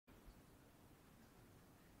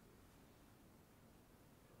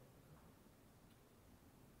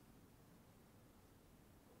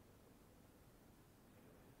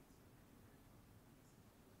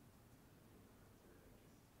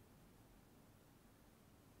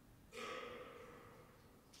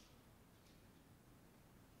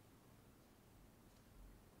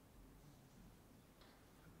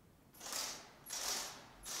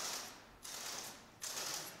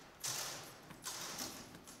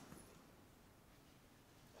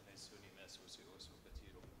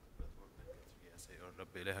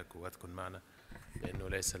رب إله القوات كن معنا لأنه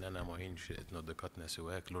ليس لنا معين شئتنا ضيقتنا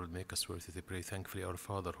سواك. Lord, make us worthy to pray thankfully, our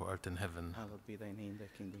Father who art in heaven. Hallowed be thy name, thy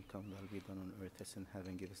kingdom come, thy will be done on earth as in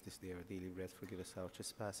heaven. Give us this day our daily bread, forgive us our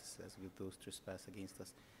trespasses as we those trespass against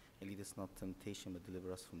us. And lead us not to temptation, but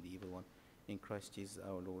deliver us from the evil one. In Christ Jesus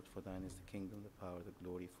our Lord, for thine is the kingdom, the power, the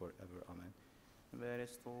glory forever. Amen.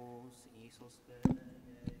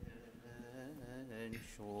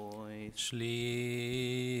 Shli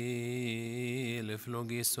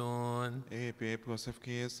leflogison Epi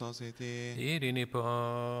prosevki sasiti. irini pasi.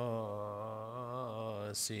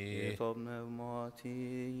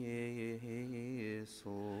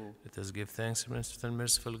 Let us give thanks to the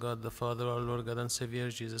merciful God, the Father, our Lord God and Savior,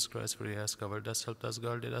 Jesus Christ, for He has covered us, helped us,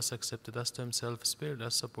 guarded us, accepted us to Himself, spared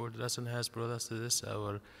us, supported us, and has brought us to this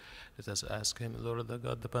hour. Let us ask Him, Lord the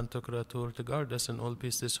God, the Pantocrator, to guard us in all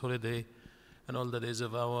peace this holy day and all the days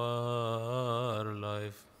of our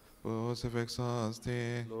life. Prosevek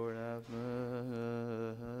sasti. Lord have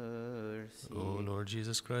mercy. O Lord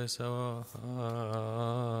Jesus Christ, our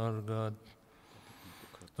God.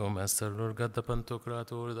 O Master, Lord God, the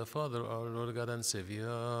Pantocrator, the Father, our Lord God and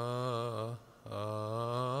Savior,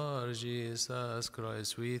 our Jesus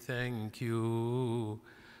Christ, we thank you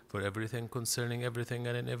for everything concerning everything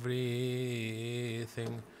and in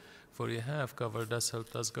everything. For you have covered us,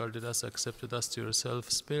 helped us, guarded us, accepted us to yourself,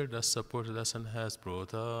 spared us, supported us, and has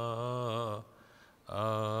brought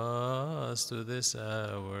us to this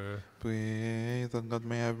hour. Pray that God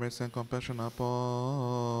may have mercy and compassion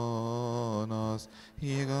upon us,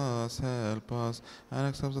 hear us, help us, and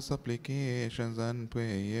accept the supplications and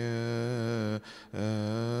prayers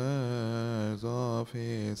of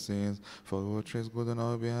His saints, for which is good on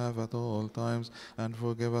our behalf at all times, and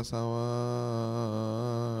forgive us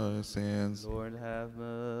our sins. Lord have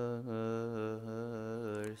mercy.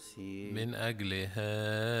 من أجل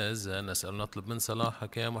هذا نسأل نطلب من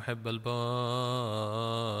صلاحك يا محب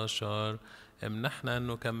البشر، امنحنا أن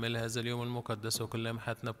نكمل هذا اليوم المقدس وكل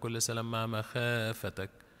لمحتنا بكل سلام مع مخافتك،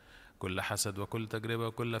 كل حسد وكل تجربة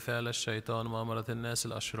وكل فعل الشيطان ومؤامرة الناس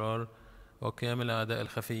الأشرار وقيام الأعداء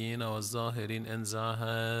الخفيين والظاهرين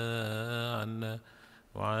انزعها عنا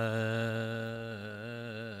وعن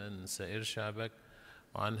سائر شعبك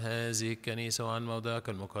وعن هذه الكنيسة وعن موضعك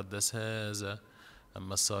المقدس هذا.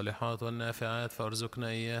 أما الصالحات والنافعات فارزقنا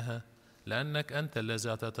إياها، لأنك أنت الذي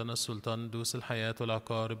أعطيتنا السلطان دوس الحياة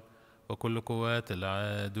والعقارب وكل قوات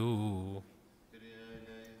العدو.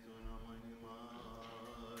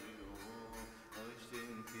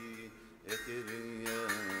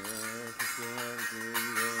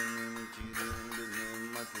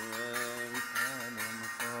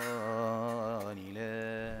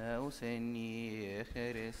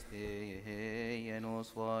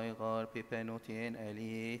 Pipenotien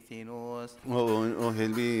elithinos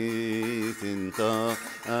ohel bisinta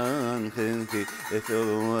ankhenti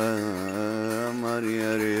ethwa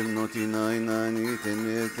maria rebnoti nainani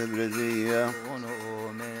tenet brazia ono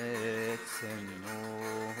met senno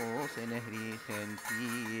senehri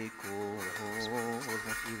khentiko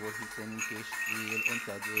hormosivo hiten kishil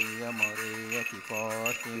ontadia maria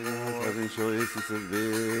tifatio Avin shois sebe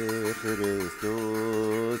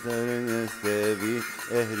Christos ernestevi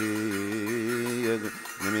ehri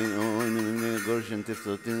من قرشن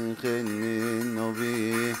تفصتن خنين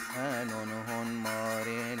نوبي أنونهن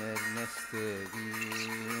مارين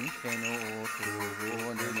ارنستدين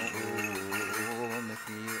خنوطون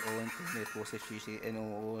مثي أنتمت وسشيشي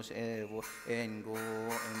إنوش إبو إنجو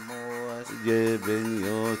إموس جبن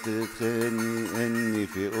يوتتخني أني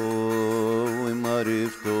في أو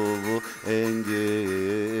معرفتو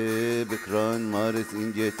إنجي بكران مارس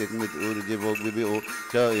إنجي تكمت أرجي فوق ببيو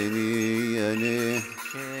شايني يعني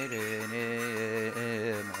شرني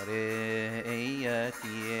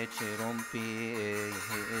مرياتي تشرمبي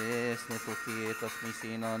سنتوكي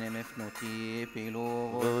تصميسينا مفنوتي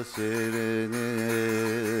بيلو شرني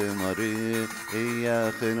مري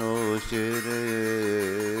يا خنو شرب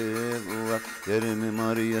ويرمي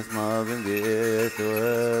مري اسمع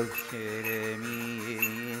بنبيتوب شرمي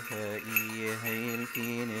هيل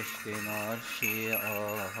في نشتنار شي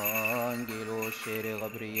أنجلو شير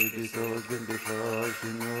غبريل بصوت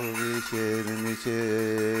بفاشنو بشيرني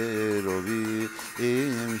شيروبي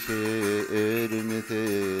إيم شير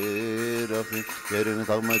مثيرافي شيرن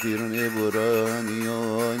طغمتيرن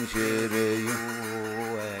إبرانيون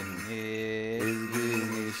شيريون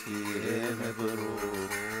إزبيني شتير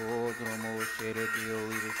مبروك رمو شيرتيو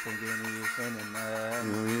يرسنجني سنما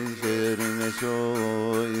شيرن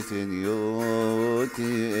شوي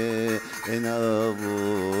سنيوتي إن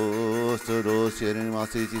أبو soros yerin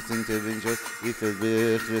masiti sinte binjo ifel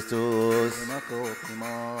bir Christos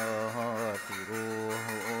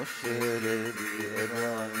şerebi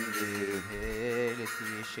evangeli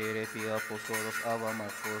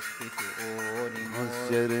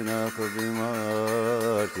yerin akıbı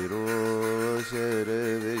martiro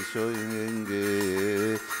şerebi şoyenge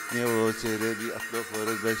Neo şerebi atlofor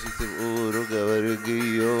beşisi uru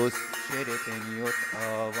gavargiyos Şerefeniot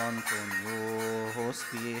avantonios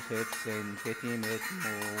tihepsen tetimet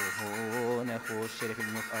mohonechos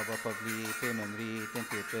şerefeniot ava pavli pemenriten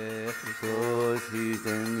tepe Christos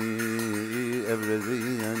Hiteni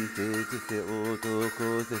evreziyante tise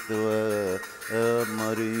otokos estewa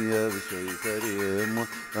Maria bishoy karemo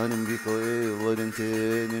tanim biko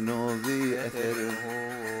volenteni novi etherim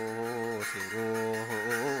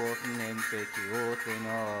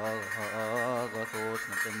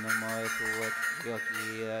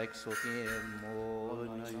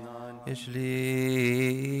Ishli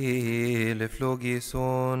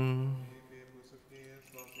leflogison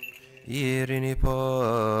Irini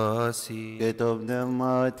pasi Ketob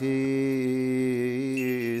nematiso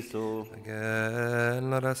Again,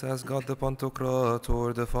 let us ask God the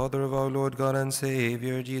Pantocrator, the Father of our Lord God and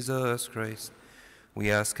Savior, Jesus Christ. We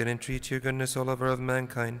ask and entreat your goodness, all lover of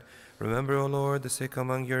mankind. Remember, O Lord, the sick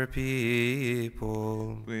among your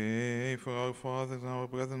people. Pray for our fathers and our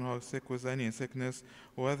brethren who are sick with any sickness,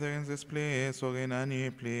 whether in this place or in any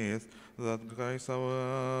place, that Christ our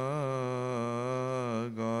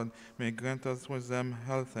God may grant us with them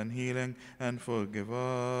health and healing and forgive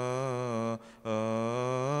us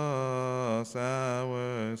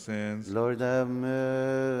our sins. Lord have mercy.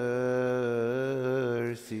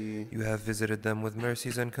 You have visited them with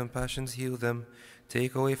mercies and compassions, heal them.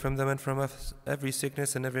 Take away from them and from us every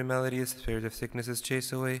sickness and every malady. The spirit of sicknesses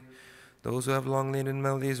chase away. Those who have long lain in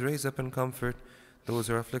maladies raise up and comfort. Those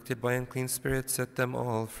who are afflicted by unclean spirits set them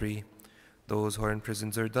all free. Those who are in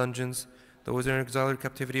prisons or dungeons, those who are in exile or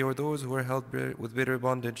captivity, or those who are held with bitter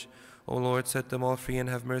bondage, O Lord, set them all free and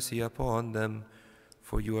have mercy upon them.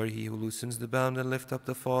 For you are he who loosens the bound and lift up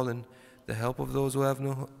the fallen, the help of those who have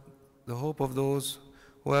no the hope of those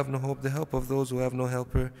who have no hope, the help of those who have no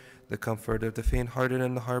helper, the comfort of the faint-hearted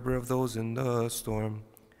and the harbor of those in the storm.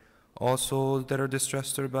 All souls that are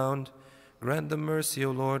distressed or bound, grant them mercy,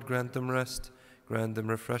 O Lord, grant them rest, grant them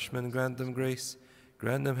refreshment, grant them grace,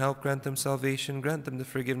 grant them help, grant them salvation, grant them the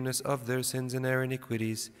forgiveness of their sins and their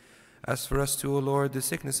iniquities. As for us too, O Lord, the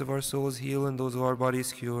sickness of our souls heal and those of our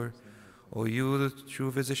bodies cure. O you, the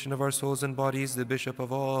true physician of our souls and bodies, the bishop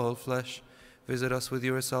of all flesh, visit us with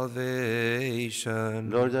your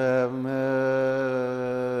salvation. Lord have mercy.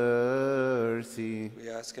 We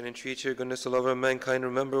ask and entreat your goodness, O lover of mankind.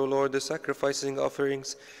 Remember, O Lord, the sacrificing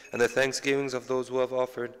offerings and the thanksgivings of those who have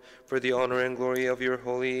offered for the honor and glory of your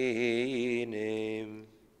holy name.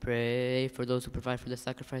 Pray for those who provide for the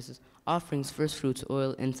sacrifices, offerings, first fruits,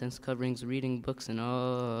 oil, incense, coverings, reading books, and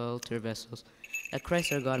altar vessels, that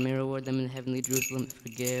Christ our God may reward them in the heavenly Jerusalem and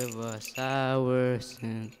forgive us our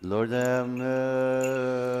sins. Lord have mercy.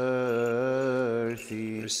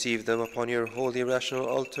 Receive them upon your holy rational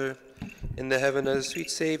altar in the heaven as a sweet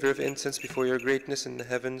savor of incense before your greatness in the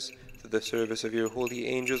heavens, through the service of your holy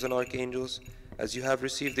angels and archangels, as you have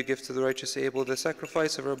received the gifts of the righteous Abel, the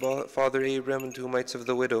sacrifice of our father Abraham, and 2 mites of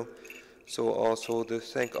the widow. So also the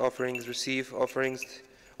thank offerings receive offerings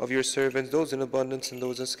of your servants, those in abundance and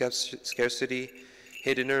those in scarcity,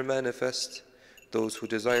 hidden or manifest, those who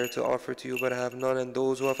desire to offer to you but have none, and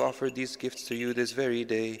those who have offered these gifts to you this very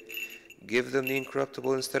day. Give them the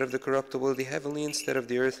incorruptible instead of the corruptible, the heavenly instead of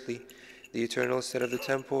the earthly, the eternal instead of the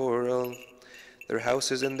temporal. Their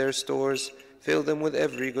houses and their stores, fill them with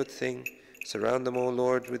every good thing. Surround them, O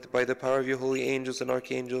Lord, by the power of your holy angels and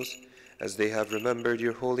archangels. As they have remembered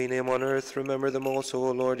your holy name on earth, remember them also,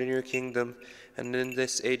 O Lord, in your kingdom, and in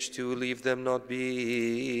this age too leave them not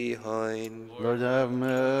behind. Lord have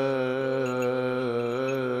mercy.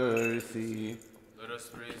 Let us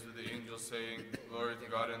praise with the angels, saying, Glory to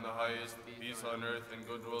God in the highest, peace on earth and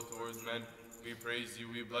goodwill towards men. We praise you,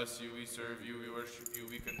 we bless you, we serve you, we worship you,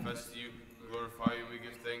 we confess to you, we glorify you, we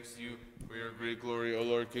give thanks to you for your great glory, O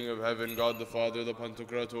Lord, King of heaven, God the Father, the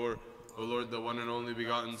Pantocrator, O Lord, the one and only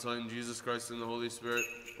begotten Son, Jesus Christ and the Holy Spirit,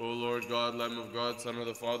 O Lord God, Lamb of God, Son of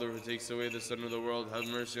the Father, who takes away the sin of the world, have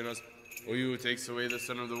mercy on us. O you who takes away the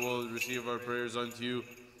sin of the world, receive our prayers unto you.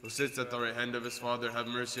 Who sits at the right hand of his Father, have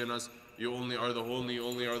mercy on us. You only are the holy, you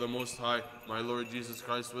only are the Most High, my Lord Jesus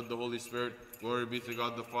Christ, with the Holy Spirit. Glory be to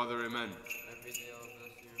God the Father, amen.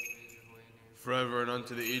 Forever and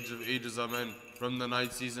unto the age of ages, amen. From the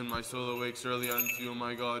night season my soul awakes early unto you,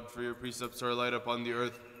 my God, for your precepts are a light upon the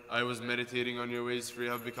earth. I was meditating on your ways, for you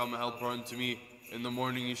have become a helper unto me. In the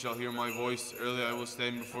morning you shall hear my voice. Early I will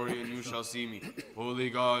stand before you, and you shall see me. Holy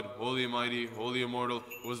God, holy mighty, holy immortal,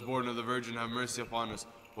 who was born of the Virgin, have mercy upon us.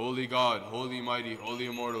 Holy God, holy mighty, holy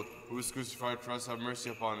immortal, who was crucified for us, have mercy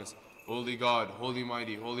upon us. Holy God, holy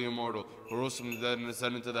mighty, holy immortal, who rose from the dead and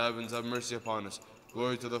ascended to the heavens, have mercy upon us.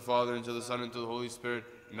 Glory to the Father, and to the Son, and to the Holy Spirit,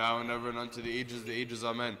 now and ever, and unto the ages,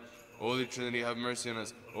 amen. Holy Trinity, have mercy on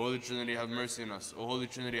us. Holy Trinity, have mercy on us. O Holy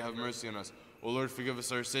Trinity, have mercy on us. O Lord, forgive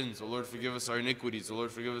us our sins. O Lord, forgive us our iniquities. O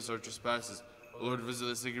Lord, forgive us our trespasses. O Lord, visit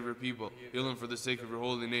the sick of your people. Heal them for the sake of your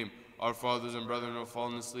holy name. Our fathers and brethren who have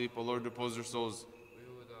fallen asleep, O Lord, repose their souls.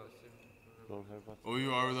 O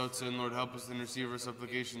you are without sin, Lord, help us and receive our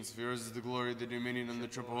supplications. For yours is the glory, the dominion, and the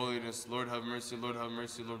triple holiness. Lord, have mercy. Lord, have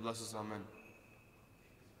mercy. Lord, bless us. Amen.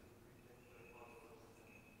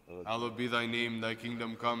 Hallowed be thy name, thy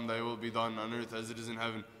kingdom come, thy will be done on earth as it is in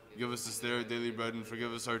heaven. Give us this day our daily bread, and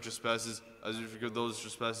forgive us our trespasses, as we forgive those who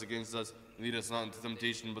trespass against us. Lead us not into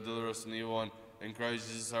temptation, but deliver us from the evil one. In Christ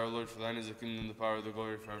Jesus our Lord, for thine is the kingdom, the power, the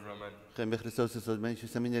glory forever. Amen. خيم بخريستوس صدمين شو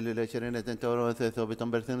سمين اللي شرينا تنتورو ثلاثة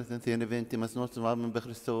وبتنبرثين ثنتين فينتي مسنوس من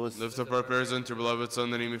بخريستوس. Lift up our prayers unto your beloved Son,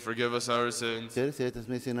 that he may forgive us our sins. سيرسي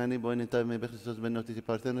تسمي سيناني بوين انت من بخريستوس بنوتي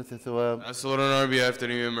تبارثين ثلاثة. Ask the Lord on our behalf that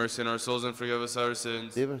he may have mercy on our souls and forgive us our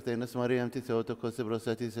sins. ديبرتين اسم مريم تثوتو كوس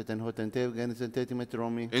بروساتي ستنهو تنتيو جاني سنتيتي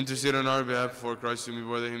مترومي. Intercede on our behalf before Christ, whom we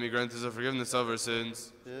bore, that he may grant us the forgiveness of our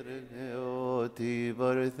sins. Ti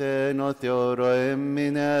bartheno theoro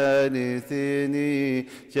eminani sini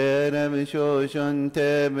cherem shoshon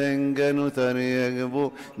te bengenu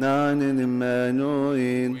tariegbu nanin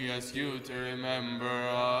manuin. We ask you to remember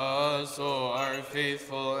us, O our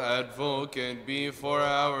faithful advocate, before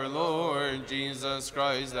our Lord Jesus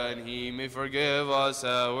Christ, that he may forgive us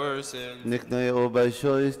our sins. Nikna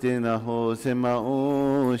obashoistina ho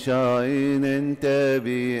semau shain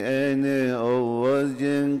entabi ene owas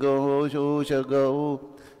jingo shushago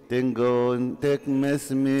tingon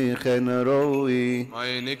tekmesmi khenrowi. My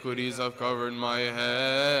iniquities have covered my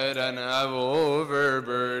head and have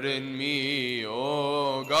overburdened me.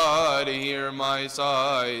 O God, hear my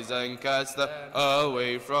sighs and cast them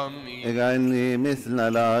away from me. اجعلني مثل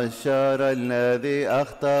العشار الذي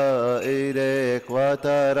أخطأ إليك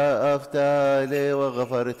وترأفت عليه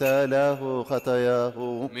وغفرت له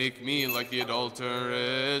خطاياه. Make me like the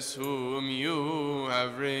adulteress whom you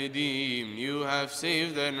have redeemed. You have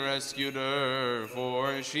saved and rescued her,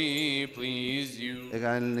 for she pleased you.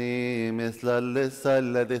 اجعلني مثل اللص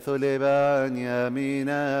الذي ثلب عن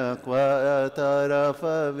يمينك واعترف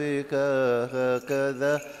بك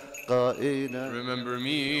هكذا قائلا. Remember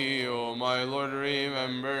me, O my Lord,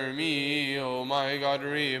 remember me, O my God,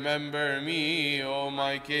 remember me, O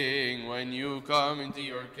my King, when you come into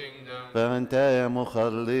your kingdom. فأنت يا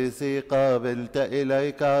مخلصي قابلت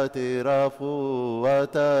إليك اعترافه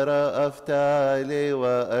وترأفت عليه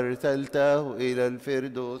وأرسلته إلى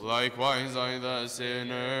الفردوس. Likewise I the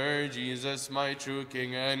sinner, Jesus my true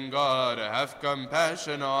King and God, have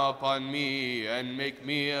compassion upon me and make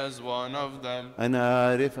me as one of them.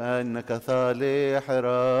 أنا أعرف أنك صالح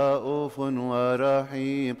رؤوف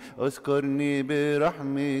ورحيم اذكرني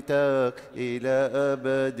برحمتك إلى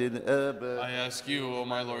أبد الآباد. I ask you, O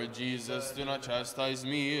my Lord Jesus, do not chastise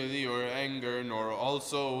me with your anger, nor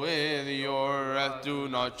also with your wrath. Do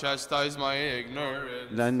not chastise my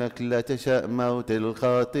ignorance. لأنك لا تشاء موت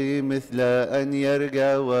الخاطئ مثل أن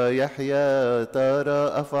يرجع ويحيا. ترى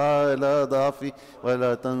أفعال ضعفي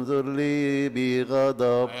ولا تنظر لي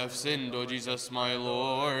بغضب. I have sinned, O Jesus my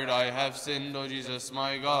Lord, I have sinned, O Jesus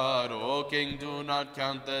my God. O King, do not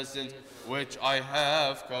count the sins which I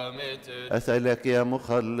have committed. أسألك يا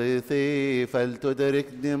مخلصي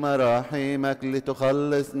فلتدركني مراحمك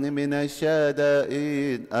لتخلصني من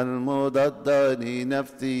الشدائد المضادة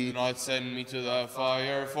لنفسي. Do not send me to the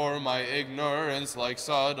fire for my ignorance like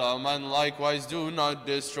Sodom, and likewise do not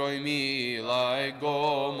destroy me like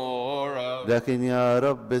Gomorrah. لكن يا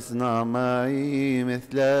رب اصنع معي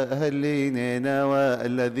مثل أهل نينوى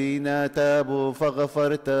الذين تابوا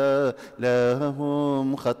فغفرت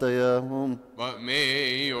لهم خطاياهم. But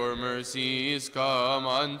may your mercies come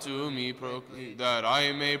unto me, that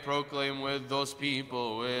I may proclaim with those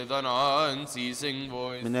people with an unceasing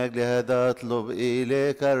voice. من أجل هذا أطلب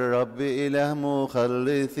إليك الرب إله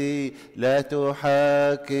مخلصي لا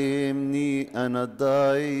تحاكمني أنا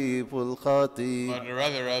الضعيف الخاطئ. But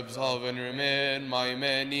rather absolve and remit my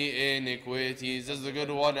many iniquities, as the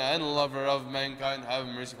good one and lover of mankind, have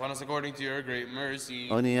mercy upon us according to your great mercy.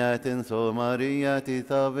 أنيات صوماريات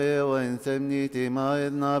ثابة وإنسمنيتي ما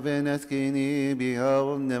إذنا بنسكيني بها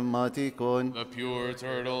ومنماتيكون. The pure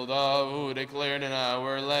turtle dove who declared in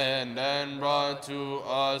our land and brought to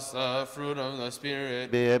us the fruit of the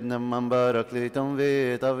Spirit. بابن من بارك ليتم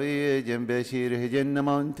في طوي جنب شيره جن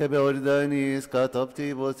مونت بوردانيس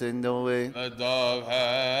كتبتي بوسندوي. The dove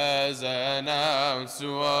has announced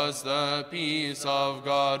to us the peace of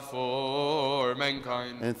God for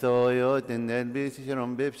mankind. انثويوت النلبيس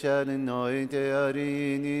شرم ببشال النوين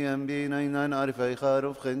تياريني أنبينا نعرف أي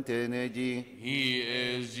خارف خنتنجي. He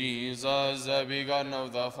is Jesus, the begotten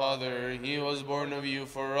of the Father. He was born of you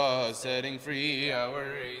for us, setting free our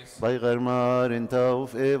race. بيغر مار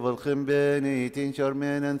انتوف ايفل خنبيني تنشر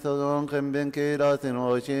من انثوان خنبين كيراتن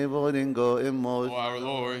وشيبولينغو اموز. O our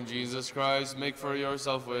Lord Jesus Christ, make for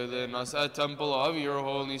yourself within us a temple of your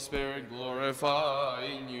Holy Spirit,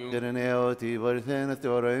 glorifying you. كرنيوتي ورثين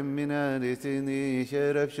استورا امنا لسيني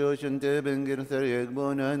شرف شوشن تبن قرثر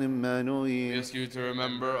يقبونا We نمانوي. ask you to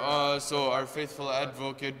remember us, O our faithful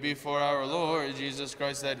advocate, before our Lord Jesus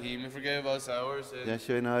Christ, that he may forgive us our sins.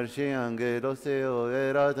 يشوين هرشي انجيلوسيو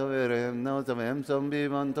ايراتو ورهم نوزم امسم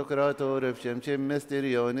بيبان تقراتو رفشم شم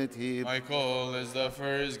مستريونتي. Michael is the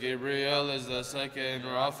first, Gabriel is the second,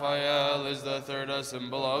 Raphael is the third, a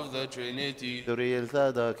symbol of the Trinity. تريل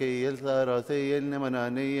سادا كيل سارا سيل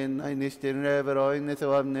نمنانيين اينشتين ريبروين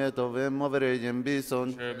ثوابنيتو فيم وفريجن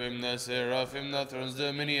بيسون. Cherubim, the seraphim, the thrones,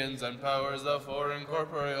 dominions, and powers, the four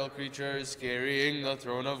incorporeal creatures carrying the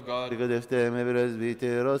throne of God. قد افتهم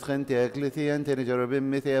برزبيتيروس خنتي اكليثي انت نجرب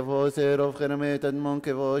مثيف وسيروف خنميت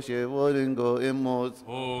المنكف وشيفولينغو اموز.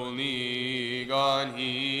 Holy God,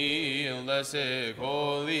 heal the sick.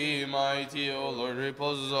 Holy, mighty, O Lord,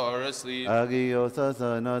 repose or asleep. اغيو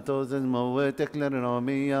ساسانا توزن موتك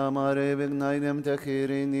لرنوميا ماري بغناينم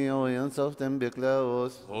تخيريني وينصفتم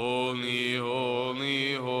بكلاوس. Holy,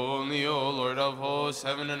 holy, holy, O Lord of hosts,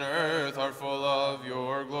 heaven and earth are full of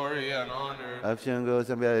your glory and honor. افشنغو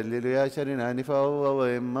سبيا الليلويا شريناني فهو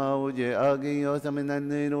وإما وجي اغيو سمن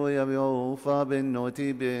النيل ويبيو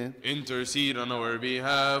فابنوتي بي. Intercede on our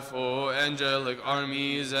behalf, O angelic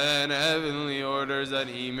armies and heavenly orders, that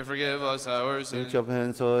he may forgive us our sins.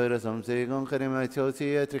 انشوفهن سوير سمسيغون خريما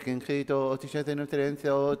تشوسي اتركين خيتو اتشتن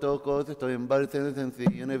فترنسيو توكوس توين بارتن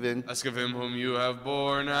سنسيون Ask of him whom you have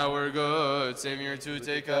borne, our good Savior, to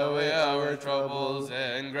take away our troubles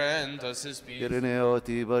and grant us his peace.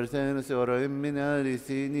 كرنيوتي بارتن سورا امنا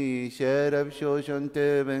لسيني شارب شوشن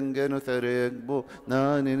تبنجن ثريقبو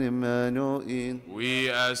نانين امانوئين. We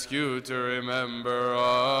ask you to remember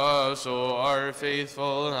us, O our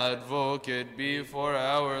faithful advocate, before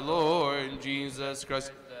our Lord Jesus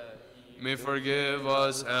Christ, may forgive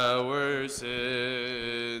us our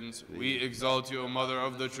sins. We exalt you, O Mother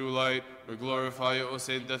of the true light. We glorify you, O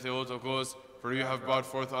Saint Theotokos, for you have brought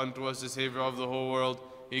forth unto us the Savior of the whole world.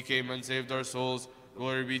 He came and saved our souls.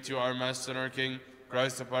 Glory be to our Master and our King,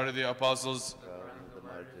 Christ, the part of the apostles,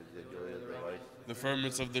 the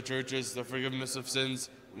firmness of the churches, the forgiveness of sins.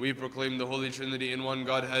 We proclaim the Holy Trinity in one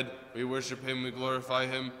Godhead. We worship him, we glorify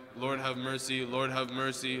him. Lord have mercy, Lord have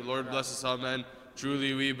mercy, Lord bless us, amen.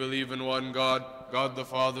 Truly we believe in one God, God the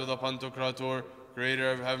Father, the Pantocrator,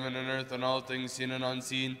 creator of heaven and earth and all things seen and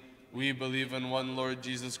unseen. We believe in one Lord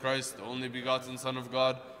Jesus Christ, the only begotten Son of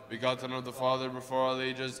God, begotten of the Father before all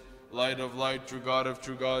ages, light of light, true God of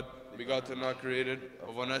true God, begotten not created,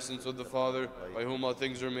 of one essence with the Father, by whom all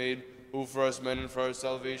things are made, who for us men and for our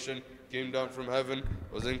salvation came down from heaven,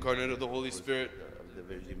 was incarnate of the Holy Spirit, Of the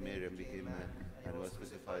Virgin Mary and became man, and was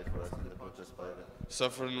crucified for us in the Pontius Pilate.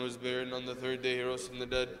 suffered and was buried, and on the third day he rose from the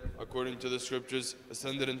dead, according to the Scriptures,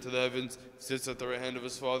 ascended into the heavens, sits at the right hand of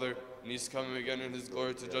his Father, and he's coming again in his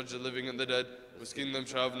glory to judge the living and the dead, whose kingdom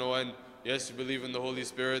shall have no end. Yes, we believe in the Holy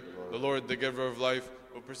Spirit, the Lord, the giver of life,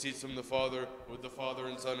 who proceeds from the Father, with the Father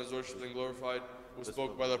and Son is worshipped and glorified, who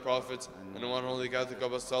spoke by the prophets, and in one holy Catholic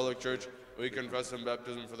Apostolic Church, we confess in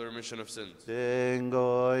baptism for the remission of sins.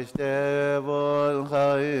 Tengo este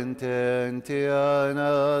voljain tenti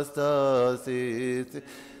anastasis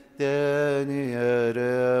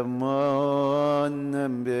teniere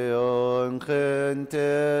monem bion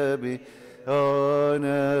gentebi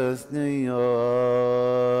onesnia.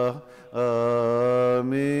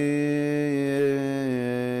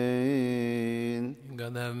 Amen.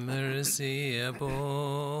 God have mercy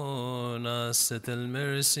upon us, settle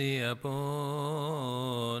mercy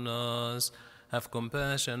upon us, have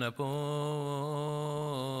compassion upon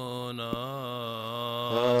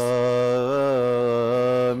us.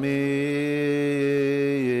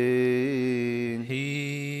 Amen.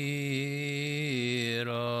 Hear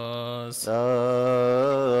us. Amen.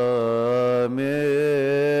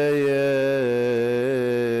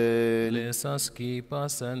 Jesus, keep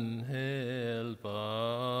us and help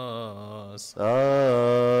us. آمين.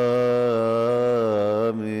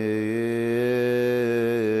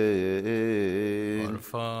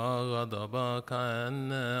 وارفع غضبك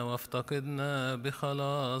عنا وافتقدنا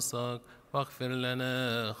بخلاصك واغفر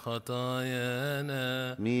لنا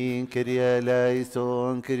خطايانا. مين كريا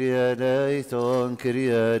لايسون كريا لايسون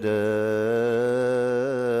كريا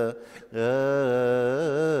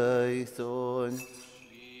لايسون.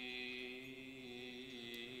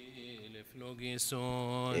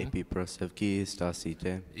 Leflogison. Epi prosevki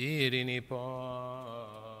stasite. Irini pasi.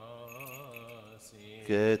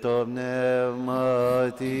 كتب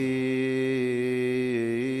نعمتي.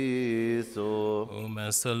 O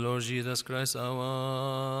Master Lord Jesus Christ,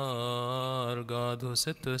 our God, who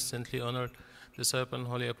said to us, saintly honored disciples and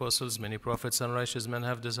holy apostles, many prophets and righteous men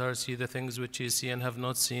have desired to see the things which ye see and have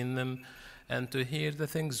not seen them, and to hear the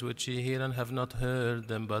things which ye hear and have not heard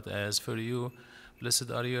them. But as for you, blessed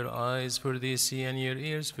are your eyes, for they see, and your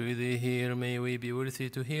ears, for they hear. May we be worthy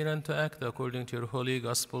to hear and to act according to your holy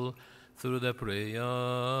gospel, through the prayers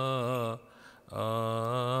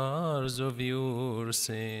of your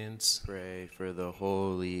saints. Pray for the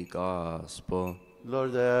holy gospel.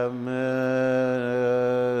 Lord have mercy.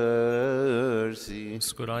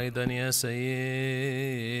 اذكر أيضا يا سيدنا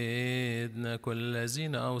كل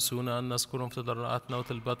الذين أوصونا أن نذكرهم في تضرعاتنا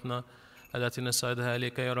وطلباتنا التي نسعدها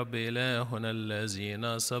إليك يا رب إلهنا،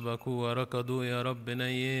 الذين سبقوا وركضوا يا رب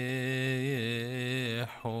نيحهم،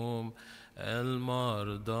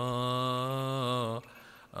 المرضى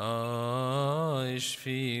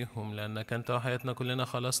اشفيهم، لأنك أنت وحياتنا كلنا،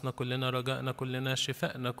 خلاصنا كلنا، رجائنا كلنا،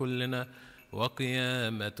 شفائنا كلنا،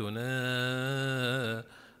 وقيامتنا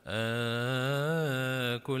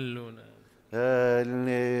كلنا.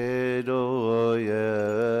 هللويا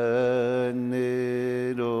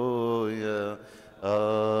هللويا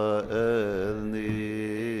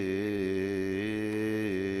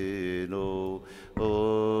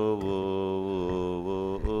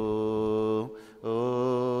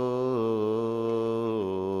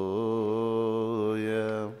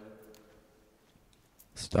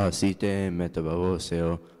Stasite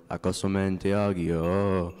metabavoseo, acosomente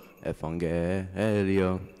agio,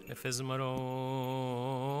 evangelio. Εφεσμαρό,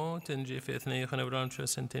 τενჯι φεθνή χανευράντσο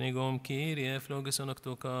σεντενιγόμ κύριε, φλόγες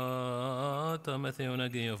ονακτοκάτα, μεθεών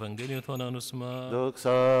αγίου Ευαγγέλιο των ανουσμά.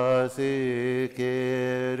 Doxa si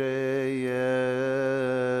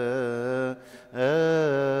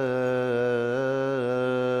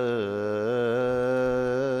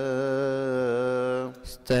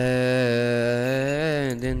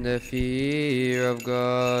Stand in the fear of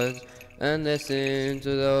God and listen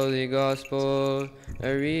to the Holy Gospel. A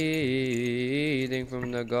reading from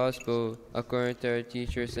the Gospel according to our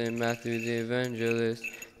teacher St. Matthew the Evangelist.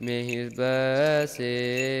 May his blessing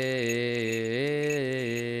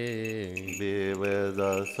be with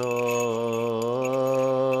us all.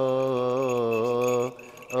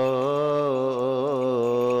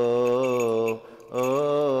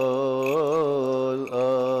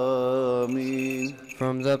 Amen.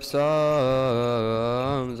 From the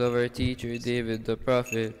Psalms of our teacher David the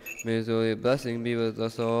prophet, may his holy blessing be with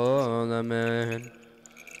us all. Amen.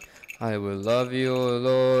 I will love you, O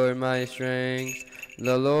Lord, my strength.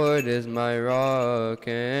 The Lord is my rock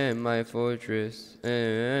and my fortress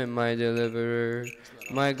and my deliverer,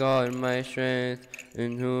 my God, my strength,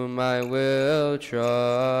 in whom I will trust.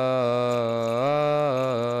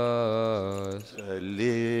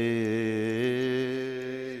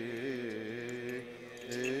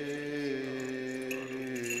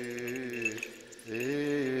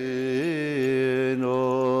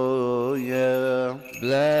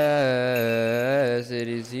 Blessed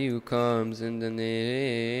is he who comes in the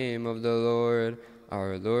name of the Lord,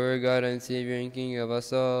 our Lord, God and Savior and King of us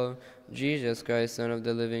all, Jesus Christ, Son of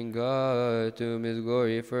the living God, to whom is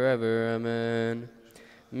glory forever. Amen.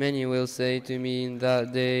 Many will say to me in that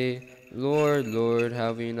day, Lord, Lord,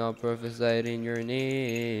 have we not prophesied in your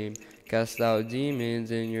name, cast out demons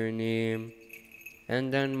in your name,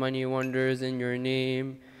 and done many wonders in your name?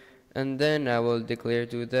 And then I will declare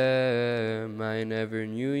to them, I never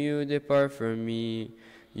knew you, depart from me,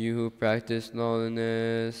 you who practice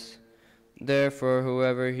lawlessness. Therefore,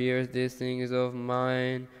 whoever hears these things of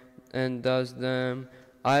mine and does them,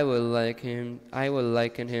 I will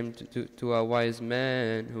liken him to a wise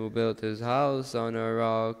man who built his house on a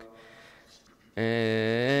rock.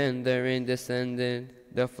 And the rain descended,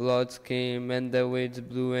 the floods came, and the winds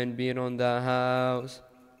blew and beat on the house.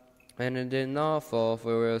 And it did not fall,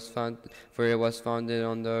 for it was founded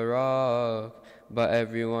on the rock. But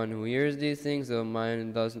everyone who hears these things of mine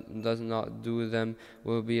and does not do them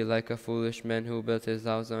will be like a foolish man who built his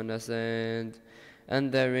house on the sand.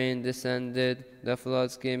 And the rain descended, the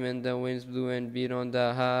floods came, and the winds blew and beat on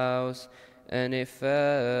the house, and it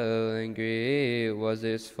fell, and great was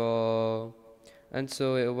its fall. And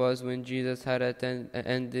so it was when Jesus had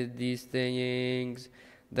ended these things,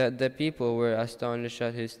 that the people were astonished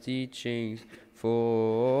at his teachings,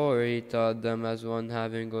 for he taught them as one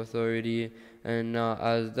having authority, and not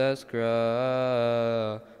as the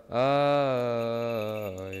scribes.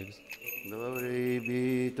 Glory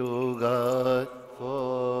be to God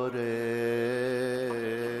forever.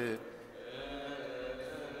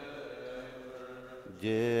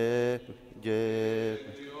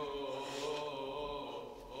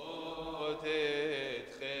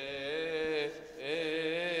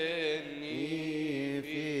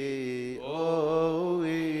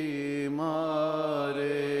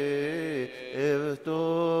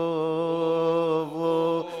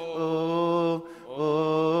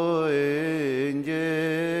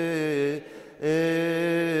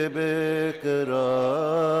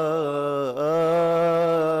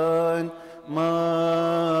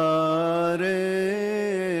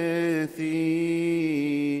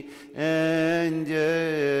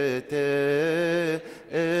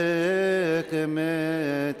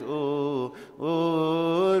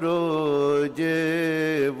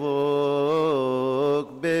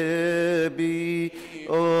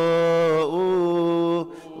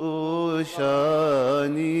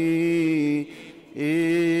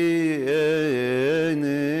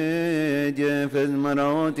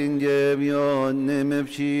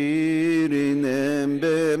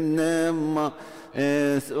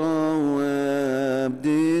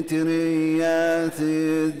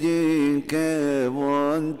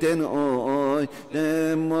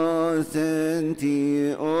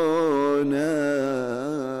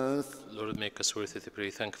 Lord, make us worthy to pray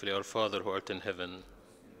thankfully, Our Father who art in heaven.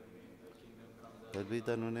 That be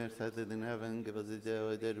done on earth as it is in heaven. Give us this day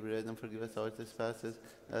our daily bread, and forgive us our trespasses,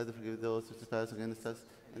 as we forgive those who trespass against us.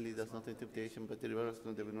 And lead us not into temptation, but deliver us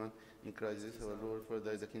from the evil one. In Christ Jesus our Lord, for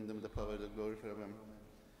thine is the kingdom, the power, the glory forever.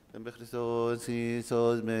 En Christos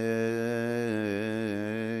Iisus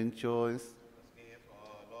mentions.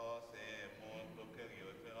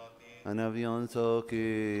 An avion so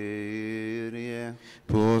Kyrie.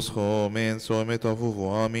 Pus homen somet avuvu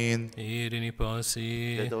amin. Irini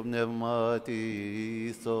pasi. That of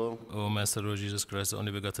pneumati so. O Master Lord Jesus Christ, the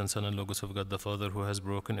only begotten Son and Logos of God the Father, who has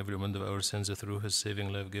broken every bond of our sins through his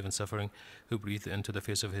saving life, given suffering, who breathed into the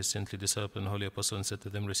face of his saintly disciple and holy apostle and said to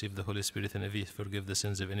them, receive the Holy Spirit, and if ye forgive the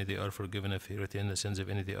sins of any, they are forgiven. If ye retain the sins of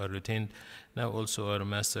any, they are retained. Now also, our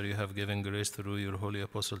Master, you have given grace through your holy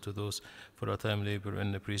apostle to those for a time labor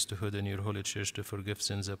in the priesthood in your holy church to forgive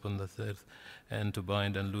sins upon the earth and to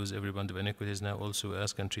bind and loose every bond of iniquities. Now also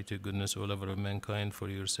ask and treat your goodness, O lover of mankind, for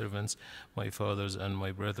your servants, my fathers and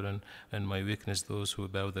my brethren, and my weakness, those who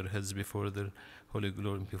bow their heads before their holy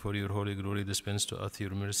glory, before your holy glory, dispense to us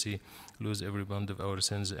your mercy, lose every bond of our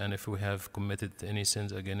sins, and if we have committed any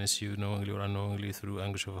sins against you, knowingly or unknowingly, through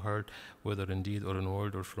anguish of heart, whether in deed or in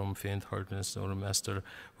word, or from faint-heartedness, or Master,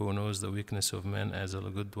 who knows the weakness of man as a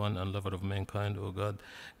good one and lover of mankind, O God,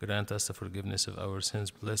 grant us the forgiveness of our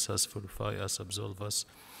sins, bless us, fortify us, absolve us,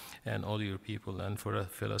 and all your people, and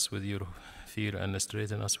fill us with your fear, and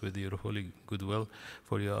straighten us with your holy goodwill.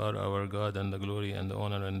 For you are our God, and the glory and the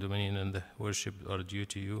honor and dominion and the worship are due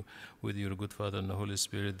to you, with your good Father and the Holy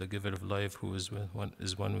Spirit, the giver of life, who is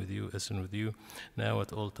one with you, is with you, now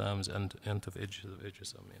at all times and end of ages of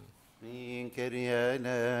ages. Amen. Min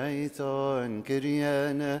Kyriana ison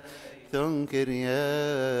Kyriana thon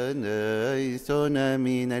Kyriana ison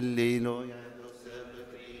amin alleluia.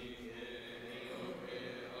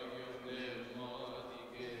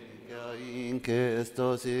 Que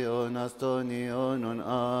estos ion astonion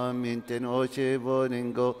amin ten oche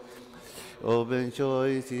voningo oben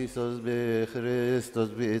choice Isos be Christos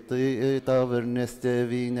be taverneste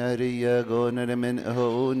vinaria goner men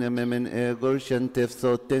hoone men egor shentef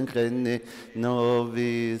soten khenne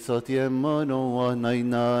novi sotiemon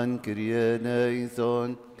nainan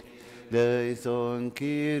kriyenaison Leison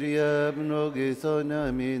Kyrie mnogison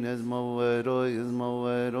amin ezmoveroi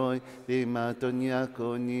bimaton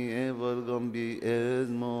yakoni evolgon bi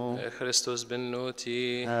ezmo Christos ben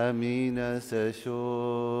noti. amin aseshobi.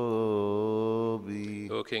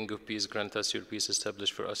 O King of peace, grant us your peace,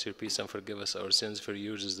 establish for us your peace, and forgive us our sins, for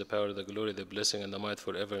yours is the power, the glory, the blessing, and the might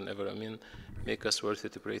forever and ever. Amen. Make us worthy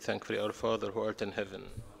to pray thankfully, Our Father who art in heaven.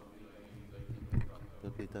 The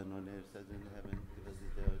Peter on earth as in heaven, give us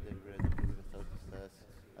this day our daily bread, and forgive us our trespasses,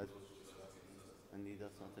 and lead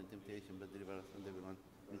us not into temptation, but deliver us from the evil one.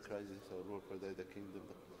 In Christ Jesus our Lord, for thy the kingdom.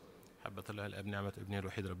 حبة الله الأب نعمة ابنه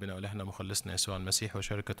الوحيد ربنا وإلهنا مخلصنا يسوع المسيح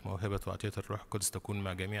وشركة موهبة وعطية الروح القدس تكون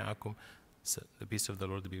مع جميعكم. The peace of the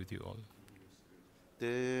Lord be with you all.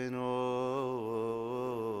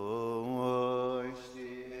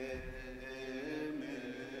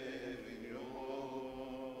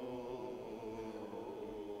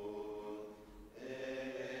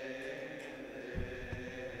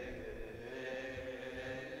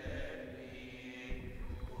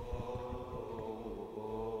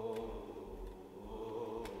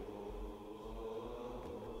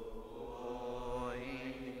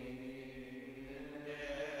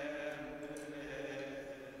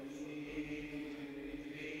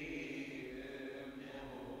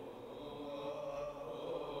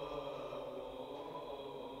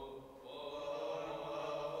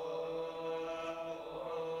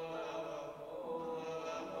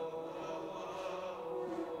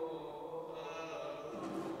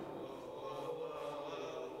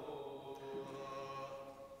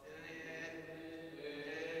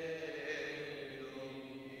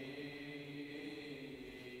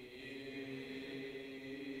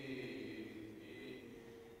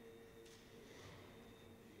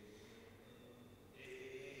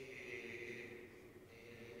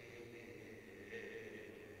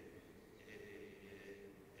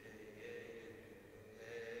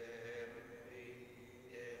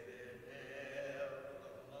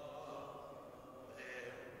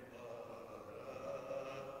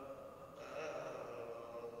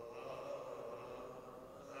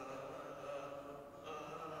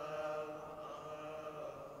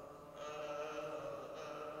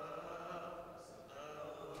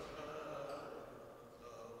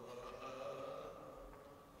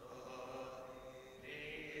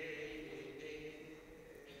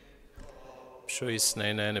 Pshois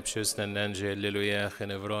nejnen, pshoisnen nanje, Alleluia,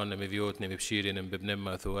 genevran, mivjot, nemibshirin,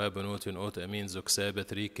 bibnemma, thuab, notin, ot, amin, زكسابة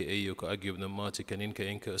ريك أيك أجيب نماتي كنينك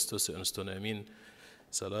إنك أستوس أنستون أمين.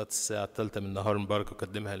 صلاة الساعة الثالثة من النهار مبارك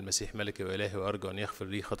وقدمها المسيح ملكي وإلهي وأرجو أن يغفر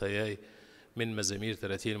لي خطاياي من مزامير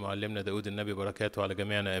 30 معلمنا داود النبي بركاته على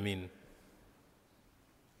جميعنا أمين.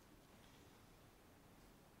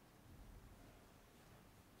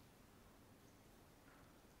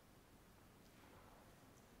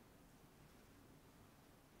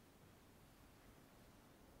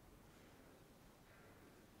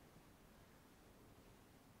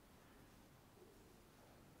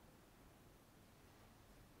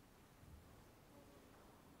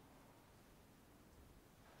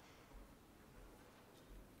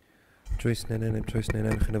 Choice nenen,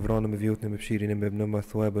 genevran mevjot mebshirin bebnama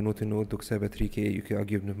thwab notin odok sabatrike yuki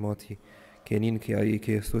agib nmati. Kenin ki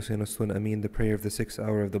aike estosen aston amin. The prayer of the 6th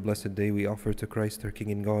hour of the blessed day we offer to Christ our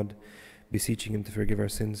King and God, beseeching him to forgive our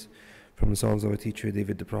sins. From the Psalms of our teacher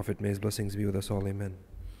David the prophet, may his blessings be with us all. Amen.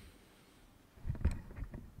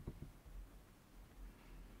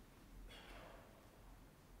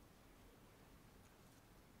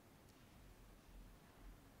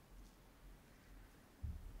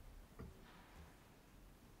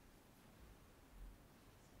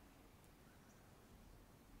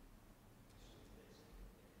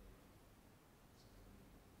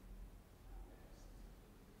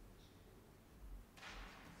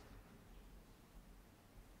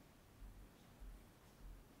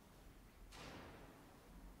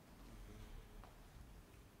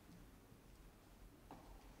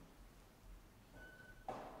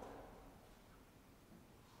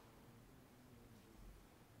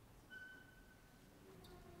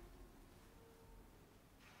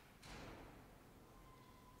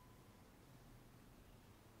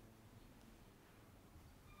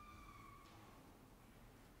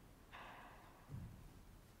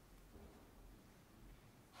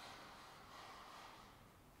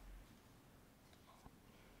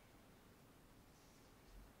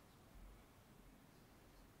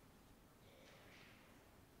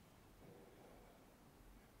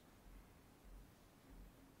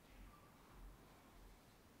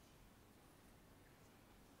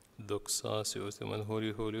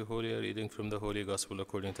 Holy, holy, holy, a reading from the Holy Gospel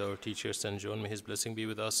according to our teacher St. John. May his blessing be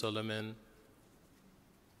with us all. Amen.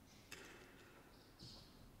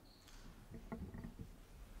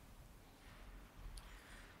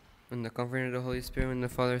 In the comfort of the Holy Spirit, when the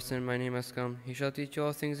Father sent, my name has come. He shall teach you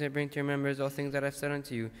all things and bring to your remembrance all things that I have said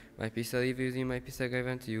unto you. My peace I leave with you, my peace I give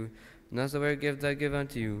unto you. And as the word gift I give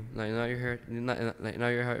unto you, let not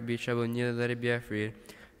your heart be troubled, neither let it be afraid.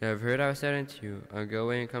 You have heard I have said unto you, I'll go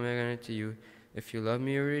away and come again unto you. If you love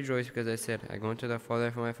me, you will rejoice, because I said, I go unto the Father,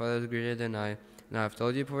 for my Father is greater than I. And I have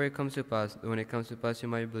told you before it comes to pass, that when it comes to pass you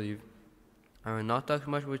might believe. I will not talk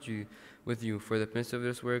much with you, for the prince of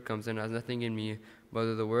this world comes and has nothing in me, but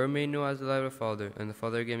that the word may know as the light of the Father, and the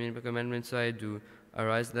Father gave me the commandments so I do.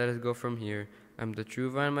 Arise, let us go from here. I am the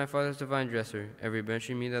true vine, my Father's the vine dresser. Every branch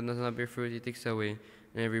in me that does not bear fruit, he takes away,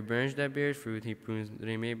 and every branch that bears fruit, he prunes, that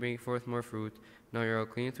they may bring forth more fruit. Now you are all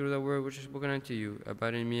clean through the word which is spoken unto you.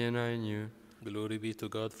 Abide in me, and I in you. Glory be to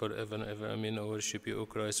God forever and ever. Amen. I worship you, O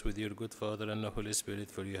Christ, with your good Father and the Holy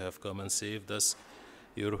Spirit, for you have come and saved us.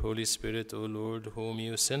 Your Holy Spirit, O Lord, whom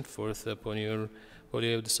you sent forth upon your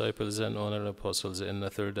holy disciples and honored apostles in the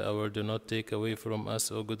third hour, do not take away from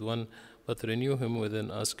us, O good one, but renew him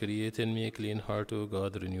within us. Create in me a clean heart, O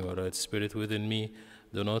God, renew a right spirit within me.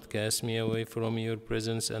 Do not cast me away from your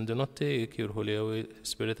presence, and do not take your Holy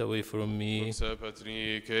Spirit away from me.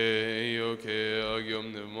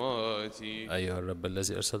 أيها الرب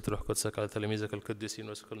الذي أرسلت روح قدسك على تلاميذك القديسين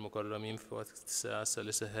ورسلك المكرمين في وقت الساعة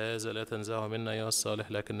الثالثة هذا لا تنزعه منا يا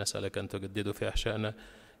الصالح، لكن نسألك أن تجدده في أحشائنا.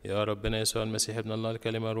 يا ربنا يسوع المسيح ابن الله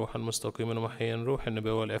الكلمة، روحا مستقيما ومحيا، روح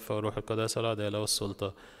النبوة والعفة وروح القداسة والعدالة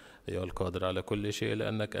والسلطة، أيها القادر على كل شيء،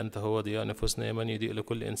 لأنك أنت هو ضياء نفوسنا، يا من يضيء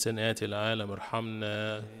لكل إنسان آتي العالم،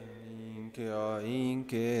 ارحمنا. O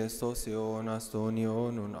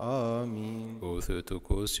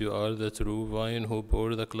Theotokos, you are the true vine who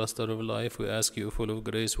bore the cluster of life. We ask you, full of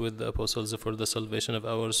grace, with the apostles, for the salvation of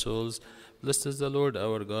our souls. Blessed is the Lord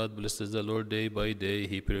our God, blessed is the Lord day by day.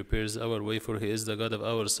 He prepares our way, for he is the God of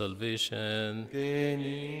our salvation.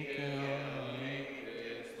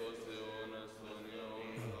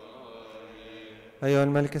 أيها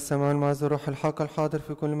الملك السماوي المعز الروح الحق الحاضر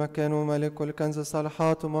في كل مكان، وملك كل كنز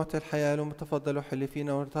الصالحات ومعطي الحياة المتفضل وحل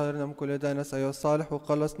فينا وطهرنا من كل دنس أيها الصالح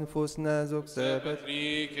وخلص نفوسنا زوج ثابت.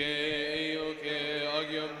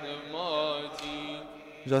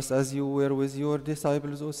 Just as you were with your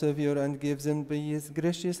disciples, O Savior, and gave them peace,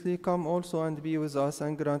 graciously come also and be with us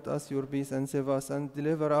and grant us your peace and save us and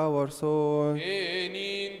deliver our souls.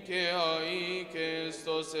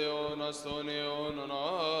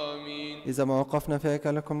 إذا ما وقفنا في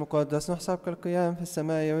هيكلكم المقدس نحسب كالقيام في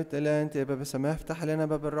السماء يا الآن أنت يا باب السماء افتح لنا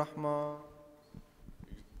باب الرحمة.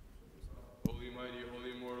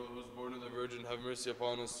 Have mercy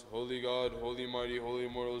upon us. Holy God, holy mighty, holy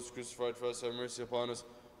immortal, who is crucified for us, have mercy upon us.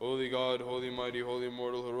 Holy God, holy mighty, holy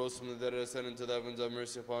immortal, who rose from the dead and ascended into the heavens, have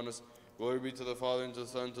mercy upon us. Glory be to the Father, and to the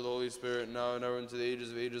Son, and to the Holy Spirit, now and ever, and to the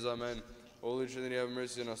ages of ages. Amen. Holy Trinity, have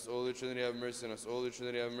mercy on us. Holy Trinity, have mercy on us. Holy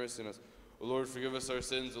Trinity, have mercy on us. O Lord, forgive us our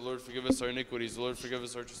sins. O Lord, forgive us our iniquities. O Lord, forgive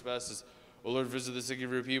us our trespasses. O Lord, visit the sick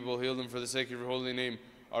of your people. Heal them for the sake of your holy name.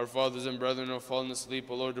 Our fathers and brethren who have fallen asleep,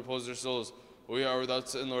 O Lord, repose their souls. We are without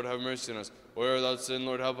sin, Lord, have mercy on us. We are without sin,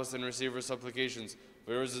 Lord, help us and receive our supplications.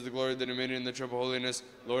 For yours is the glory, the dominion, and the triple holiness.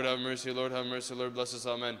 Lord, have mercy, Lord, have mercy, Lord, bless us,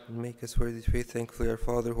 amen. And make us worthy to pray thankfully, our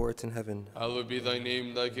Father who art in heaven. Hallowed be thy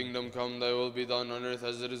name, thy kingdom come, thy will be done on earth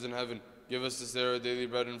as it is in heaven. Give us this day our daily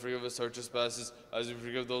bread, and forgive us our trespasses, as we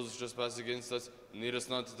forgive those who trespass against us. And lead us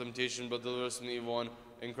not to temptation, but deliver us from the evil one.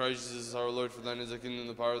 In Christ Jesus our Lord, for thine is the kingdom,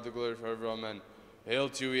 the power, the glory forever, amen. Hail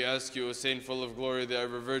to you, we ask you, O saint full of glory, the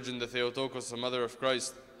ever virgin, the Theotokos, the mother of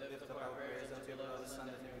Christ. Lift up our prayers unto your Lord, the Son,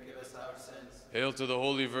 and forgive us our sins. Hail to the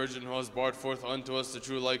Holy Virgin, who has brought forth unto us the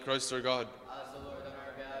true light, Christ our God. Ask the Lord on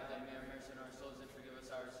our behalf that may have mercy on our souls and forgive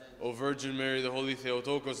us our sins. O Virgin Mary, the Holy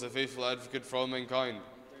Theotokos, the faithful advocate for all mankind.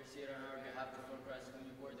 Intercede on our behalf before Christ, whom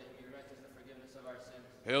you bore, that he may grant us the forgiveness of our sins.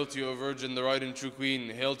 Hail to you, O Virgin, the right and true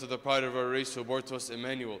Queen. Hail to the pride of our race, who bore to us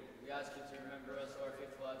Emmanuel. We ask you to remember us, our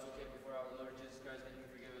faithful advocate, before our Lord Jesus Christ, that he may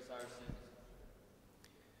forgive us our sins.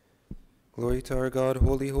 Glory to our God,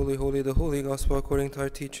 holy, holy, holy, the Holy Gospel according to our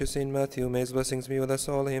teacher Saint Matthew. May his blessings be with us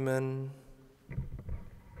all, amen.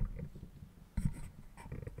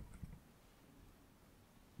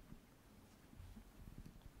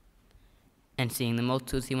 And seeing the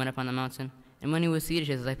multitudes, he went up on the mountain. And when he was seated,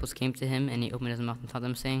 his disciples came to him, and he opened his mouth and taught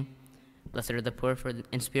them, saying, Blessed are the poor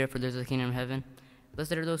in spirit, for theirs is the kingdom of heaven.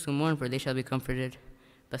 Blessed are those who mourn, for they shall be comforted.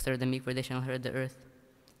 Blessed are the meek, for they shall inherit the earth.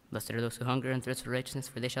 Blessed are those who hunger and thirst for righteousness,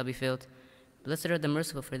 for they shall be filled. Blessed are the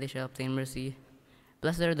merciful, for they shall obtain mercy.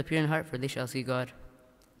 Blessed are the pure in heart, for they shall see God.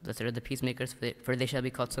 Blessed are the peacemakers, for they shall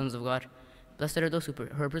be called sons of God. Blessed are those who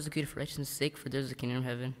are persecuted for righteousness' sake, for theirs is the kingdom of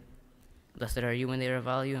heaven. Blessed are you when they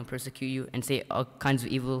revile you and persecute you, and say all kinds of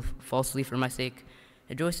evil falsely for my sake.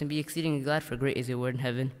 Rejoice and be exceedingly glad, for great is your reward in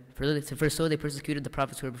heaven. For so they persecuted the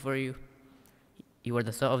prophets who were before you. You are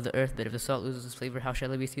the salt of the earth, but if the salt loses its flavor, how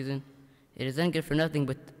shall it be seasoned? It is then good for nothing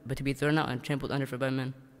but to be thrown out and trampled under by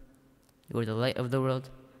men. You are the light of the world.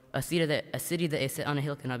 A city that is set on a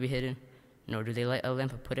hill cannot be hidden, nor do they light a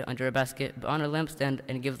lamp and put it under a basket, but on a lampstand,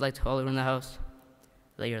 and it gives light to all around the house.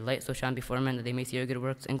 Let your light so shine before men that they may see your good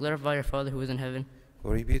works and glorify your Father who is in heaven.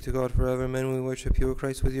 Glory be to God forever. Amen. We worship you, O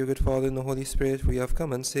Christ, with your good Father and the Holy Spirit, for you have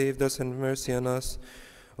come and saved us, and have mercy on us.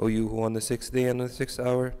 O you who on the 6th day and the 6th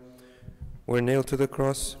hour were nailed to the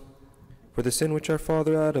cross, for the sin which our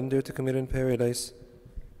father Adam dared to commit in paradise,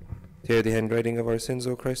 tear the handwriting of our sins,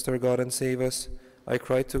 O Christ our God, and save us. I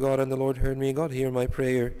cried to God, and the Lord heard me. God, hear my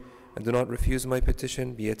prayer, and do not refuse my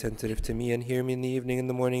petition. Be attentive to me, and hear me in the evening, in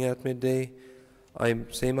the morning, at midday. I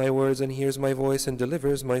say my words, and hears my voice, and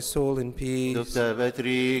delivers my soul in peace.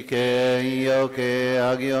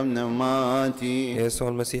 يسوع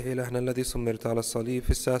المسيح إلهنا الذي صمرت على الصليب في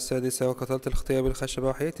الساعة السادسة وقتلت الخطية بالخشبة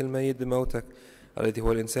وحييت الميت بموتك، الذي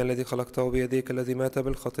هو الإنسان الذي خلقته بيديك الذي مات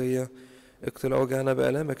بالخطية. اقتل أوجعنا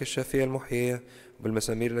بآلامك الشافية المحيية،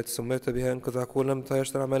 وبالمسامير التي صمرت بها انقطع كل ما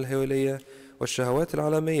يشتر أعمال الهولية والشهوات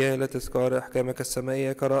العالمية لا تذكار أحكامك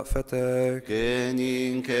السمائية كرأفتك.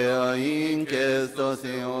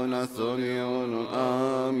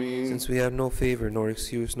 Since we have no favor, nor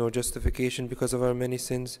excuse, nor justification because of our many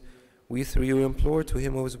sins, we through you implore to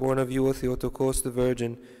him who was born of you, O Theotokos the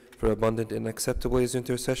Virgin, for abundant and acceptable is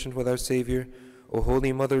intercession with our Savior. O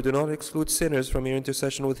Holy Mother, do not exclude sinners from your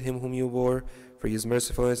intercession with him whom you bore, for he is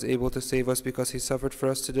merciful and is able to save us because he suffered for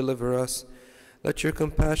us to deliver us. Let your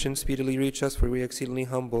compassion speedily reach us, for we are exceedingly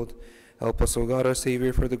humbled. Help us, O God, our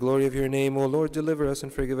Savior, for the glory of your name. O Lord, deliver us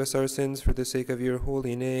and forgive us our sins for the sake of your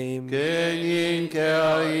holy name.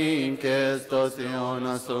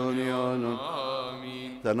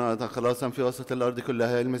 ثناء خلاصا في وسط الأرض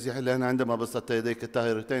كلها المسيح الآن عندما بسطت يديك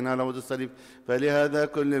الطاهرتين على عود الصليب، فلهذا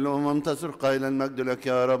كل الأمم تصر قائلا مجد لك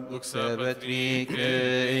يا رب.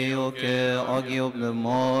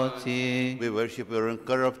 We worship your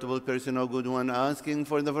incorruptible person, O good one, asking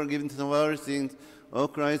for the forgiveness of our sins. O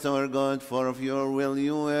Christ our God, for of your will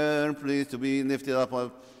you were pleased to be lifted up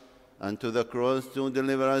unto the cross to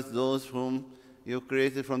deliver us those whom you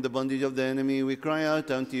created from the bondage of the enemy. We cry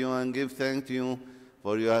out unto you and give thanks to you,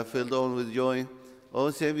 for you have filled all with joy. O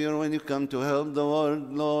Savior, when you come to help the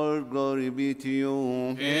world, Lord, glory be to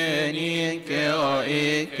you.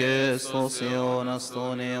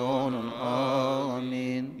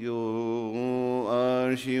 You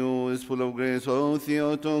are she who is full of grace, O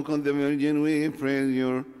Theotokos the Virgin, we praise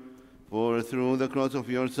you. For through the cross of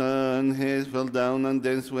your Son, his fell down and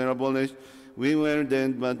death were abolished. We were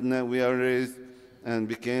dead, but now we are raised, and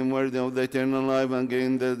became worthy of the eternal life, and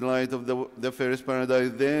gained the light of the first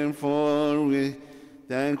paradise. Therefore we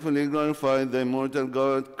thankfully glorify the immortal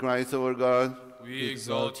God, Christ our God. We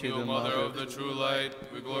exalt you, Mother of the true light.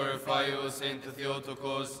 We glorify you, Saint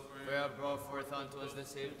Theotokos. For you have brought forth unto us the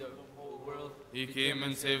Savior of the whole world. He came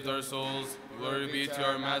and saved our souls. Glory be to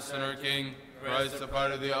our Master and our King, Christ, the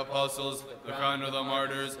part of the apostles, the crown of the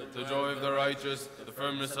martyrs, the joy of the righteous, the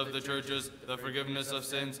firmness of the churches, the forgiveness of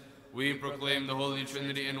sins. We proclaim the Holy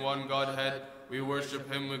Trinity in one Godhead. We worship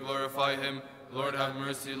him, we glorify him. Lord have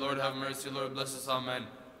mercy, Lord have mercy, Lord bless us, amen.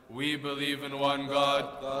 We believe in one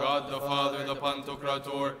God, God the Father, the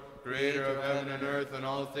Pantocrator, creator of heaven and earth and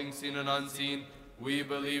all things seen and unseen. We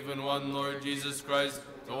believe in one Lord Jesus Christ,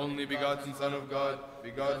 the only begotten Son of God,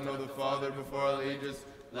 begotten of the Father before all ages,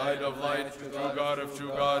 light of light, true God of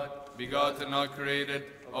true God, begotten, not created,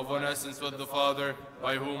 of one essence with the Father,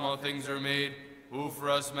 by whom all things are made, who for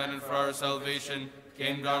us men and for our salvation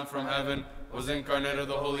came down from heaven, was incarnate of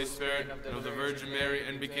the Holy Spirit and of the Virgin Mary,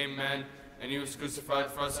 and became man, and he was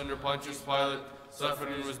crucified for us under Pontius Pilate, suffered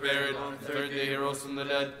and was buried, the third day he rose from the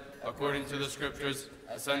dead, according to the Scriptures,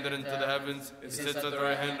 ascended into the heavens, he sits at the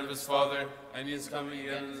right hand of his Father, and he is coming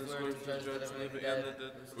again in his glory to judge the living and the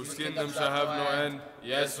dead, whose kingdom shall have no end.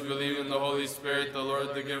 Yes, we believe in the Holy Spirit, the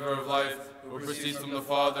Lord, the giver of life, who proceeds from the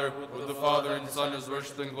Father, with the Father and Son is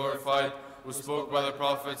worshipped and glorified, who spoke by the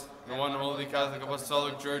prophets, in one holy Catholic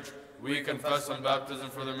Apostolic Church. We confess on baptism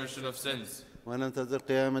for the remission of sins. وننتظر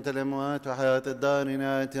قيامة الأموات وحياة الدار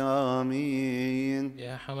ناتي آمين.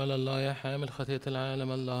 يا حمل الله يا حامل خطية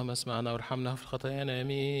العالم اللهم اسمعنا وارحمنا في خطايانا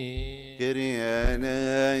آمين. كريا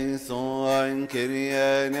نيسون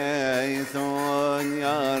كريا نيسون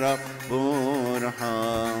يا رب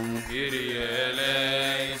ارحم. كريا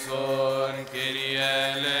نيسون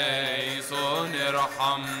كريا نيسون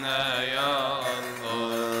ارحمنا يا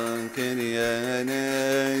الله. كريا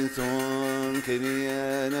نيسون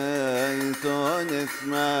كريا نيسون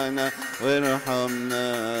اسمعنا وارحمنا.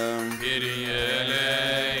 كريا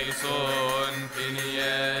نيسون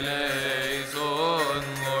كريا نيسون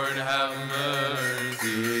Lord have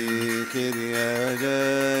mercy. كريا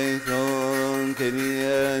نيسون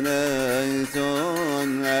كريا نيسون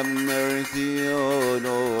have mercy, O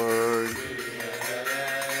Lord.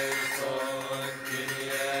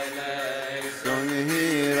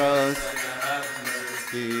 Hear us.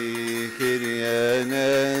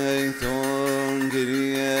 كريانيثون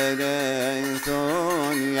كريانيثون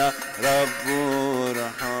يا رب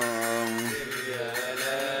ارحم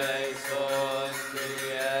كرياليسون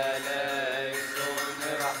كرياليسون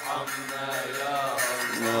ارحمنا يا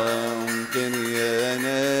الله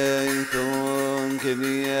كريانيثون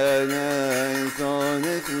كريانيثون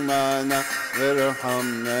اسمعنا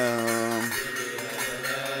وارحمنا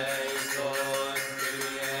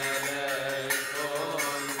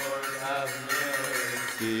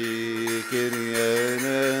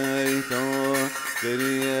Kyrie-eleison,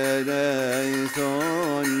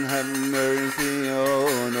 Kyrie-eleison, have mercy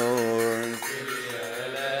on us.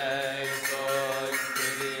 Kyrie-eleison,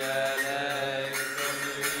 Kyrie-eleison,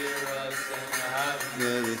 hear us and have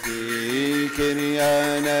mercy.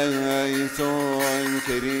 Kyrie-eleison,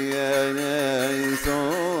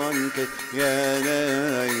 Kyrie-eleison,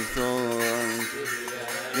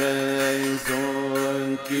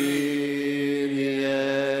 Kyrie-eleison, Kyrie-eleison,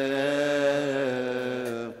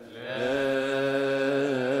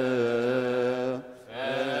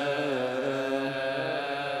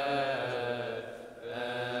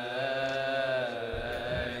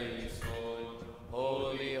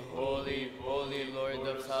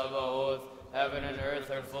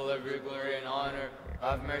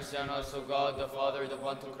 Have mercy on us, O God, the Father, the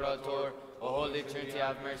Pantocrator, O Holy Trinity,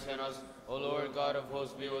 have mercy on us. O Lord God of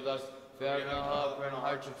hosts, be with us. We have no help or no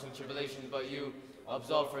hardships and tribulations but you.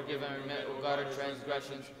 Absolve, forgive, and remit, O God, our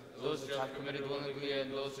transgressions, those which have committed willingly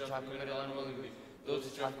and those which have committed unwillingly, those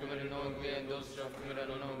which have committed knowingly and those which have committed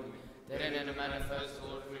unknowingly. Therein and manifest, O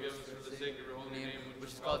Lord, forgive us for the sake of your holy name, which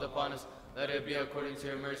is called upon us. Let it be according to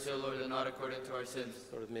your mercy, O Lord, and not according to our sins.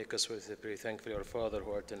 Lord, make us worthy to pray thankfully, our Father who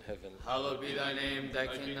art in heaven. Hallowed be thy name, thy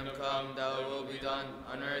kingdom come, thy will be done,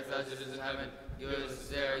 on earth as it is in heaven. Give us this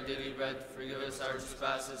day our daily bread, forgive us our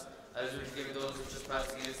trespasses, as we forgive those who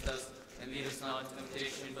trespass against us. And lead us not into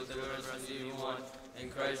temptation, but deliver us from the evil one. In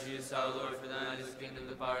Christ Jesus our Lord, for thine is the kingdom,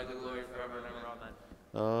 the power, and the glory, forever and ever. Amen.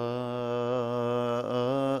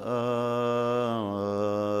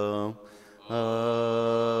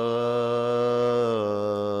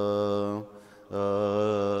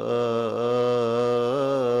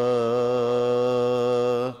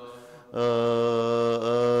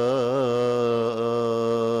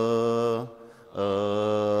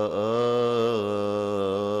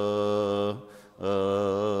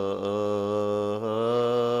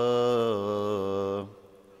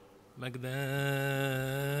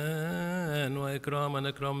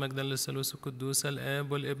 إكرام مجدا للثالوث القدوس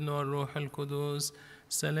الآب والابن والروح القدس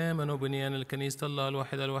سلاما وبنيان الكنيسة الله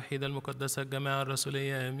الواحدة الوحيدة المقدسة الجماعة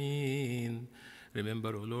الرسولية آمين.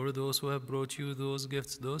 Remember, O Lord, those who have brought you those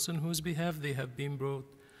gifts, those on whose behalf they have been brought,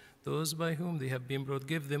 those by whom they have been brought,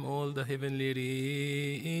 give them all the heavenly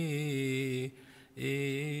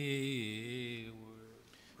reward.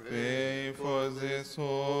 Pray for this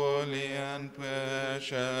holy and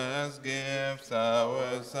precious gifts,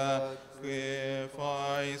 our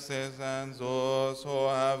sacrifices, and those who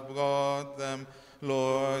have brought them.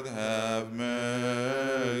 Lord, have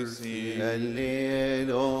mercy. Alleluia,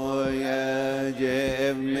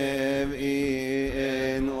 gemmev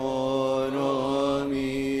in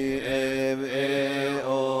oromi ev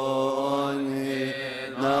eon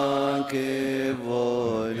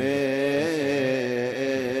nakevone.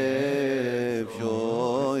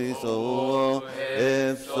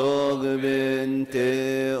 Bente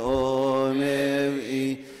omev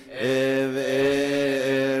ev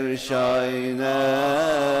shaynak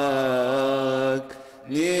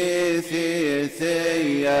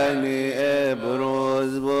nisiyani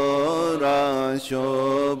ebroz bora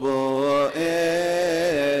shobo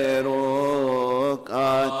erok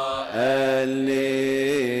at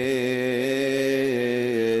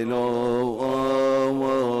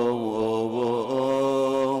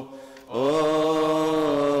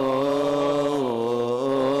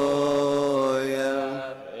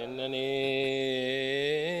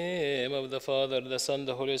the Son,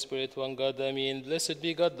 the Holy Spirit, one God, Amen. Blessed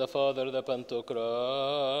be God the Father, the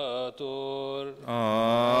Pantocrator.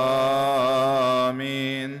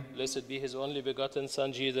 Amen. Blessed be his only begotten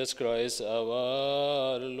Son, Jesus Christ,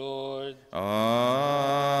 our Lord. Amen.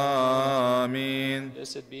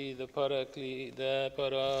 Blessed be the Paraclete,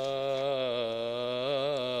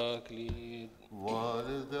 One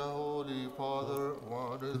is the Holy Father,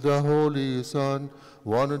 one is the Holy Son,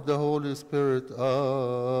 one is the Holy Spirit.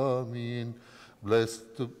 Amen.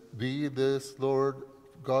 Blessed to be this Lord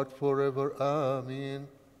God forever. Amen.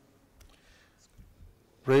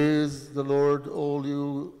 Praise the Lord, all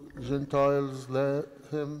you Gentiles, let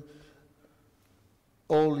him,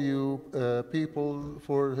 all you people,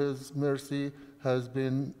 for his mercy has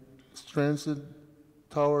been strengthened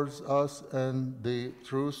towards us, and the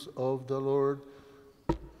truth of the Lord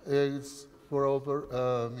is forever.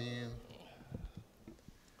 Amen.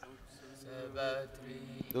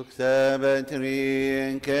 Duk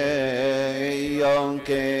sabatrin ke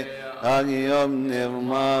yonke agiom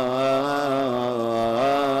nirmati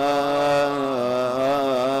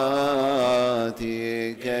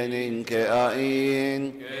kenin ke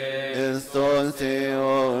ain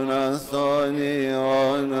estonsion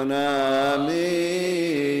astonion amin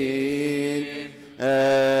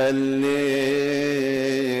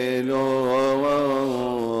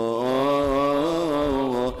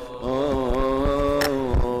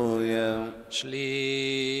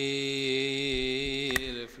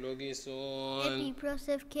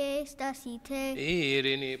Prosef ke stasite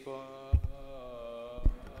irini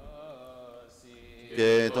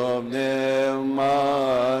Ketom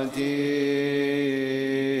pneumati.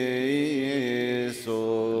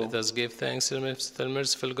 Let us give thanks to the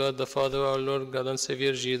merciful God, the Father, our Lord, God and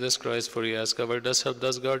Savior, Jesus Christ, for He has covered us, helped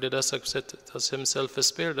us, guarded us, accepted us Himself,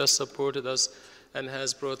 spared us, supported us, and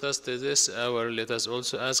has brought us to this hour. Let us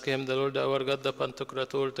also ask Him, the Lord our God, the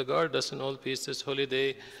Pantocrator, to guard us in all peace this holy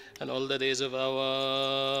day and all the days of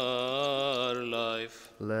our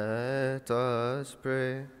life. Let us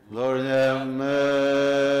pray. Lord have mercy.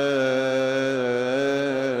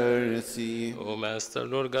 O Master,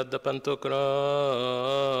 Lord God, the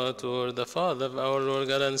Pantocrator, the Father of our Lord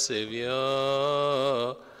God and Savior,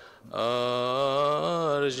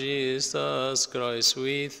 our Jesus Christ,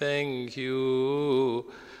 we thank you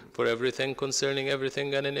for everything concerning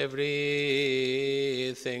everything and in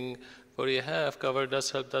everything. For you have covered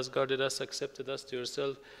us, helped us, guarded us, accepted us to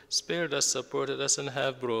yourself, spared us, supported us, and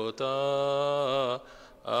have brought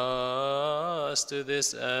us to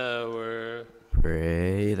this hour.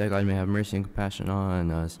 Pray that God may have mercy and compassion on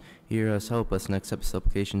us. Hear us, help us, and accept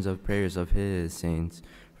supplications of prayers of His saints,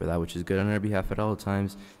 for that which is good on our behalf at all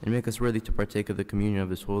times, and make us worthy to partake of the communion of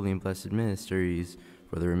His holy and blessed mysteries,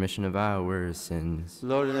 for the remission of our sins.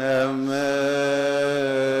 Lord have mercy.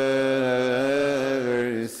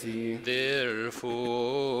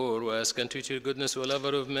 Therefore, we ask and treat your goodness, O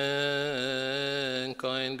lover of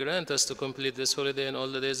mankind, grant us to complete this holy day and all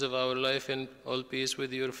the days of our life in all peace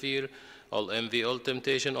with your fear, all envy, all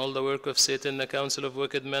temptation, all the work of Satan, the counsel of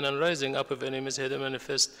wicked men, and rising up of enemies hidden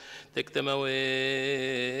manifest. Take them away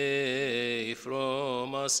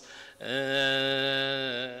from us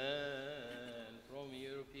and from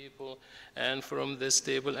your people, and from this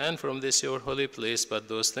table, and from this your holy place. But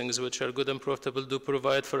those things which are good and profitable do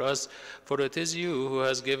provide for us. For it is you who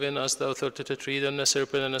has given us the authority to tread on a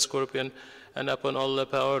serpent and a scorpion, and upon all the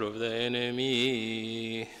power of the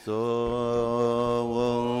enemy.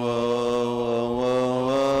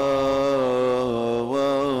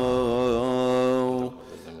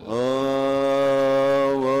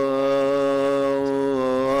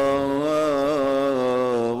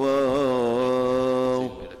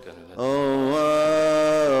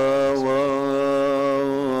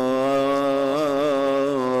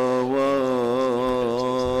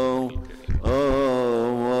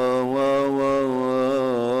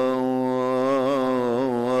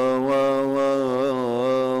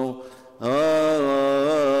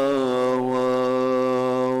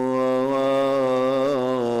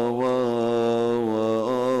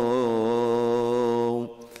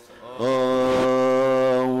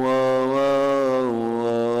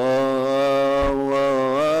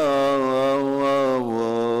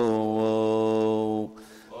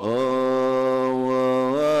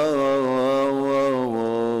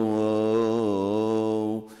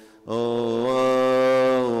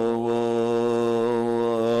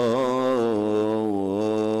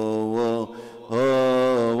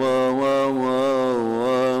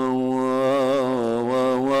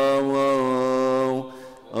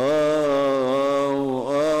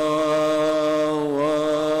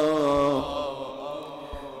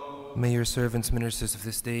 May your servants, ministers of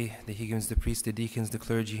this day, the Hegans, the priests, the deacons, the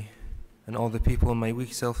clergy, and all the people and my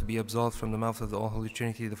weak self be absolved from the mouth of the All-Holy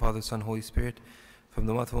Trinity, the Father, Son, Holy Spirit, from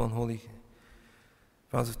the mouth of one holy,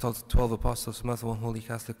 mouth of 12 apostles, from the mouth of one holy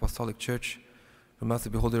Catholic Apostolic Church, from the mouth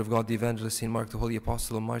of the beholder of God, the evangelist, St. Mark, the holy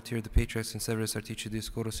apostle and martyr, the patriarch, St. Severus, our teacher,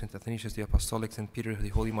 Dioscorus, St. Athanasius, the apostolic, St. Peter, the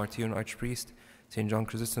holy martyr and archpriest, St. John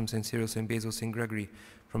Chrysostom, St. Cyril, St. Basil, St. Gregory,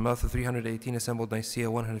 from the mouth of 318 assembled Nicaea,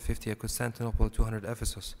 150 at Constantinople, 200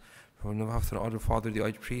 Ephesus, from the mouth of our father, the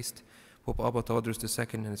archpriest, Pope Abba Theodorus II,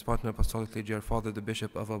 and his partner apostolic liturgy, our father, the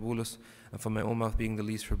bishop of Abulus, and from my own mouth being the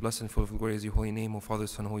least, for blessed and full of glory is your holy name, O Father,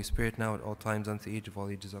 Son, Holy Spirit, now at all times, unto the age of all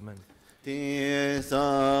ages. Amen. Tis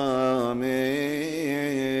amen.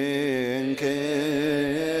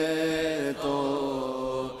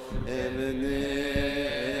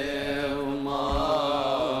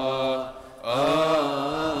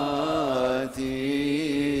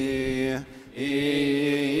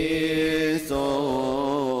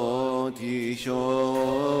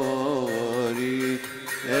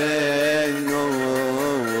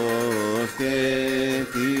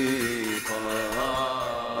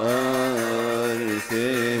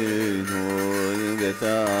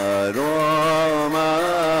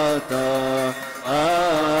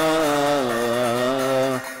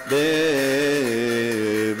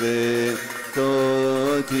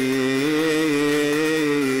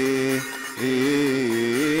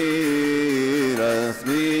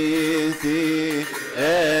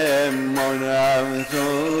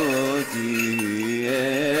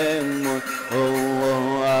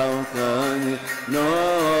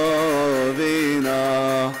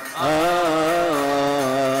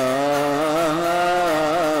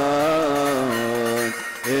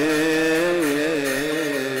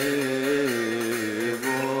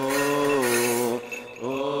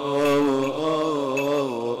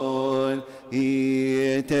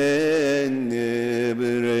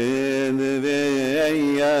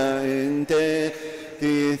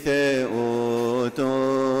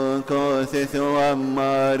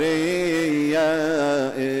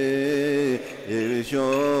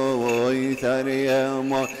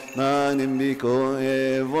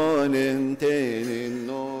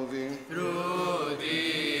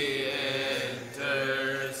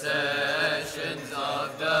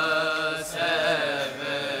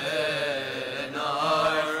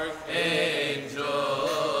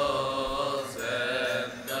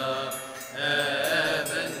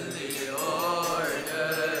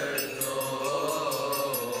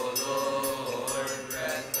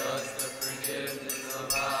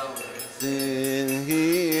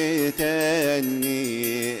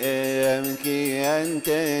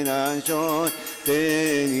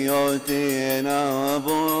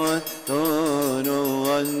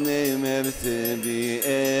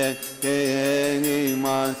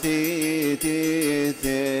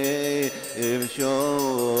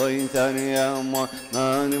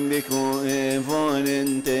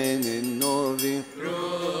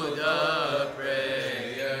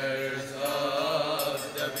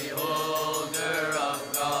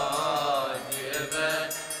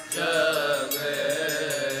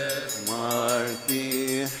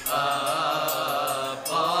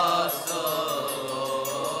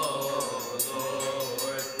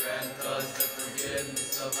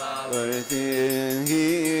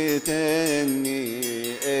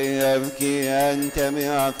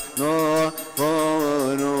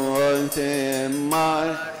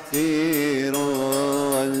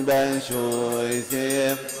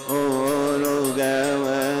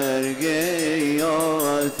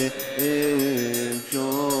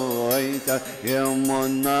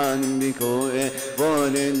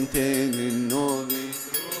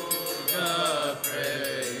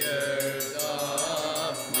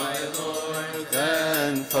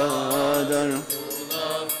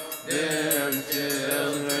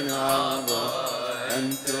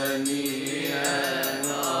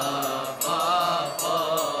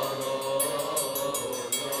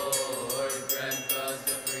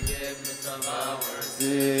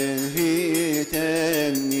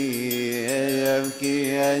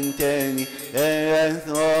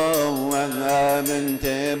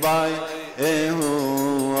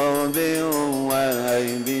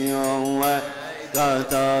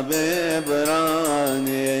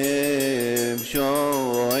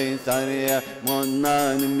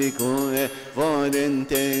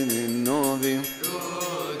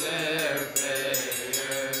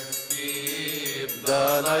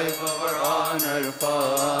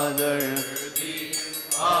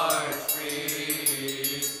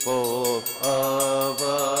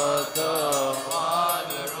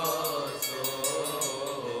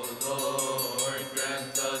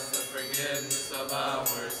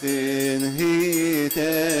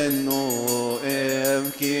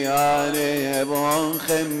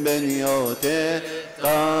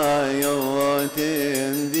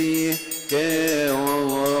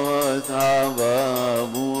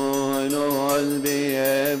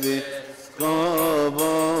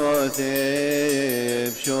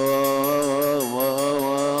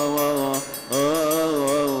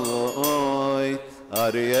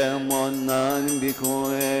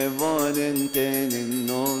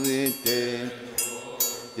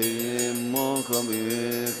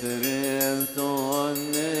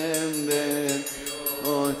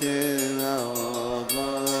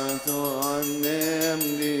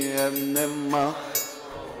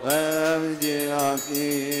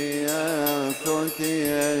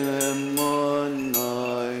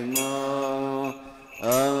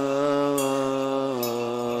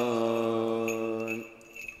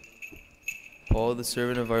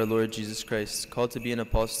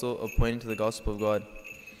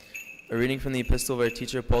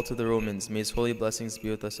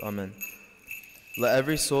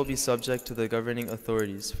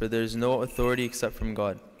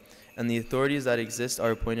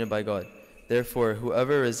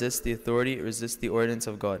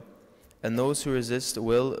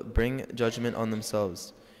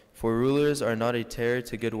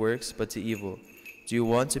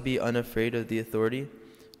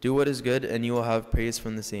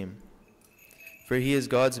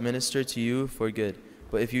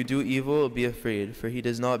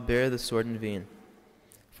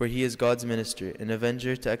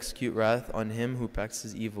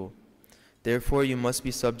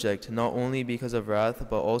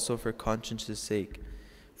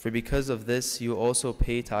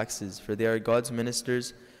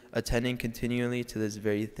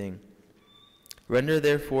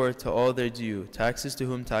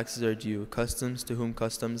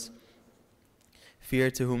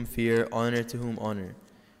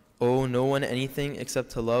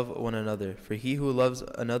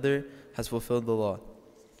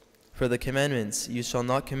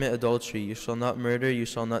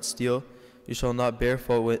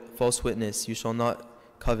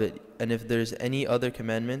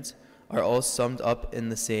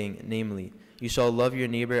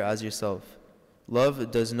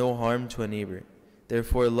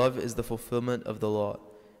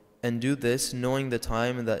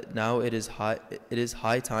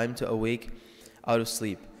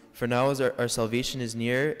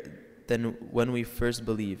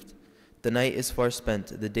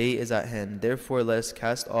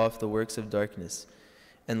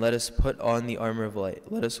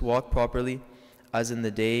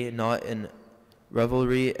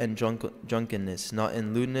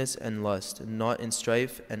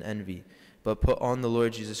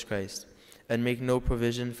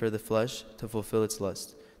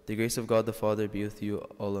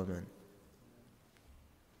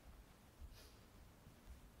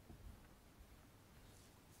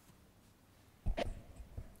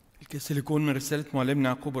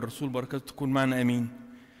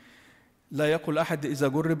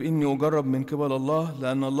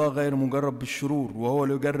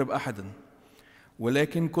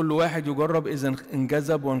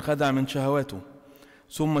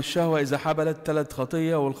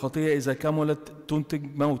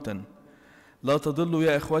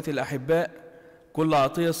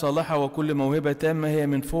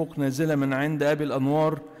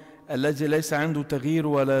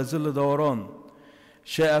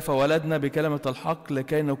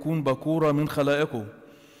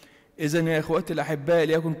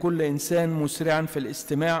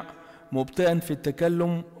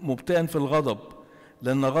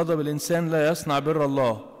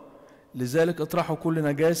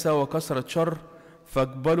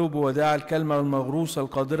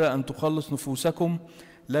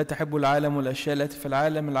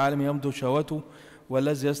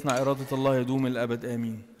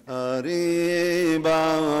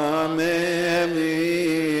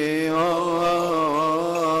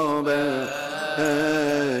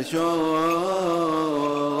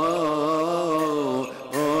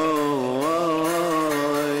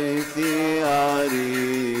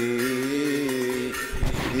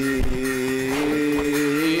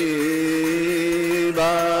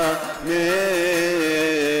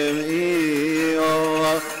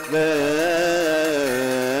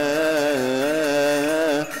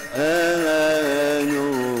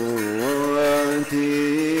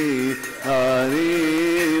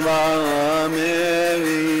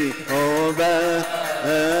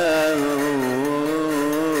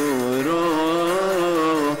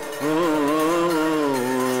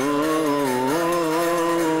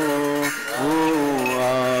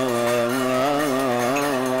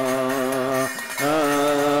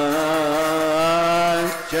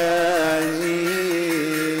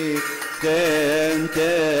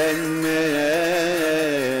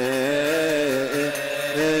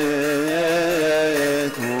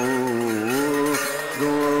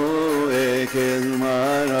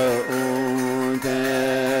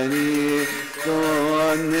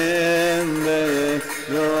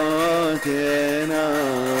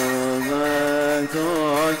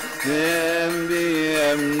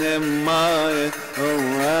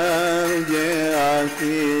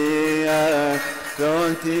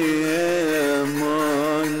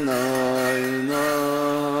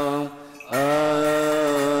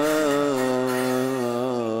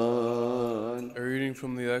 reading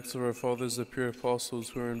from the Acts of our Fathers, the pure apostles,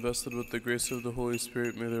 who are invested with the grace of the Holy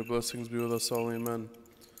Spirit, may their blessings be with us all. Amen.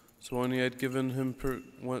 So when he had given him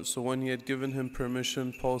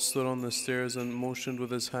permission, Paul stood on the stairs and motioned with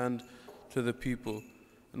his hand to the people.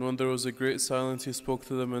 And when there was a great silence, he spoke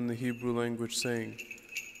to them in the Hebrew language, saying,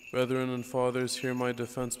 Brethren and fathers, hear my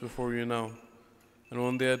defense before you now. And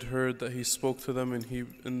when they had heard that he spoke to them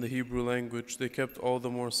in the Hebrew language, they kept all the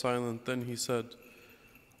more silent. Then he said,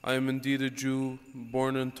 I am indeed a Jew,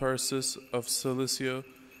 born in Tarsus of Cilicia,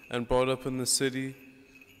 and brought up in the city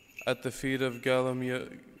at the feet of Gamaliel,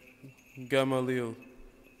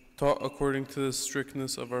 taught according to the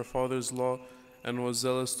strictness of our father's law, and was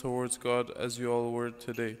zealous towards God as you all are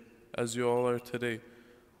today.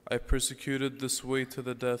 I persecuted this way to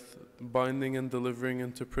the death, binding and delivering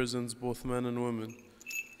into prisons both men and women,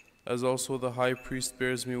 as also the high priest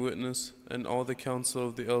bears me witness, and all the council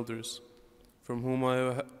of the elders, from whom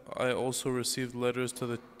I also received letters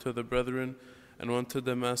to the brethren, and went to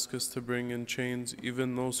Damascus to bring in chains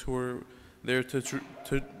even those who were there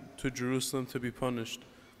to Jerusalem to be punished.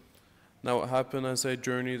 Now it happened as I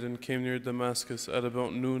journeyed and came near Damascus, at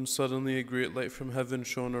about noon, suddenly a great light from heaven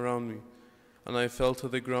shone around me. And I fell to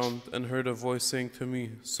the ground and heard a voice saying to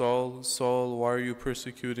me, Saul, Saul, why are you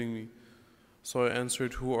persecuting me? So I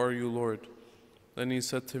answered, Who are you, Lord? Then he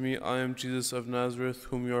said to me, I am Jesus of Nazareth,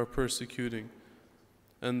 whom you are persecuting.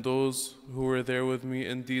 And those who were there with me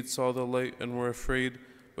indeed saw the light and were afraid,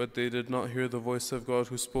 but they did not hear the voice of God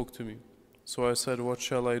who spoke to me. So I said, What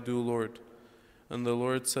shall I do, Lord? And the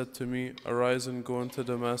Lord said to me, Arise and go into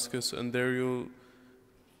Damascus, and there you'll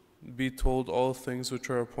be told all things which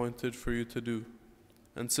are appointed for you to do.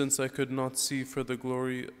 And since I could not see for the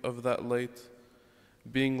glory of that light,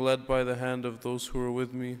 being led by the hand of those who were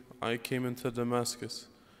with me, I came into Damascus.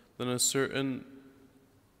 Then a certain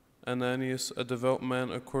Ananias, a devout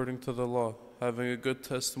man according to the law, having a good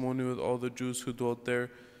testimony with all the Jews who dwelt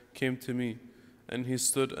there, came to me. And he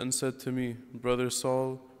stood and said to me, Brother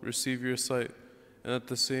Saul, receive your sight. And at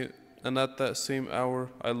that same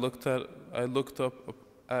hour I looked up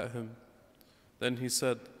at him. Then he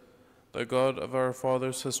said, The God of our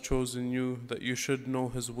fathers has chosen you, that you should know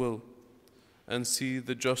his will, and see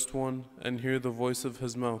the just one, and hear the voice of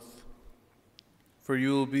his mouth. For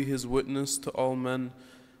you will be his witness to all men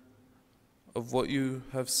of what you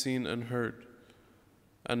have seen and heard.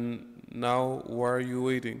 And now, why are you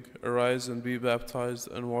waiting? Arise and be baptized,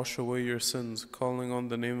 and wash away your sins, calling on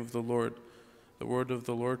the name of the Lord. The word of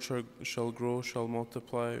the Lord shall grow, shall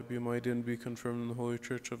multiply, be mighty, and be confirmed in the Holy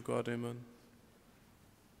Church of God. Amen.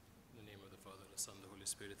 In the name of the Father, the Son, the Holy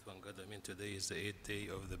Spirit, one God. Amen. Today is the 8th day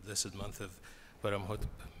of the blessed month of Paramhot.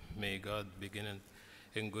 May God begin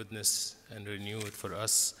in goodness and renew it for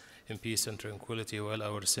us in peace and tranquility, while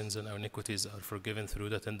our sins and our iniquities are forgiven through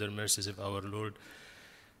the tender mercies of our Lord.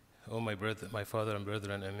 O my father and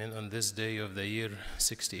brethren, amen. On this day of the year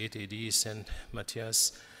 68 AD, Saint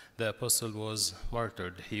Matthias the apostle was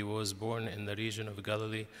martyred. He was born in the region of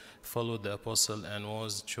Galilee, followed the apostle, and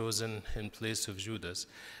was chosen in place of Judas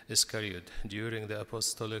Iscariot during the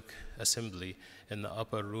apostolic assembly in the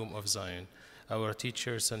upper room of Zion. Our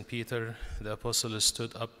teacher, St. Peter the apostle,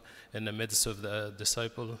 stood up in the midst of the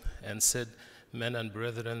disciple and said, Men and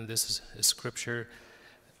brethren, this scripture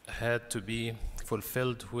had to be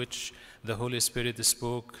fulfilled, which the Holy Spirit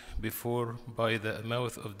spoke before by the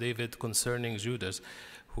mouth of David concerning Judas,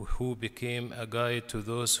 who became a guide to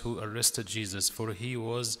those who arrested Jesus. For he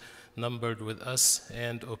was numbered with us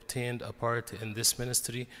and obtained a part in this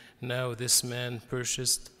ministry. Now this man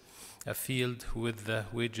purchased a field with the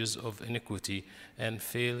wages of iniquity, and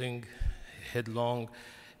failing headlong,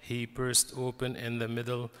 he burst open in the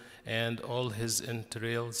middle, and all his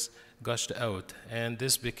entrails gushed out. And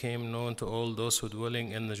this became known to all those who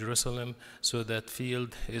dwelling in Jerusalem. So that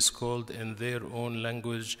field is called in their own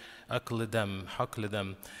language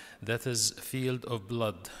Hakledam, that is, field of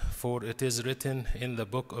blood. For it is written in the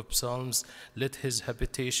book of Psalms, Let his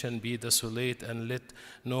habitation be desolate, and let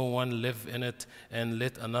no one live in it, and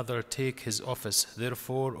let another take his office.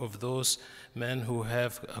 Therefore, of those men who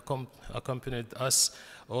have accompanied us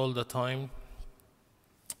all the time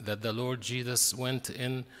that the Lord Jesus went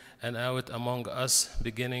in and out among us,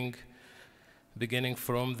 beginning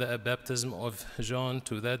from the baptism of John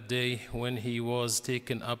to that day when he was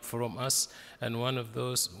taken up from us, and one of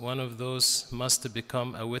those must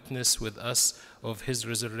become a witness with us of his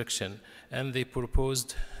resurrection. And they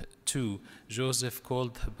proposed two, Joseph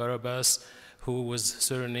called Barabbas, who was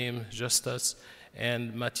surnamed Justus,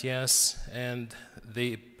 and Matthias, and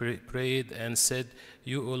they prayed and said,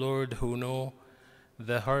 You, O Lord, who know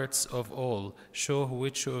the hearts of all. Show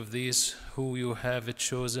which of these who you have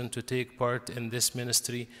chosen to take part in this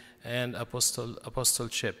ministry and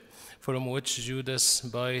apostleship, from which Judas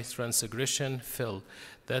by transgression fell,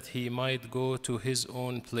 that he might go to his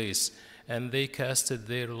own place. And they casted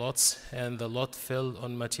their lots, and the lot fell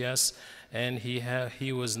on Matthias, and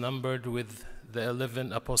he was numbered with the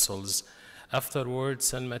 11 apostles. Afterwards,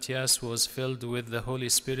 St. Matthias was filled with the Holy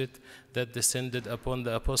Spirit that descended upon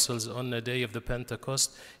the apostles on the day of the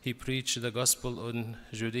Pentecost. He preached the gospel in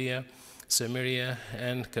Judea, Samaria,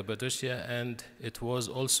 and Cappadocia, and it was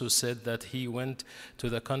also said that he went to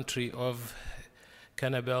the country of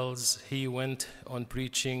cannibals. He went on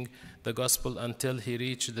preaching the gospel until he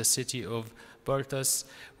reached the city of Bartas,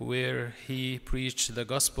 where he preached the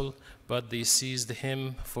gospel, but they seized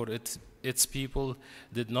him, for its people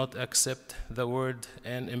did not accept the word,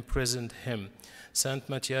 and imprisoned him. Saint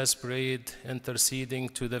Matthias prayed, interceding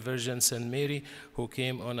to the Virgin Saint Mary, who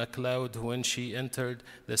came on a cloud when she entered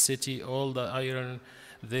the city. All the iron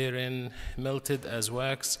therein melted as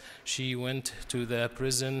wax. She went to the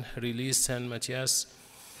prison, released Saint Matthias,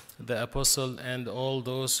 the apostle, and all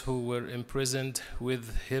those who were imprisoned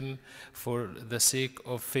with him for the sake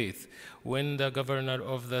of faith. When the governor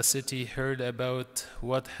of the city heard about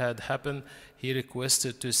what had happened, he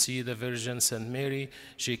requested to see the Virgin Saint Mary.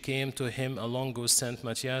 She came to him along with Saint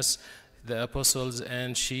Matthias, the apostles,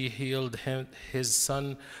 and she healed his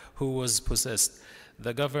son who was possessed.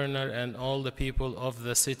 The governor and all the people of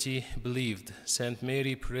the city believed. Saint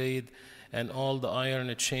Mary prayed, and all the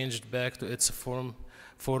iron changed back to its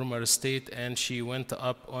former state, and she went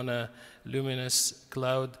up on a luminous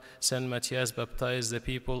cloud. Saint Matthias baptized the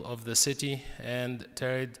people of the city and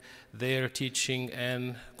tarried there, teaching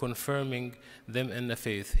and confirming them in the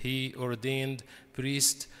faith. He ordained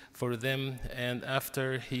priests for them, and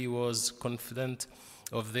after he was confident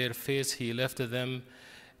of their faith, he left them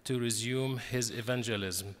to resume his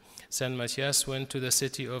evangelism. Saint Matthias went to the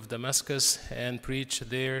city of Damascus and preached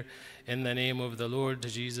there in the name of the Lord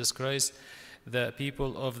Jesus Christ. The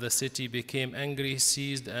people of the city became angry,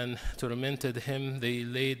 seized and tormented him. They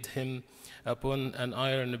laid him upon an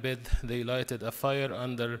iron bed. They lighted a fire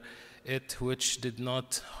under it, which did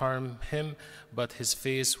not harm him, but his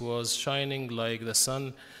face was shining like the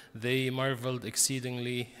sun. They marveled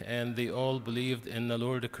exceedingly, and they all believed in the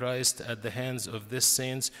Lord Christ at the hands of these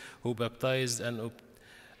saints, who baptized an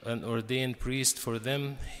ordained priest for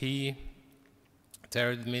them. He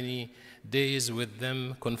tarried many days with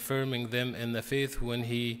them, confirming them in the faith. When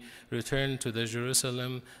he returned to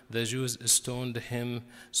Jerusalem, the Jews stoned him,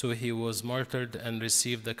 so he was martyred and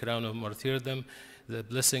received the crown of martyrdom. The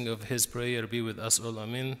blessing of his prayer be with us all.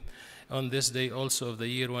 Amen. On this day also of the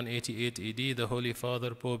year 188 AD, the Holy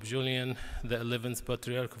Father, Pope Julian, the 11th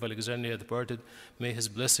Patriarch of Alexandria, departed. May his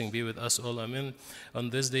blessing be with us all. Amen. On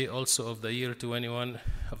this day also of the year 21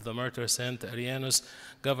 of the martyr Saint Arianus,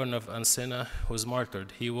 governor of Ancena, was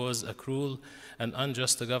martyred. He was a cruel and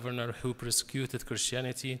unjust governor who persecuted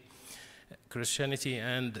Christianity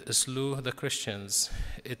and slew the Christians.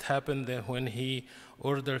 It happened that when he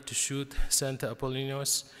ordered to shoot Saint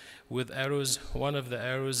Apollonius with arrows, one of the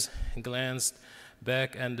arrows glanced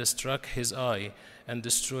back and struck his eye and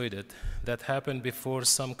destroyed it. That happened before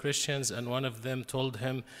some Christians, and one of them told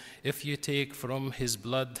him, if you take from his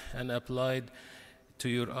blood and applied to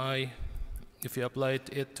your eye, if you applied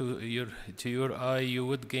it to your eye, you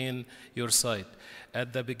would gain your sight.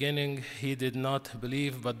 At the beginning, he did not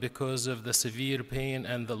believe, but because of the severe pain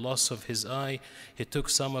and the loss of his eye, he took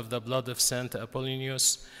some of the blood of Saint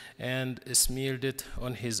Apollonius and smeared it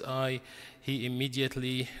on his eye. He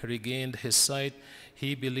immediately regained his sight.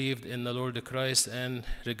 He believed in the Lord Christ and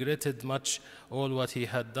regretted much all what he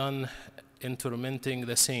had done in tormenting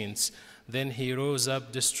the saints. Then he rose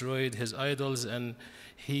up, destroyed his idols, and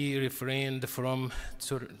he refrained from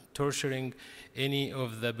torturing any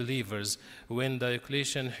of the believers. When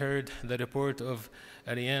Diocletian heard the report of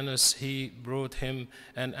Arianus, he brought him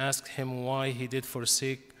and asked him why he did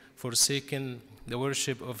forsaken the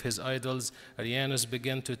worship of his idols. Arianus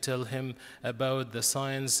began to tell him about the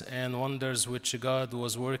signs and wonders which God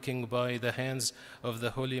was working by the hands of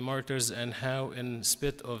the holy martyrs, and how in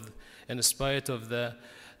spite of the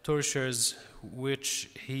tortures which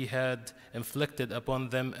he had inflicted upon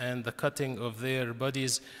them and the cutting of their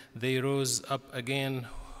bodies, they rose up again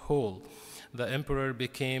whole. The emperor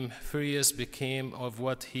became furious, became of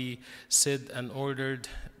what he said, and ordered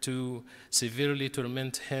to severely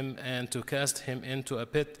torment him and to cast him into a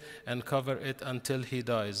pit and cover it until he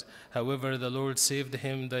dies. However, the Lord saved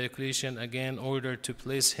him. Diocletian again ordered to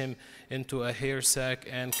place him into a hair sack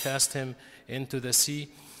and cast him into the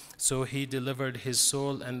sea. So he delivered his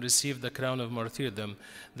soul and received the crown of martyrdom.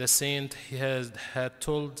 The saint had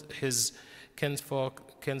told his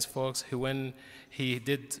kinsfolks when he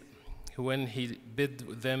bid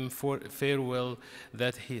them farewell,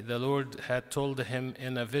 that the Lord had told him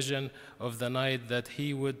in a vision of the night that he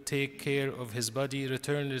would take care of his body,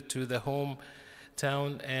 return it to the hometown,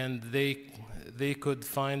 and they could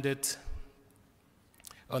find it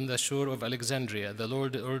on the shore of Alexandria. The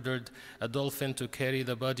Lord ordered a dolphin to carry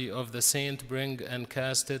the body of the saint, bring and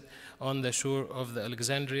cast it on the shore of the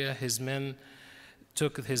Alexandria. His men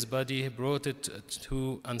took his body, brought it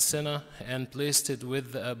to Ancena, and placed it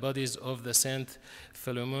with the bodies of the Saint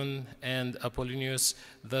Philemon and Apollonius.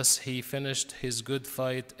 Thus he finished his good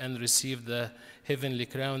fight and received the heavenly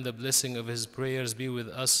crown. The blessing of his prayers be with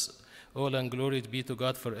us all, and glory be to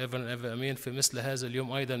God forever and ever. Amen. في مثل هذا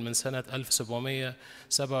اليوم أيضا من سنة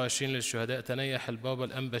 1727 للشهداء تنيح البابا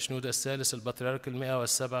الأنبا شنودة الثالث البطريرك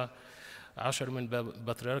 117 من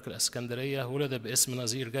بطريرك الإسكندرية. ولد باسم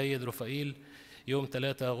نظير جيد رفائيل يوم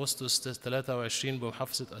 3 أغسطس 23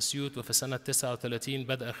 بمحافظة أسيوط. وفي سنة 39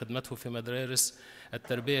 بدأ خدمته في مدارس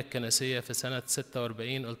التربية الكنسية. في سنة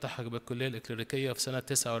 46 التحق بالكلية الإكليريكية. وفي سنة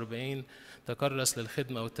 49 تكرس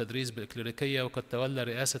للخدمة والتدريس بالإكليريكية، وقد تولى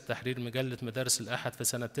رئاسة تحرير مجلة مدارس الأحد في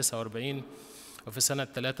سنة 49. وفي سنة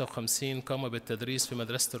 53 قام بالتدريس في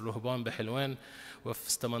مدرسة الرهبان بحلوان.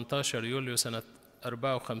 وفي 18 يوليو سنة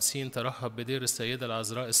 54 ترهب بدير السيدة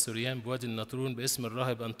العذراء السوريان بوادي النطرون باسم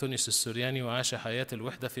الراهب أنطونيوس السورياني، وعاش حياة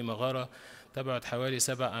الوحدة في مغارة تبعد حوالي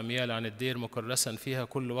 7 أميال عن الدير، مكرسا فيها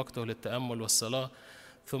كل وقته للتأمل والصلاة.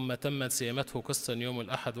 ثم تمت سيامته قسطا يوم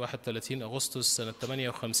الأحد 31 أغسطس سنة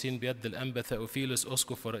 58 بيد الأنبا ثأوفيلوس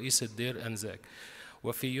أسقف ورئيس الدير أنزاك.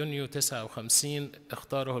 وفي يونيو 59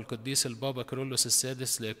 اختاره القديس البابا كيرلس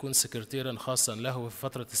السادس ليكون سكرتيرا خاصا له. وفي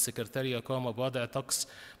فترة السكرتارية قام بوضع طقس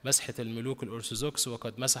مسحة الملوك الأرثوذكس،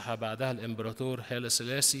 وقد مسح بعدها الإمبراطور هالة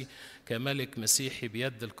سلاسي كملك مسيحي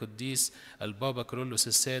بيد القديس البابا كيرلس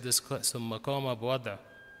السادس. ثم قام بوضع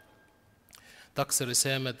طقس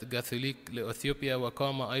رسامة كاثوليك لأثيوبيا،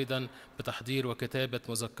 وقام أيضا بتحضير وكتابة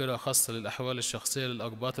مذكرة خاصة للأحوال الشخصية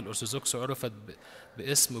للأقباط الأرثوذكس، عرفت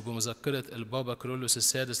بمذكرة البابا كيرلس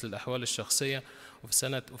السادس للأحوال الشخصية.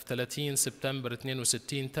 وفي 30 سبتمبر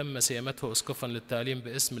 62 تم سيامته أسقفا للتعليم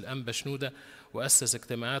باسم الأنبا شنودة، وأسس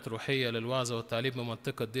اجتماعات روحية للوعظة والتعليم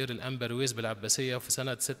بمنطقة دير الأنبا رويز بالعباسية. وفي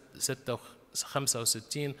سنة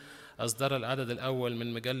 65 أصدر العدد الأول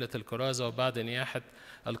من مجلة الكرازة. وبعد نياحة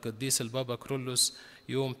القديس البابا كيرلس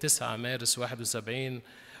يوم 9 مارس 71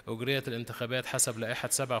 أجريت الانتخابات حسب لائحة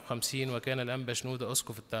 57، وكان الأنبا شنودة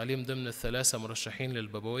أسقف التعليم ضمن الثلاثة مرشحين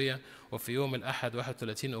للبابوية. وفي يوم الأحد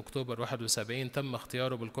 31 أكتوبر 71 تم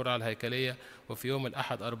اختياره بالقرعة الهيكلية. وفي يوم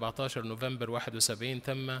الأحد 14 نوفمبر 71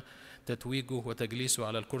 تم تتويجه وتجليسه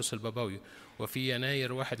على الكرسي البابوي. وفي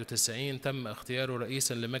يناير 91 تم اختياره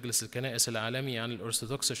رئيسا لمجلس الكنائس العالمي عن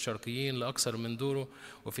الأرثوذكس الشرقيين لأكثر من دوره.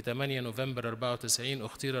 وفي 8 نوفمبر 94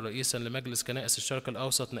 اختير رئيسا لمجلس كنائس الشرق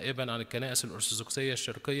الأوسط نائبا عن الكنائس الأرثوذكسية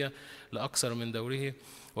الشرقية لأكثر من دوره.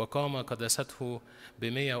 وقام قداسته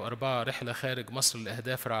ب104 رحلة خارج مصر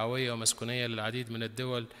لأهداف رعوية ومسكونية للعديد من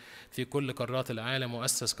الدول في كل قارات العالم.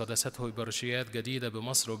 وأسس قداسته إبرشيات جديدة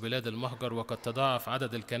بمصر وبلاد المهجر. وقد تضاعف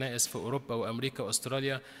عدد الكنائس في أوروبا وأمريكا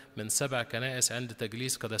وأستراليا من 7 كنائس عند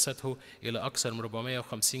تجليس قداسته إلى أكثر من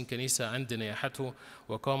 450 كنيسة عند نياحته.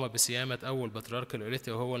 وقام بصيامة أول بطريرك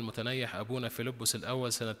الإريتري وهو المتنيح أبونا فيلبس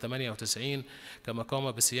الأول سنة 98، كما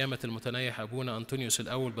قام بصيامة المتنيح أبونا أنطونيوس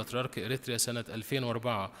الأول بطريرك إريتريا سنة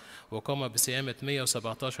 2004. وقام بصيامة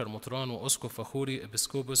 117 مطران وأسقف فخوري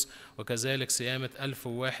إبسكوبوس، وكذلك صيامة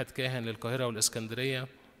 1001 كاهن للقاهرة والإسكندرية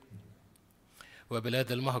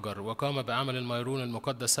وبلاد المهجر. وقام بعمل الميرون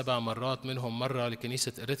المقدس 7 مرات، منهم مرة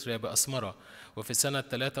لكنيسة إريتريا بأسمرة. وفي سنة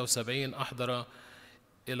 73 أحضر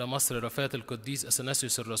إلى مصر رفاة القديس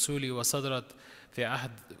أثناسيوس الرسولي، وصدرت في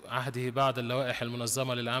عهده بعض اللوائح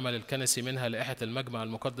المنظمة للعمل الكنسي، منها لائحة المجمع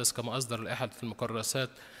المقدس، كما أصدر لائحة المكرسات.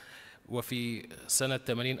 وفي سنة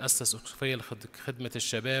 80 أسس أسقفية لخدمة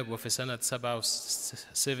الشباب. وفي سنة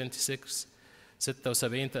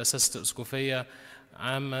 76 تأسست أسقفية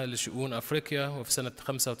عامة لشؤون أفريقيا. وفي سنة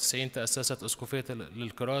 95 تأسست أسقفية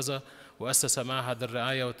للكرازة، وأسس معهد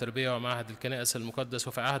الرعاية والتربية ومعهد الكنائس المقدس.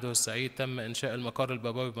 وفي عهده السعيد تم إنشاء المقر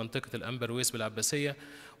البابوي بمنطقة الأنبا رويس بالعباسية،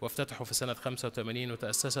 وافتتحه في سنة 85.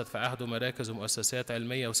 وتأسست في عهده مراكز ومؤسسات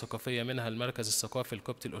علمية وثقافية، منها المركز الثقافي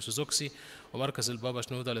القبطي الأرثوذكسي، ومركز البابا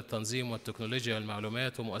شنودة للتنظيم والتكنولوجيا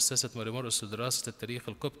والمعلومات، ومؤسسة مريمورقس لدراسة التاريخ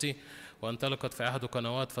القبطي. وانطلقت في عهده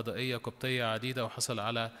قنوات فضائية قبطية عديدة، وحصل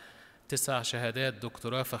على 9 شهادات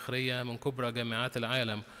دكتوراه فخرية من كبرى جامعات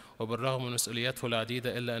العالم. وبالرغم من مسؤولياته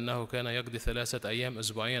العديدة إلا أنه كان يقضي 3 أيام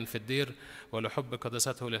أسبوعيا في الدير، ولحب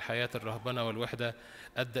قداسته للحياة الرهبنة والوحدة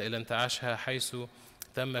أدى إلى انتعاشها، حيث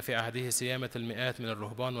تم في عهده صيانة المئات من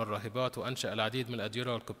الرهبان والراهبات، وأنشأ العديد من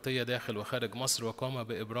الأديرة القبطية داخل وخارج مصر، وقام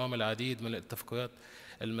بإبرام العديد من الاتفاقيات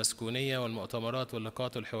المسكونية والمؤتمرات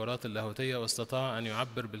واللقاءات والحوارات اللاهوتية، واستطاع أن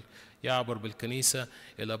يعبر بالكنيسة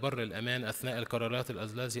إلى بر الأمان أثناء القرارات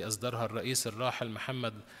التي أصدرها الرئيس الراحل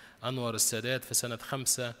محمد أنور السادات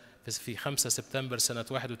في 5 سبتمبر سنة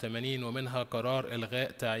 81، ومنها قرار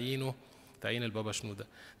إلغاء تعيين البابا شنودة،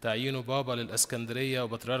 تعيينه بابا للإسكندرية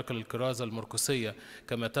وبطريرك للكرازة المرقسية،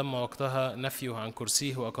 كما تم وقتها نفيه عن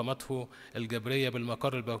كرسيه وأقامته الجبرية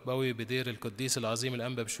بالمقر البابوي بدير القديس العظيم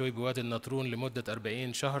الأنبا بشوي بوادي النطرون لمدة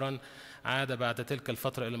 40 شهرا. عاد بعد تلك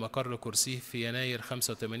الفترة إلى مقر كرسيه في يناير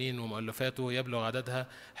 85، ومؤلفاته يبلغ عددها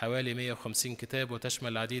حوالي 150 كتاب،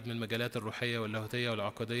 وتشمل العديد من المجالات الروحية واللاهوتية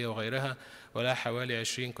والعقدية وغيرها، ولها حوالي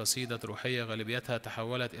 20 قصيدة روحية غالبيتها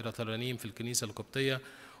تحولت إلى ترانيم في الكنيسة القبطية.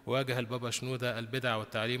 واجه البابا شنودة البدع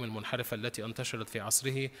والتعليم المنحرفة التي انتشرت في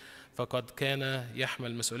عصره، فقد كان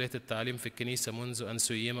يحمل مسؤولية التعليم في الكنيسة منذ أن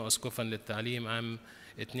سيم أسقفا للتعليم عام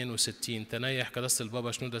 62. تنيح قداسة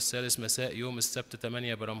البابا شنودة الثالث مساء يوم السبت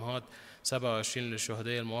 8 برمهات 27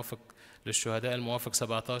 للشهداء الموافق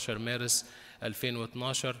 17 مارس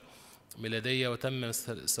 2012 ميلادية، وتم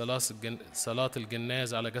صلاة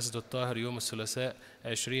الجناز على جسده الطاهر يوم الثلاثاء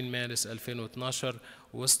 20 مارس 2012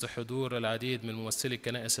 وسط حضور العديد من ممثلي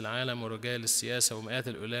كنائس العالم ورجال السياسة ومئات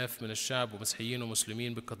الآلاف من الشعب ومسيحيين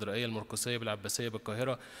ومسلمين بالكاتدرائية المرقسية بالعباسية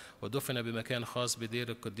بالقاهرة، ودفن بمكان خاص بدير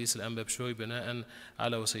القديس الأنبا بشوي بناء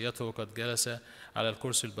على وصيته، وقد جلس على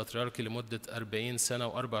الكرسي البطريركي لمدة 40 سنة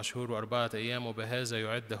و4 شهور و4 أيام، وبهذا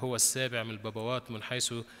يعد هو السابع من البابوات من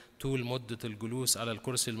حيث طول مدة الجلوس على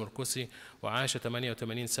الكرسي المرقسي، وعاش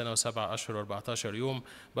 88 سنة و7 أشهر و14 يوم.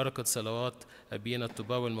 بركة صلوات أبينا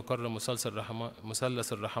الطباوي المكرم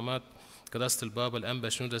مثلث الرحمات قداسة البابا الأنبا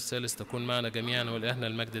شنودة الثالث تكون معنا جميعا، ولإلهنا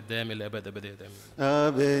المجد الدائم إلى أبد أبدية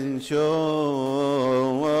أبن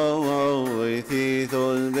شويتي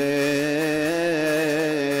ثلبي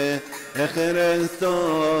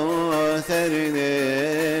خرستو سرني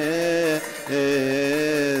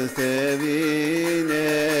استبيني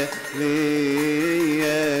ليقول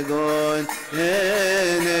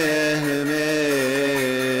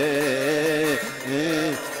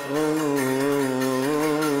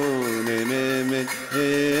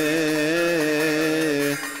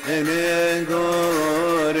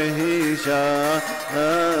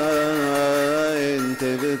انت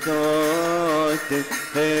بتوت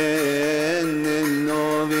ان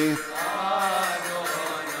النوبي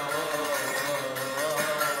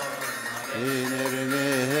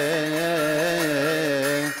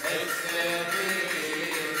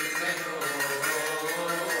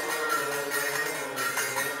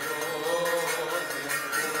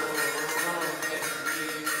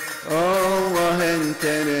الله انت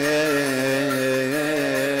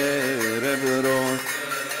ربروس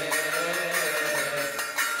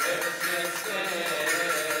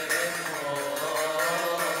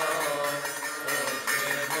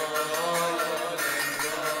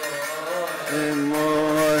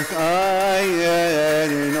Mos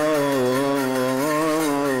ayerno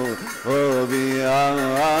obia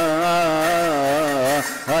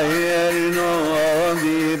ayerno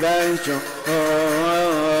bibancho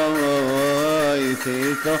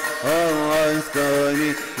oisito oskoni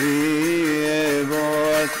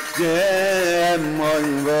ibot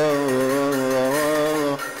jemongo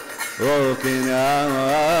okina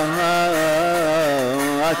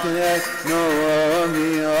atlet no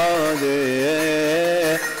miode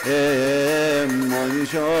mon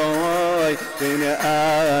shoy tin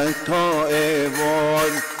ato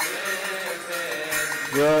evon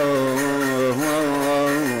yo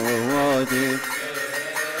wadi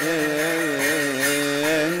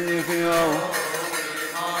if you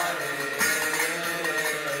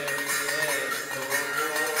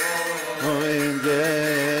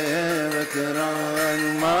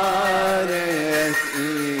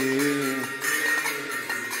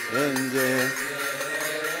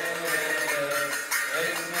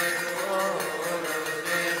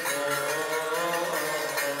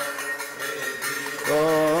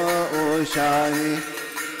shani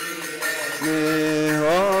me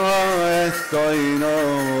estoy no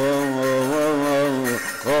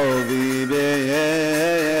vive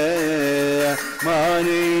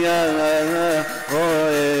María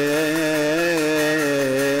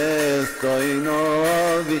estoy no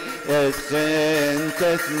vi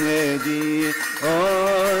esentes nedi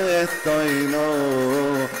estoy no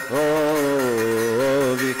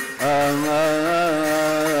vi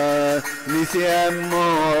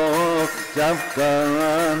siamo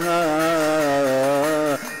Jafkana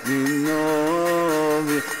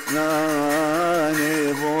Dinovi Nanevon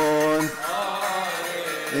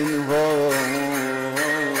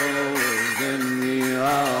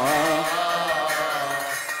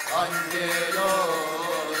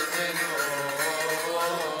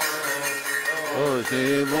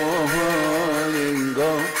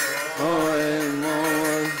Boholingo,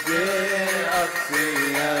 oemos de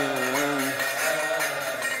axia.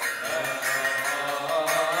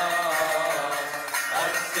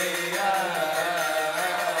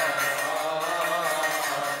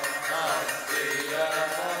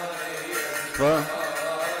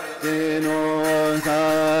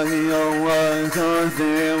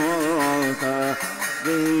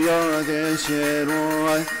 Dios de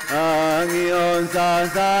Sheruai, Agion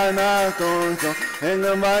Sasanatoso,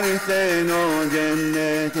 en Mariceno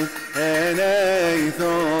Gennetin, en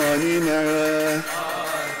Eison Imere.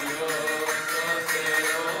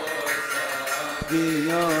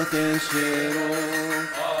 Dios de Sheruai,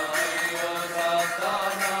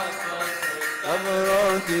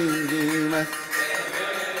 Abrotin Dimas,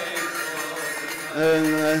 en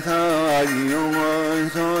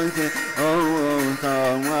Agion Sonse,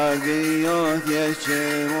 Dios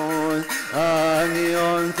Yeshua,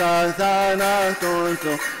 Anion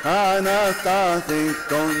Sasanatonso, Anastasis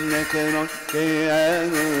con Nekeron, que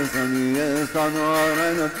es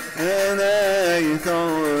sonoran, en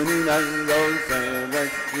Eison y Nangol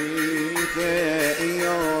Sebek, y que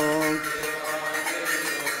yo.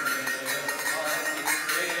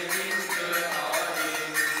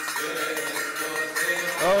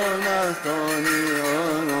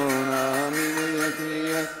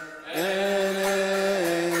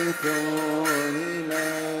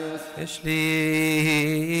 יש לי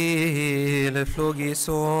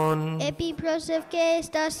לפלוגיסון Epiprosef que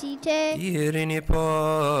estás ite. Irini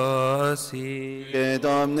pasi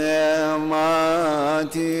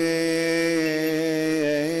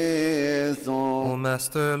O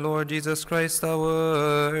Master, Lord Jesus Christ,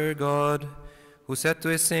 our God, who said to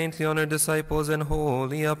his saintly honored disciples and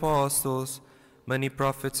holy apostles, many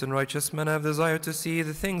prophets and righteous men have desired to see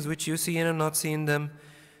the things which you see and have not seen them,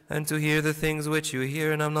 and to hear the things which you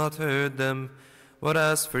hear and have not heard them. But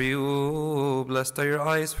as for you, blessed are your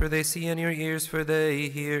eyes, for they see, and your ears, for they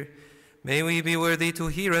hear. May we be worthy to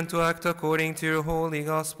hear and to act according to your holy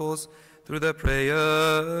Gospels, through the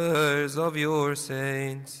prayers of your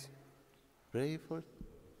saints. Pray for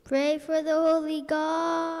the Holy Gospel.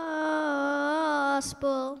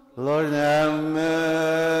 Lord, have mercy.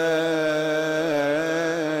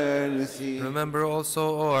 Remember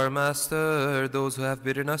also, O our Master, those who have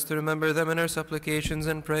bidden us to remember them in our supplications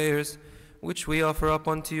and prayers, which we offer up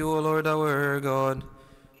unto you, O Lord our God.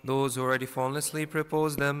 Those who are already fallen asleep,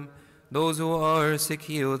 repose them. Those who are sick,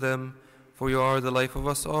 heal them. For you are the life of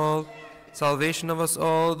us all, salvation of us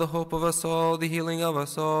all, the hope of us all, the healing of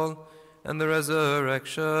us all, and the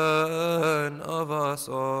resurrection of us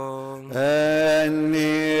all.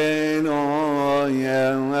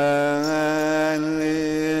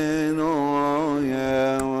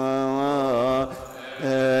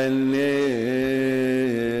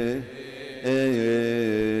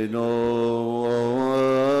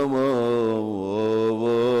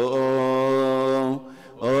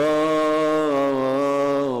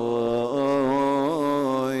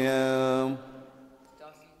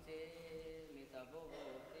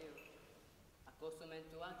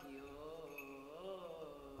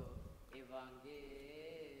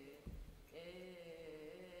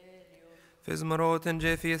 Fizmaroten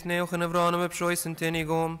Jefis Neochen Evranum Epshoisen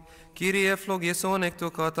Tenigom, Kyrie Flogieson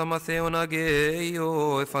Ectocata Matheon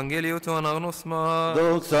Ageo, Evangelio to Anagnosma.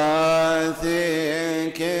 Doxa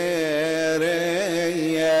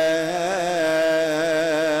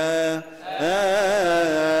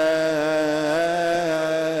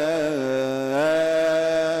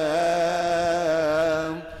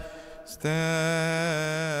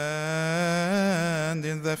Stand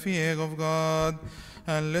in the fear of God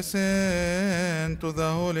and listen to the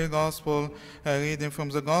Holy Gospel. A reading from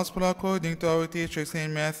the Gospel according to our teacher,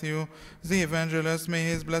 St. Matthew, the Evangelist. May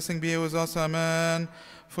his blessing be with us. Amen.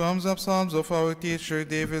 From the Psalms of our teacher,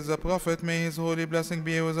 David the prophet, may his holy blessing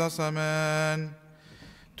be with us. Amen.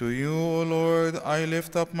 To you, O Lord, I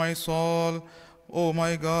lift up my soul. O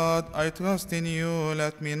my God, I trust in you.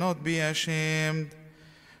 Let me not be ashamed.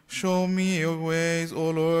 Show me your ways, O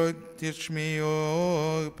Lord, teach me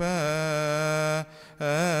your path.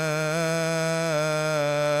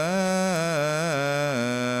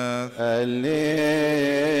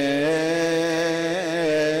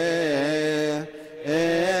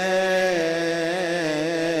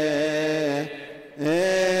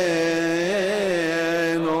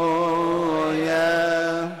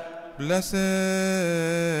 Blessed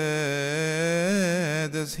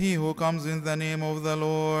is he who comes in the name of the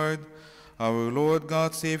Lord. Our Lord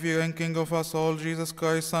God, Savior and King of us all, Jesus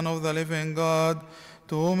Christ, Son of the living God,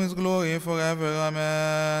 to whom is glory forever.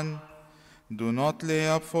 Amen. Do not lay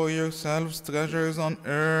up for yourselves treasures on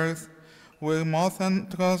earth, where moth and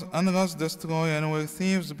rust destroy and where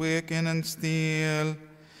thieves break in and steal.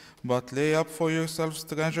 But lay up for yourselves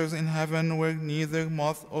treasures in heaven, where neither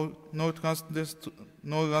moth nor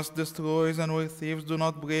rust destroys and where thieves do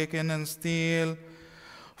not break in and steal.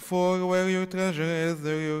 For where your treasure is,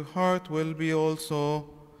 there your heart will be also.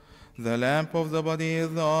 The lamp of the body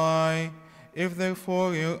is the eye. If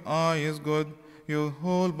therefore your eye is good, your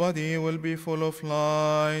whole body will be full of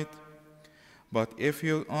light. But if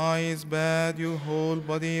your eye is bad, your whole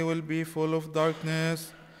body will be full of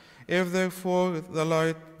darkness. If therefore the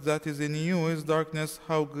light that is in you is darkness,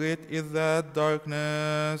 how great is that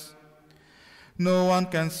darkness? No one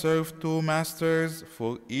can serve two masters,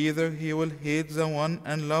 for either he will hate the one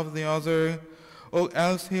and love the other, or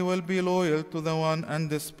else he will be loyal to the one and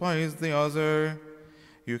despise the other.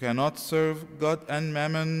 You cannot serve God and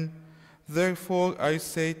Mammon. Therefore I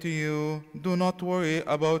say to you, do not worry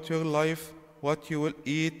about your life, what you will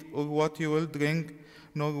eat or what you will drink,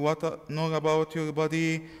 nor about your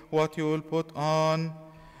body, what you will put on.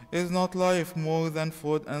 Is not life more than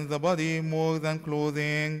food, and the body more than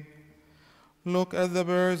clothing? Look at the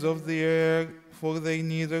birds of the air, for they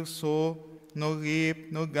neither sow, nor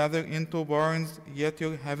reap, nor gather into barns, yet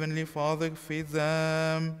your heavenly Father feeds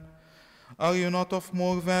them. Are you not of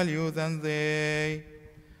more value than they?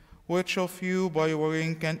 Which of you by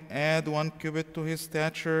worrying can add 1 cubit to his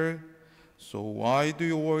stature? So why do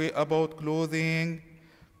you worry about clothing?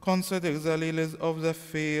 Consider the lilies of the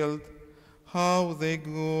field, how they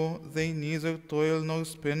grow, they neither toil nor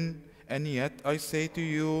spin, and yet I say to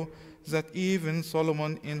you that even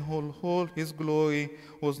Solomon in all his glory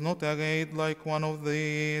was not arrayed like one of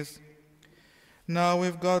these. Now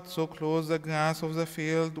if God so clothes the grass of the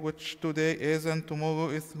field, which today is and tomorrow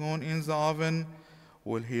is thrown in the oven,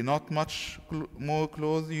 will he not much more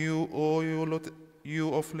clothe you, O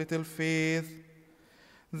you of little faith?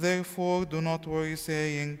 Therefore do not worry,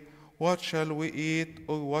 saying, what shall we eat,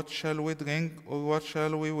 or what shall we drink, or what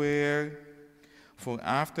shall we wear? For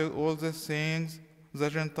after all these things the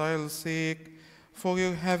Gentiles seek, for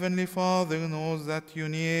your heavenly Father knows that you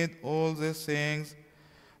need all these things.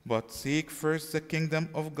 But seek first the kingdom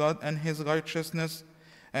of God and his righteousness,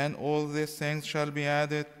 and all these things shall be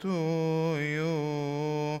added to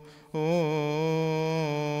you.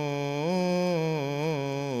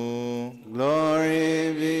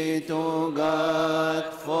 Glory be to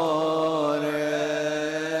God forever.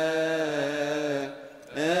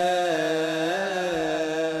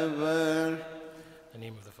 In the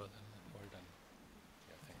name of the Father, well done.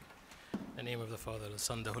 Yeah, thank you. In the name of the Father, the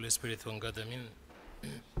Son, the Holy Spirit, one God, Amen.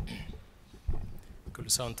 كل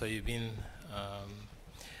سنة وانتم طيبين.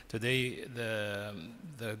 Today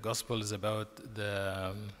the gospel is about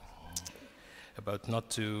not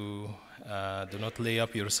to do not lay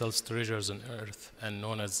up yourselves treasures on earth, and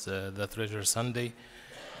known as the Treasure Sunday.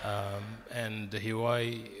 And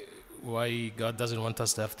why God doesn't want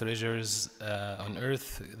us to have treasures on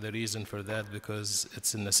earth? The reason for that, because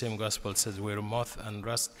it's in the same gospel. It says where moth and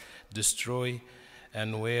rust destroy,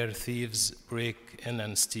 and where thieves break in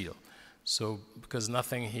and steal. So because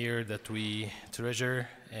nothing here that we treasure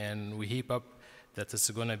and we heap up that it's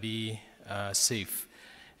going to be safe.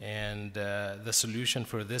 And the solution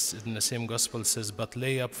for this in the same gospel says, but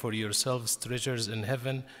lay up for yourselves treasures in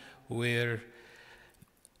heaven, where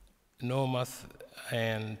no moth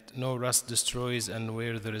and no rust destroys, and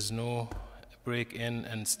where there is no break in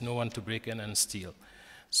and no one to break in and steal.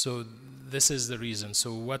 So this is the reason.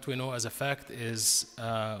 So what we know as a fact is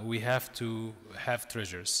we have to have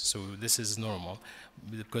treasures. So this is normal,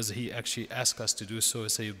 because he actually asked us to do so.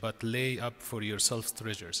 Say, but lay up for yourselves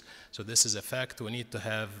treasures. So this is a fact. We need to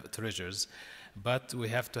have treasures, but we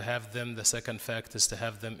have to have them. The second fact is to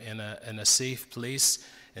have them in a safe place,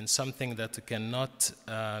 in something that cannot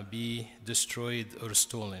be destroyed or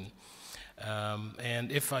stolen. And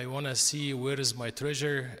if I want to see where is my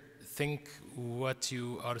treasure, think what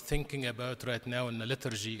you are thinking about right now in the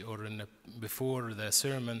liturgy or before the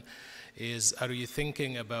sermon is, are you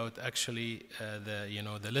thinking about actually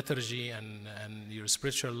the liturgy and your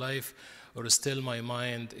spiritual life, or still my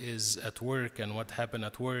mind is at work and what happened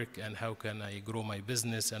at work and how can I grow my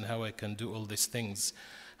business and how I can do all these things?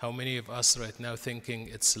 How many of us right now thinking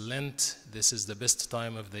it's Lent, this is the best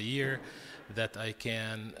time of the year, that I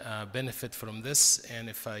can benefit from this. And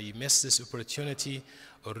if I miss this opportunity,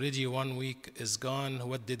 already 1 week is gone.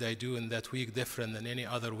 What did I do in that week different than any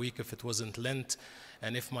other week if it wasn't Lent?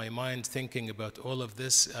 And if my mind thinking about all of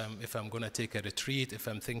this, if I'm going to take a retreat, if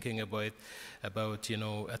I'm thinking about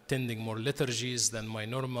attending more liturgies than my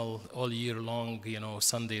normal all year long,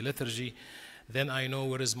 Sunday liturgy, then I know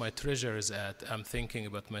where is my treasure is at. I'm thinking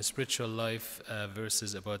about my spiritual life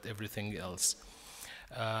versus about everything else.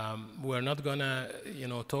 We're not gonna,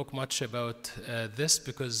 talk much about this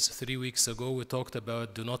because 3 weeks ago we talked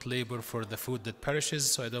about do not labor for the food that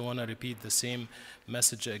perishes, so I don't want to repeat the same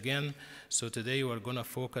message again. So today we're gonna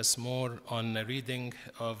focus more on the reading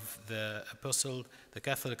of the epistle, the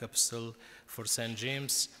Catholic epistle for St.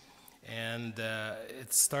 James, and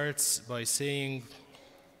it starts by saying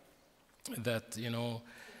that,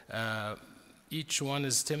 each one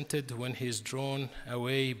is tempted when he is drawn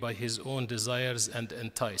away by his own desires and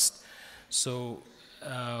enticed. So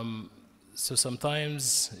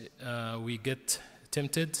sometimes we get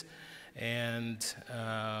tempted, and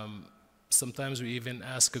sometimes we even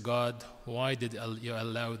ask God, why did you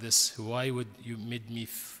allow this? Why would you make me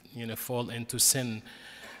fall into sin?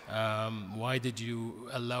 Why did you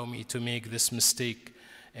allow me to make this mistake?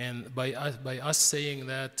 And by us saying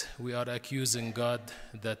that, we are accusing God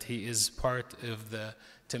that He is part of the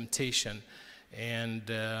temptation, and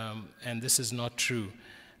this is not true.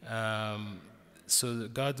 So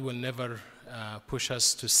God will never push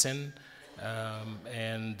us to sin,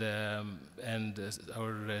 and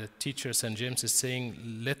our teacher St. James is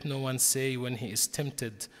saying, "Let no one say when he is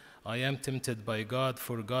tempted, I am tempted by God,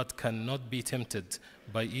 for God cannot be tempted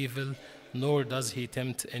by evil, nor does He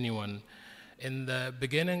tempt anyone." In the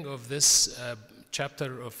beginning of this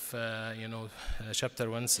chapter of, chapter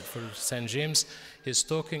 1 for St. James, he's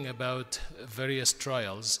talking about various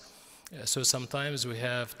trials. So sometimes we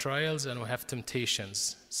have trials and we have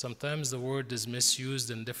temptations. Sometimes the word is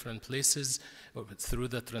misused in different places through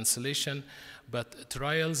the translation, but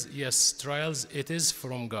trials, yes, trials, it is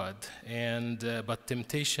from God, and but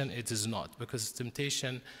temptation, it is not, because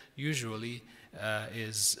temptation usually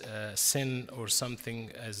is sin or something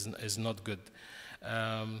is not good.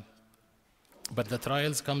 But the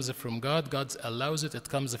trials comes from God. God allows it. It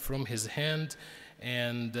comes from His hand,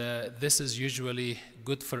 and this is usually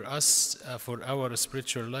good for us, for our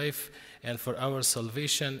spiritual life and for our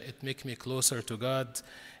salvation. It makes me closer to God,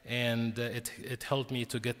 and it helped me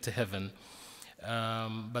to get to heaven.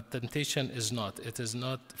 But temptation is not. It is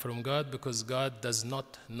not from God, because God does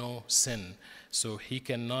not know sin. So He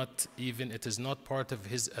cannot even, it is not part of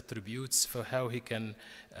His attributes for how He can,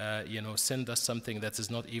 send us something that is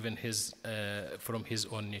not even from His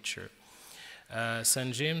own nature.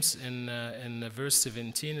 St. James in verse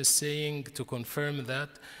 17 is saying, to confirm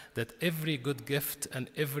that every good gift and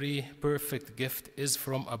every perfect gift is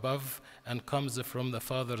from above and comes from the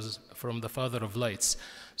Father of lights.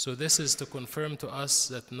 So this is to confirm to us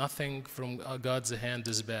that nothing from God's hand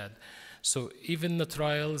is bad. So even the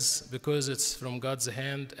trials, because it's from God's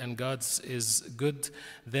hand and God's is good,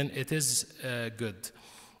 then it is good.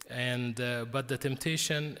 And but the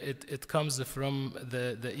temptation, it comes from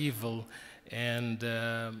the evil, and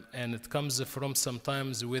it comes from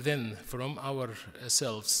sometimes within, from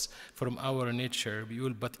ourselves, from our nature.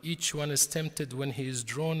 But each one is tempted when he is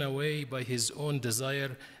drawn away by his own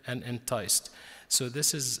desire and enticed. So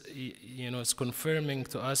this is, it's confirming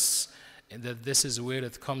to us that this is where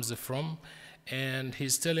it comes from. And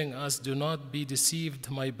he's telling us, do not be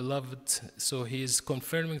deceived, my beloved. So he's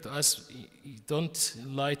confirming to us, don't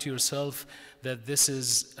lie to yourself that this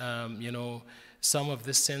is, some of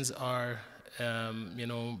the sins are,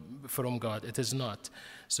 from God. It is not.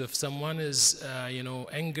 So if someone is,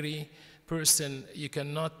 angry person, you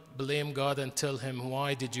cannot blame God and tell him,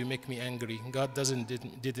 why did you make me angry? God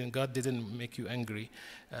didn't make you angry.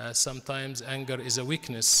 Sometimes anger is a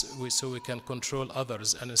weakness, so we can control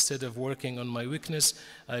others. And instead of working on my weakness,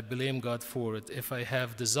 I blame God for it. If I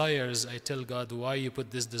have desires, I tell God, why you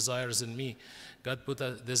put these desires in me? God put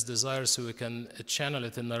this desire so we can channel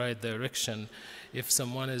it in the right direction. If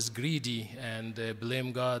someone is greedy and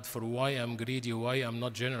blame God for why I'm greedy, why I'm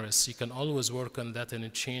not generous, you can always work on that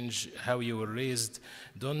and change how you were raised.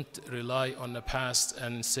 Don't rely on the past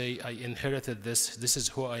and say, I inherited this, this is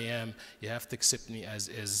who I am, you have to accept me as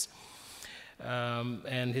is.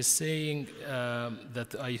 And he's saying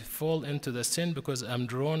that I fall into the sin because I'm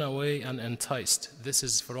drawn away and enticed. This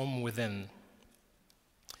is from within.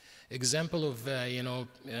 example of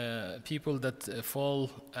people that fall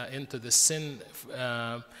into the sin.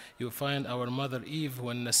 You find our mother Eve,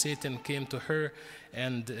 when Satan came to her,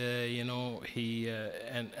 and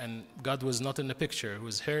and God was not in the picture. It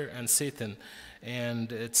was her and Satan.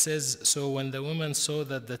 And it says, so when the woman saw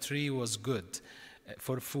that the tree was good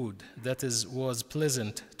for food, that is, was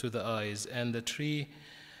pleasant to the eyes, and the tree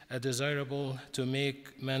desirable to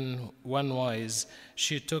make men one wise,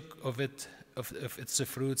 she took of its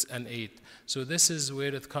fruits and ate. So this is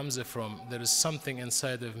where it comes from. There is something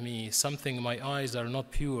inside of me, something, my eyes are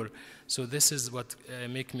not pure. So this is what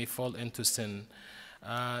make me fall into sin.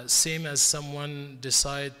 Same as someone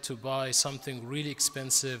decide to buy something really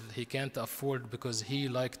expensive he can't afford because he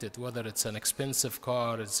liked it, whether it's an expensive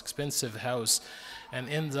car, it's expensive house, and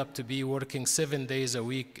ends up to be working 7 days a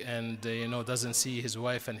week and doesn't see his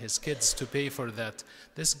wife and his kids to pay for that.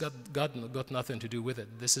 This got nothing to do with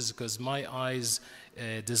it. This is because my eyes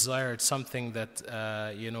desired something that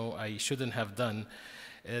I shouldn't have done.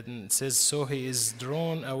 And it says, so he is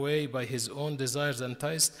drawn away by his own desires,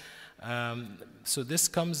 enticed. So this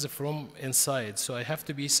comes from inside. So I have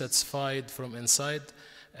to be satisfied from inside,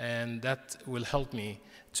 and that will help me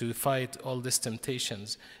to fight all these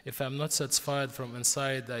temptations. If I'm not satisfied from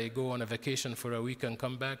inside, I go on a vacation for a week and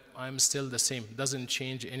come back, I'm still the same. It doesn't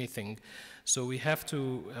change anything. So we have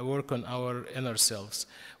to work on our inner selves.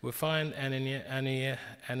 We find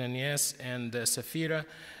Ananias and Sapphira,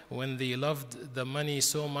 when they loved the money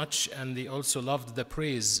so much and they also loved the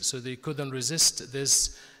praise, so they couldn't resist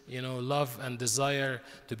this love and desire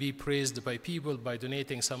to be praised by people by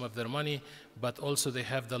donating some of their money, but also they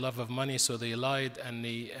have the love of money, so they lied and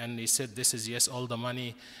they said, this is, yes, all the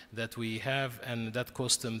money that we have, and that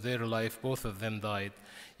cost them their life. Both of them died.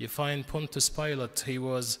 You find Pontius Pilate, he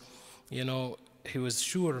was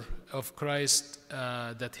sure of Christ,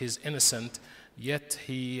 that he's innocent, yet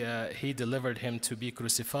he delivered him to be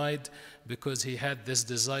crucified because he had this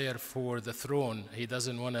desire for the throne. He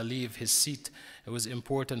doesn't want to leave his seat. It was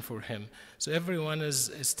important for him. So everyone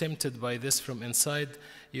is tempted by this from inside.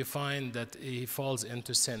 You find that he falls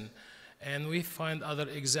into sin. And we find other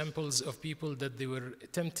examples of people that they were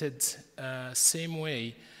tempted same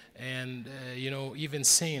way. And even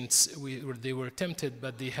saints, they were tempted,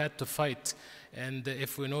 but they had to fight. And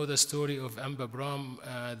if we know the story of Amba Bram,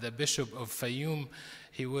 the bishop of Fayoum,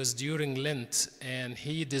 he was during Lent, and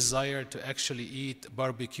he desired to actually eat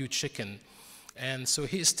barbecue chicken. And so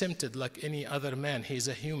he is tempted like any other man. He's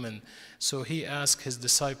a human. So he asked his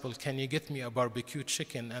disciple, can you get me a barbecue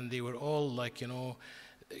chicken? And they were all like,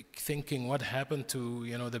 thinking, what happened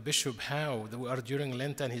to, the bishop? How? We are during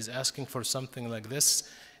Lent and he's asking for something like this.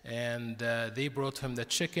 And they brought him the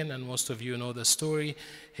chicken, and most of you know the story.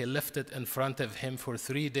 He left it in front of him for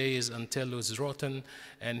 3 days until it was rotten,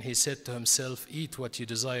 and he said to himself, eat what you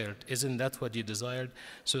desired. Isn't that what you desired?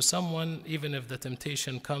 So someone, even if the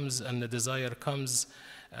temptation comes and the desire comes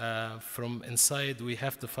from inside, we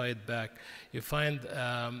have to fight back. You find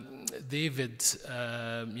David,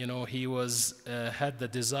 he had the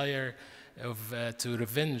desire to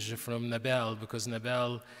revenge from Nabal, because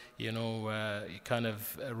Nabal, kind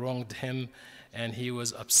of wronged him, and he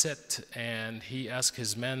was upset, and he asked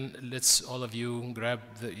his men, let's all of you grab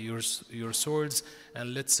your swords,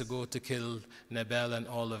 and let's go to kill Nabal and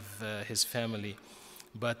all of his family.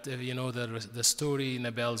 But the story,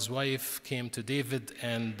 Nabal's wife came to David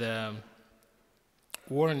and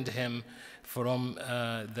warned him from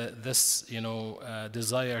this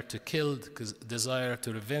desire to kill, desire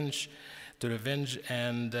to revenge,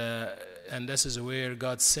 and this is where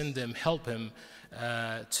God sent him, help him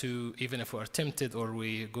to, even if we are tempted or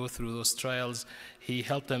we go through those trials, he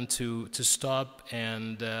helped them to stop,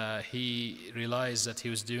 and he realized that he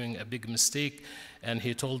was doing a big mistake, and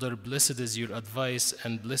he told her, blessed is your advice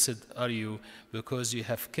and blessed are you, because you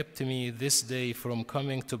have kept me this day from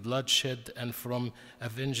coming to bloodshed and from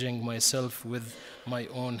avenging myself with my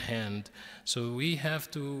own hand. So we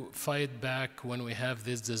have to fight back when we have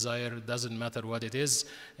this desire. It doesn't matter what it is.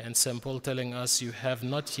 And St. Paul telling us, you have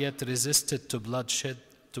not yet resisted to bloodshed,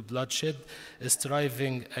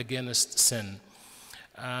 striving against sin.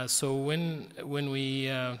 So when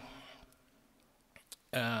we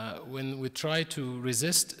try to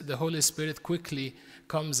resist, the Holy Spirit quickly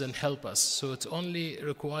comes and help us. So it only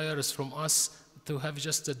requires from us to have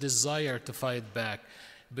just a desire to fight back,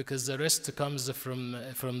 because the rest comes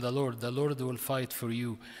from the Lord. The Lord will fight for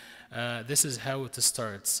you. This is how it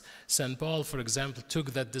starts. St. Paul, for example,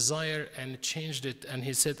 took that desire and changed it, and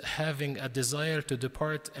he said, having a desire to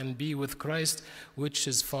depart and be with Christ, which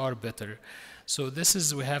is far better. So this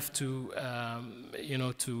is, we have to,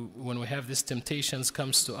 when we have these temptations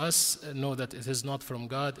comes to us, know that it is not from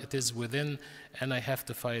God, it is within, and I have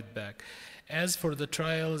to fight back. As for the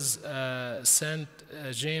trials, St.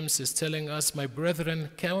 James is telling us, my brethren,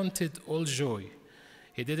 count it all joy.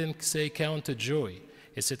 He didn't say counted joy.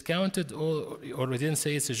 He said counted all, or he didn't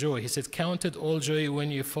say it's a joy. He said counted all joy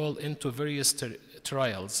when you fall into various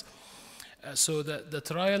trials. So the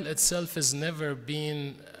trial itself has never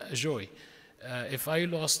been a joy. If I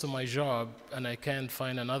lost my job and I can't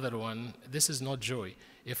find another one, this is not joy.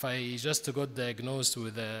 If I just got diagnosed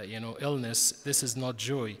with a illness, this is not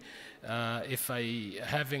joy. If I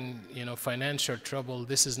having financial trouble,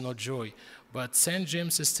 this is not joy. But St.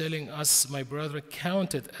 James is telling us, my brother,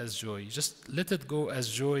 count it as joy. Just let it go as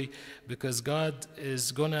joy, because God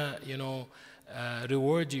is gonna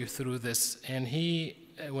reward you through this. And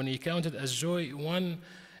when he counted as joy, one,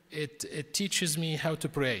 it teaches me how to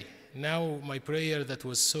pray. Now my prayer that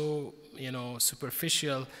was so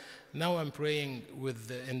superficial, now I'm praying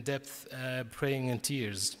with in-depth, praying in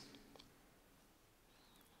tears.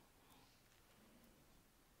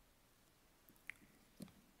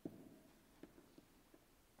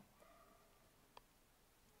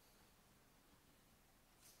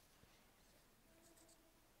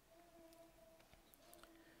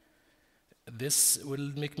 This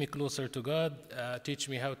will make me closer to God, teach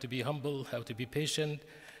me how to be humble, how to be patient,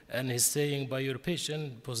 and he's saying, by your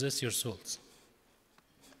patience, possess your souls.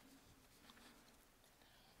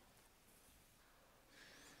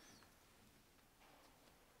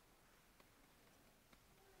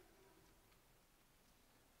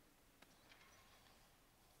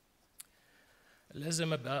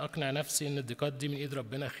 لازم ابقى اقنع نفسي ان الضيقات دي من ايد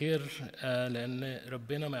ربنا خير، لان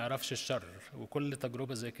ربنا ما يعرفش الشر، وكل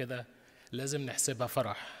تجربه زي كده لازم نحسبها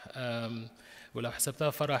فرح. ولو حسبتها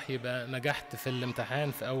فرح يبقى نجحت في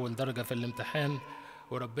الامتحان، في أول درجة في الامتحان،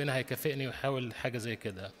 وربنا هيكافئني ويحاول حاجة زي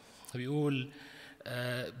كده. بيقول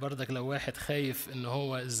بردك لو واحد خايف إن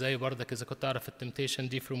هو إزاي بردك إذا كنت أعرف التمتيشن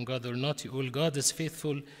دي from God or not، يقول God is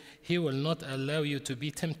faithful, He will not allow you to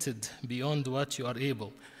be tempted beyond what you are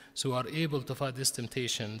able. So you are able to fight these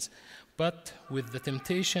temptations. But with the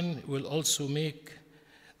temptation will also make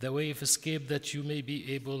the way of escape that you may be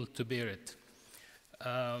able to bear it.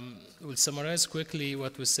 We'll summarize quickly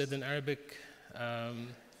what was said in Arabic.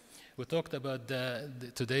 We talked about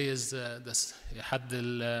today is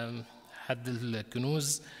حد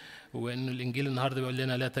الكنوز، وإن الإنجيل النهارده بيقول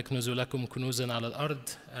لنا لا تكنزوا لكم كنوزا على الأرض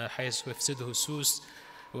حيث يفسده السوس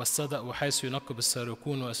والصدأ وحيث ينقب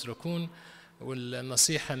السارقون ويسرقون.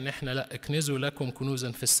 والنصيحة إن إحنا لا اكنزوا لكم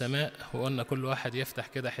كنوزا في السماء، وقلنا كل واحد يفتح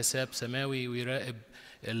كده حساب سماوي ويراقب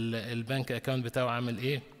البنك أكاونت بتاعه عامل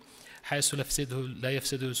إيه، حيث لا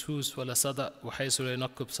يفسده سوس ولا صدأ وحيث لا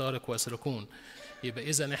ينقب سارق ويسرقون. يبقى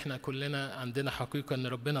إذا إحنا كلنا عندنا حقيقة إن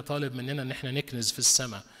ربنا طالب مننا إن إحنا نكنز في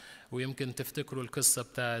السماء. ويمكن تفتكروا القصة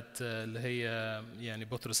بتاعت اللي هي يعني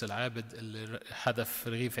بطرس العابد اللي حدف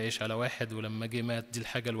رغيف عيش على واحد ولما جه مات، دي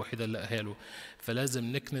الحاجة الوحيدة اللي لقاها له. فلازم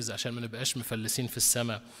نكنز عشان ما نبقاش مفلسين في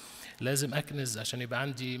السماء. لازم أكنز عشان يبقى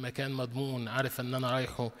عندي مكان مضمون، عارف إن أنا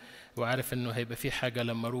رايحه، وعارف إنه هيبقى في حاجة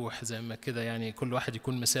لما أروح. زي ما كده يعني كل واحد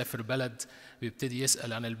يكون مسافر بلد بيبتدي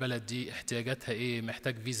يسأل عن البلد دي احتياجاتها إيه،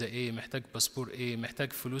 محتاج فيزا إيه، محتاج باسبور إيه،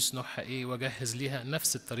 محتاج فلوس نوعها إيه، وأجهز ليها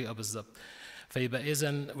نفس الطريقة بالظبط. فيبقى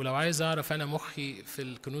إذن ولو عايز أعرف أنا مخي في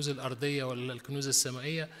الكنوز الأرضية ولا الكنوز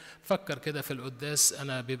السمائية، فكر كده في القداس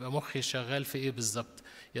أنا بيبقى مخي شغال في إيه بالظبط.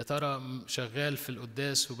 يا ترى شغال في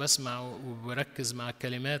القداس وبسمع وبركز مع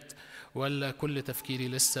الكلمات، ولا كل تفكيري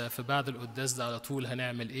لسه في بعد القداس ده على طول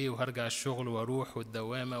هنعمل إيه وهرجع الشغل وأروح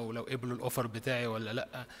والدوامة ولو قبلوا الأوفر بتاعي ولا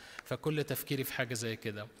لأ. فكل تفكيري في حاجة زي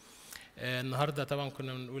كده. النهارده طبعا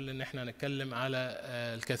كنا بنقول ان احنا هنتكلم على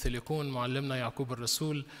الكاثوليكون، معلمنا يعقوب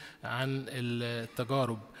الرسول، عن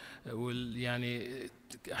التجارب. يعني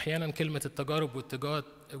احيانا كلمه التجارب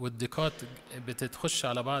والضيقات بتتخش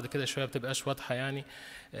على بعض كده شويه، بتبقاش واضحه يعني.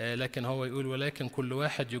 لكن هو يقول ولكن كل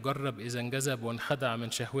واحد يجرب اذا انجذب وانخدع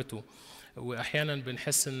من شهوته. واحيانا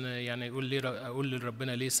بنحس ان يعني اقول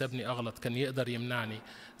لربنا ليه سابني اغلط، كان يقدر يمنعني.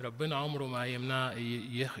 ربنا عمره ما يمنع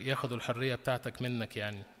ياخد الحريه بتاعتك منك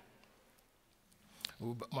يعني.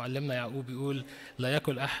 ومعلمنا يعقوب يقول لا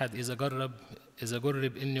يكل أحد إذا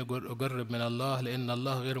جرب إني أجرب من الله، لأن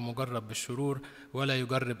الله غير مجرب بالشرور ولا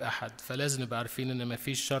يجرب أحد. فلازم نبقى عارفين إن ما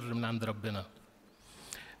فيش شر من عند ربنا.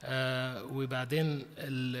 وبعدين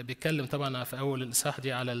اللي بيتكلم طبعا في أول الإصحاح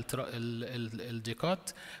دي على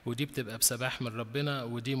الضيقات، ودي بتبقى بسماح من ربنا،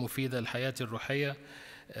 ودي مفيدة لحياتي الروحية.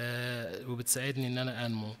 وبتساعدني ان انا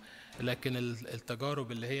انمو. لكن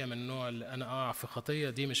التجارب اللي هي من نوع اللي انا اقع في خطية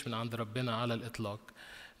دي مش من عند ربنا على الاطلاق.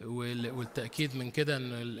 والتأكيد من كده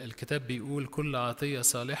ان الكتاب بيقول كل عطية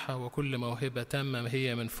صالحة وكل موهبة تامة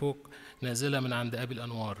هي من فوق نازلة من عند ابي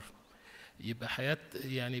الانوار. يبقى حياة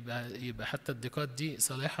يعني يبقى حتى الضيقات دي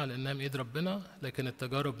صالحة لانها من ايد ربنا، لكن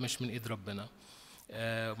التجارب مش من ايد ربنا.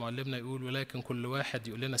 معلمنا يقول ولكن كل واحد،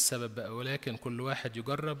 يقول لنا السبب بقى، ولكن كل واحد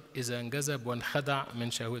يجرب إذا انجذب وانخدع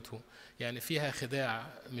من شهوته. يعني فيها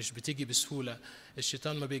خداع، مش بتيجي بسهولة.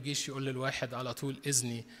 الشيطان ما بيجيش يقول للواحد على طول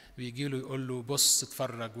إذني، بيجي له يقول له بص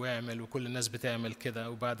اتفرج واعمل، وكل الناس بتعمل كده،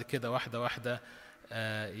 وبعد كده واحدة واحدة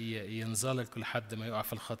ينزلق لحد ما يقع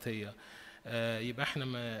في الخطية. يبقى احنا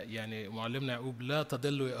يعني معلمنا يعقوب لا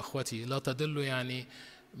تضلوا يا اخوتي، لا تضلوا يعني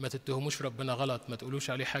ما تتهموش ربنا غلط، ما تقولوش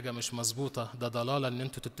عليه حاجة مش مظبوطة، ده ضلالة ان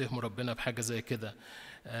انتوا تتهموا ربنا بحاجة زي كده.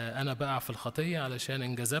 انا بقع في الخطية علشان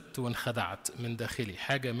انجذبت وانخدعت من داخلي،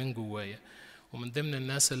 حاجة من جوايا. ومن ضمن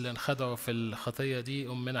الناس اللي انخدعوا في الخطية دي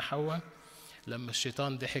أمنا حواء، لما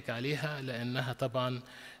الشيطان ضحك عليها لأنها طبعا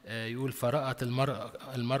يقول فرأت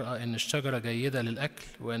المرأة إن الشجرة جيدة للأكل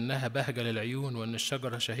وإنها بهجة للعيون وإن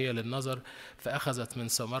الشجرة شهية للنظر فأخذت من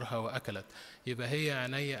ثمرها وأكلت. يبقى هي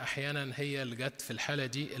عينيا أحيانا هي اللي جت في الحالة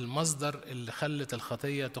دي المصدر اللي خلت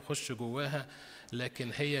الخطية تخش جواها،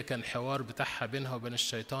 لكن هي كان حوار بتاعها بينها وبين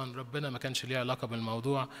الشيطان، ربنا ما كانش ليه علاقة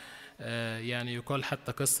بالموضوع. يعني يقال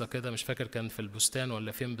حتى قصة كده، مش فاكر كان في البستان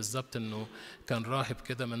ولا فين بالظبط، انه كان راهب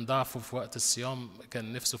كده من ضعفه في وقت الصيام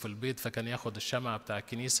كان نفسه في البيض، فكان ياخد الشمعة بتاع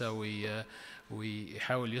الكنيسة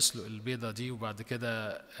ويحاول يسلق البيضة دي، وبعد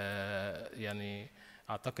كده يعني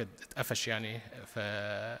اعتقد اتقفش يعني.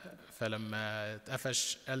 فلما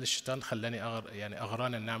اتقفش قال الشيطان خلاني يعني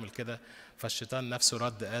اغران ان اعمل كده. فالشيطان نفسه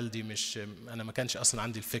رد قال دي مش انا، ما كانش اصلا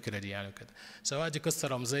عندي الفكره دي يعني كده. سواء دي قصه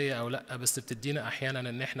رمزيه او لا، بس بتدينا احيانا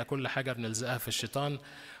ان احنا كل حاجه بنلزقها في الشيطان،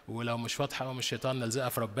 ولو مش واضحه او مش الشيطان نلزقها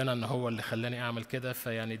في ربنا ان هو اللي خلاني اعمل كده.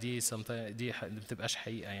 فيعني دي ما بتبقاش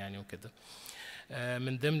حقيقه يعني وكده.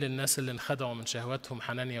 من ضمن الناس اللي انخدعوا من شهواتهم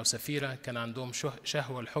حنانيا وسفيرة، كان عندهم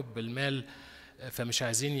شهوة الحب المال، فمش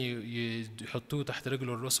عايزين يحطوه تحت رجل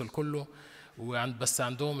الرسل كله، بس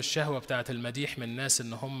عندهم الشهوة بتاعت المديح من الناس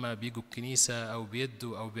ان هم بيجوا الكنيسة او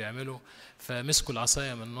بيدوا او بيعملوا، فمسكوا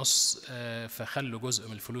العصاية من النص فخلوا جزء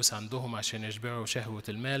من الفلوس عندهم عشان يشبعوا شهوة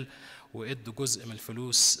المال، وادوا جزء من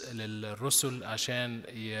الفلوس للرسل عشان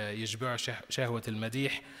يشبعوا شهوة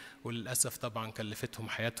المديح، وللأسف طبعا كلفتهم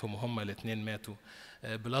حياتهم وهم الاثنين ماتوا.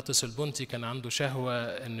 بيلاطس البنطي كان عنده شهوة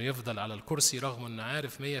انه يفضل على الكرسي رغم انه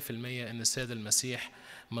عارف 100% ان السيد المسيح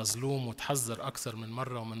مظلوم وتحذر اكثر من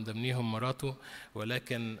مرة ومن ضمنهم مراته،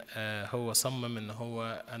 ولكن هو صمم ان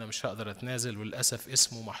هو انا مش هقدر اتنازل، وللأسف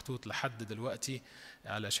اسمه محطوط لحد دلوقتي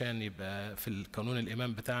علشان يبقى في القانون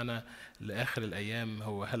الإيمان بتاعنا لآخر الأيام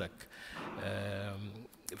هو هلك.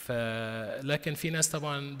 لكن في ناس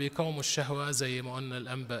طبعا بيقاوموا الشهوة زي ما قلنا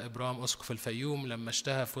الأنبا إبراهيم أسقف الفيوم لما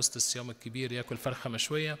اشتهى في وسط الصيام الكبير ياكل فرخة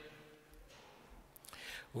مشوية،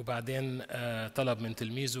 وبعدين طلب من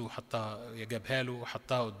تلميذه وحطها جابها له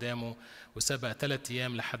وحطها قدامه وسابها 3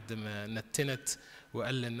 أيام لحد ما نتنت،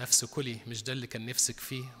 وقال للنفس كلي، مش ده اللي كان نفسك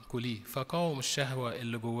فيه كليه. فقاوم الشهوة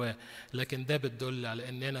اللي جواه. لكن ده بتدل على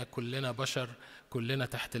اننا كلنا بشر، كلنا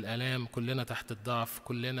تحت الآلام، كلنا تحت الضعف،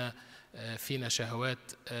 كلنا فينا شهوات،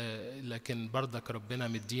 لكن برضك ربنا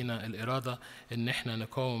مدينا الإرادة ان احنا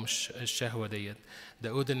نقاوم الشهوة ديت.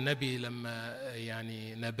 داود النبي لما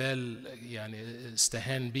يعني نبال يعني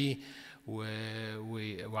استهان بيه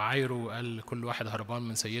وعايره وقال كل واحد هربان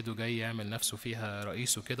من سيده جاي يعمل نفسه فيها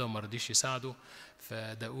رئيسه كده وما رضيش يساعده،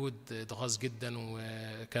 فداود اتغاظ جدا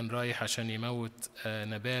وكان رايح عشان يموت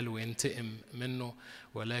نبال وينتقم منه،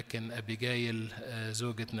 ولكن أبيجايل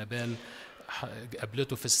زوجة نبال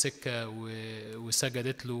قابلته في السكة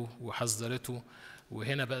وسجدت له وحذرته.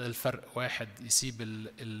 وهنا بقى الفرق، واحد يسيب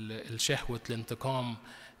الشهوة الانتقام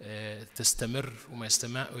تستمر وما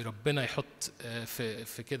يستمع، وربنا يحط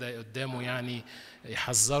في كده قدامه يعني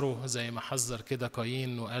يحذره زي ما حذر كده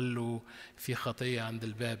قايين وقال له في خطية عند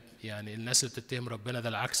الباب. يعني الناس اللي بتتهم ربنا ده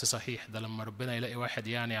العكس صحيح، ده لما ربنا يلاقي واحد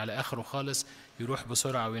يعني على آخره خالص يروح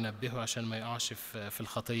بسرعة وينبهه عشان ما يقعش في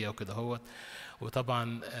الخطية وكده هوت.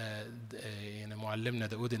 وطبعا يعني معلمنا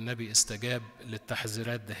داود النبي استجاب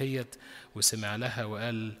للتحذيرات دهيت وسمع لها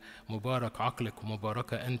وقال مبارك عقلك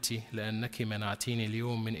ومباركة أنت لأنك منعتيني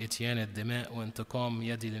اليوم من إتيان الدماء وانتقام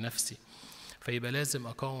يدي لنفسي. فيبقى لازم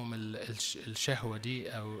أقاوم الشهوة دي،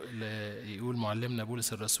 أو يقول معلمنا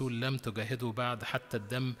بولس الرسول لم تجاهدوا بعد حتى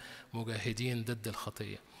الدم مجاهدين ضد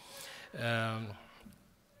الخطية.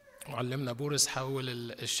 معلمنا بولس حول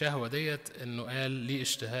الشهوة ديت انه قال لي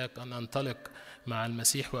اشتهاق ان انطلق مع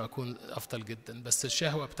المسيح وأكون أفضل جدا. بس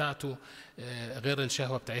الشهوة بتاعته غير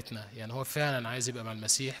الشهوة بتاعتنا، يعني هو فعلا عايز يبقى مع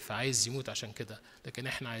المسيح فعايز يموت عشان كده، لكن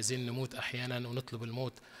احنا عايزين نموت أحيانا ونطلب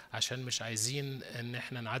الموت عشان مش عايزين ان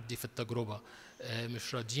احنا نعدي في التجربة،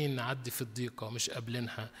 مش راضيين نعدي في الضيقة، مش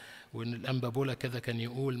قابلينها. وان الأنبا بولا كده كان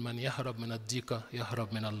يقول من يهرب من الضيقة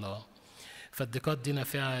يهرب من الله. فالضيقات دي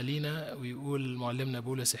نافعة لينا، ويقول معلمنا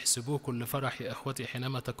بولس احسبوه كل فرح يا اخوتي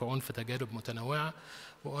حينما تقعون في تجارب متنوعة.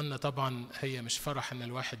 وقلنا طبعا هي مش فرح ان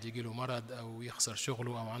الواحد يجي له مرض او يخسر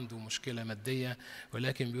شغله او عنده مشكلة مادية،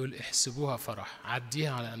 ولكن بيقول احسبوها فرح،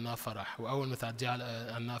 عديها على انها فرح. واول ما تعديها على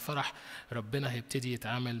انها فرح ربنا هيبتدي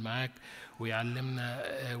يتعامل معاك ويعلمنا.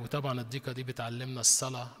 وطبعا الضيقة دي بتعلمنا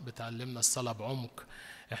الصلاة بعمق.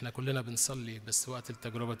 احنا كلنا بنصلي بس وقت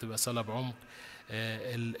التجربة تبقى صلاة بعمق.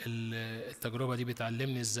 التجربة دي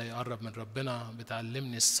بتعلمني ازاي اقرب من ربنا،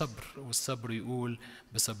 بتعلمني الصبر، والصبر يقول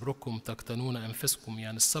بصبركم تقتنون انفسكم،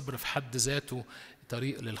 يعني الصبر في حد ذاته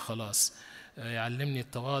طريق للخلاص. يعلمني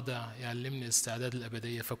التواضع، يعلمني الاستعداد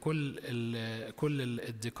الأبدية. فكل كل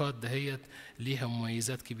الضيقات دهيت ليها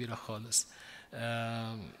مميزات كبيرة خالص.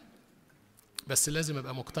 بس لازم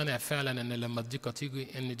ابقى مقتنع فعلا ان لما الضيقه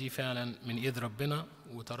تيجي ان دي فعلا من ايد ربنا،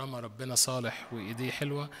 وطالما ربنا صالح وايديه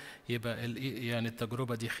حلوه يبقى يعني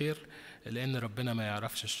التجربه دي خير، لان ربنا ما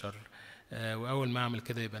يعرفش الشر. واول ما اعمل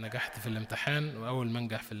كده يبقى نجحت في الامتحان، واول ما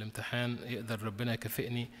انجح في الامتحان يقدر ربنا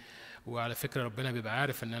يكافئني. وعلى فكره ربنا بيبقى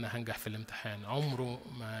عارف ان انا هنجح في الامتحان، عمره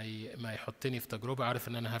ما يحطني في تجربه عارف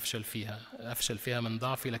ان انا افشل فيها من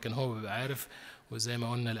ضعفي، لكن هو بيبقى عارف. وزي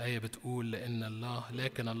ما قلنا الايه بتقول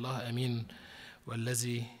لكن الله امين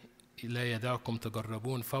والذي لا يدعكم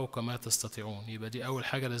تجربون فوق ما تستطيعون. يبقى دي أول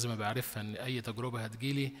حاجة لازم أبقى عارفها، إن أي تجربة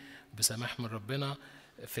هتجيلي بسماح من ربنا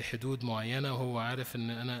في حدود معينة وهو عارف إن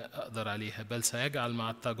أنا أقدر عليها، بل سيجعل مع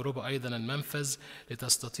التجربة أيضا المنفذ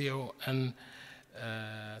لتستطيعوا أن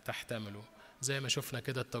تحتملوا. زي ما شفنا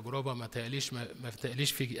كده التجربة ما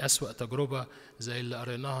تقليش في أسوأ تجربة زي اللي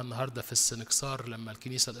قريناها النهاردة في السنكسار لما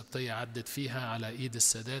الكنيسة القبطية عدت فيها على إيد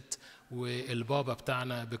السادات، والبابا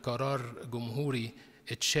بتاعنا بقرار جمهوري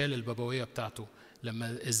اتشال البابوية بتاعته.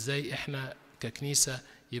 لما ازاي احنا ككنيسة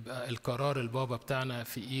يبقى القرار البابا بتاعنا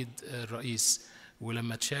في ايد الرئيس،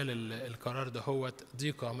 ولما اتشال القرار ده هو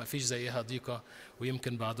ضيقة ما فيش زيها ضيقة.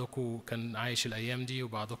 ويمكن بعضكم كان عايش الايام دي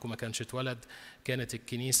وبعضكم ما كانش اتولد. كانت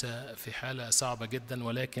الكنيسة في حالة صعبة جدا،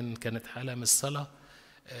 ولكن كانت حالة من الصلاة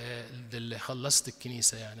اللي خلصت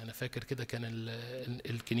الكنيسة. يعني انا فاكر كده كان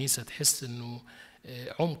الكنيسة تحس انه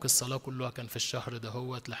عمق الصلاة كلها كان في الشهر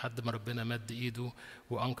دهوت لحد ما ربنا مد ايده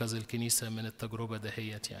وانقذ الكنيسة من التجربة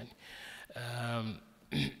دهيت يعني.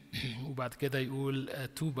 وبعد كده يقول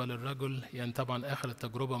توبى للرجل، يعني طبعا اخر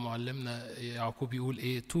التجربة معلمنا يعقوب يقول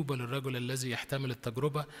ايه؟ توبى للرجل الذي يحتمل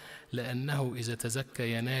التجربة لانه اذا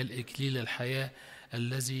تزكى ينال اكليل الحياة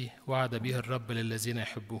الذي وعد به الرب للذين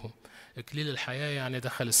يحبوهم. اكليل الحياة يعني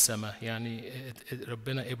دخل السماء، يعني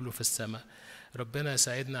ربنا قبله في السماء. ربنا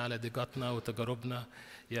يساعدنا على ضيقاتنا وتجاربنا،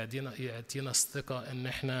 يعطينا الثقة ان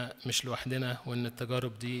احنا مش لوحدنا، وان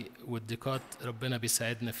التجارب دي والضيقات ربنا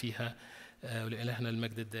بيساعدنا فيها. ولإلهنا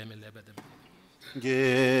المجد الدائم للأبد.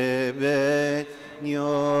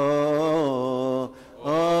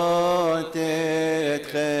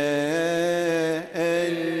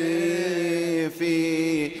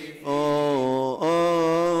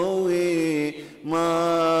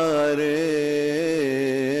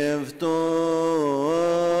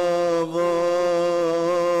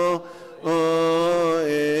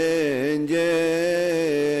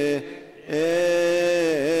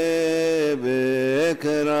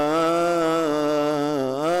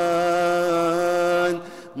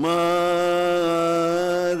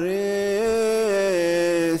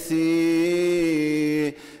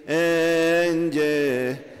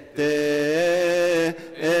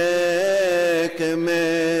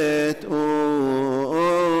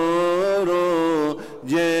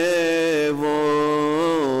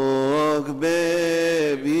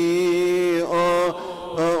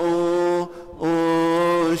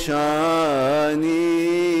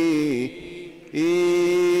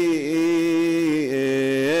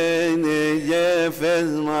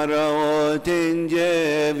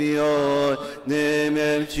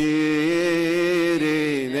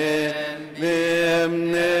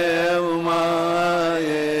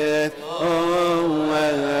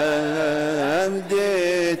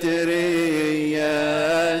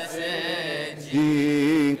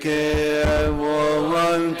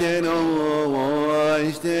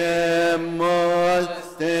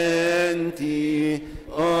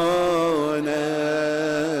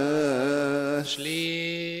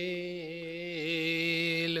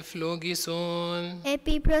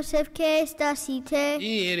 Epi prosevke stasite.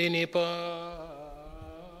 Irini pa.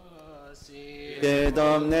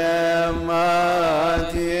 Gedom nemati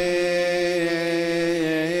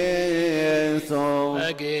so.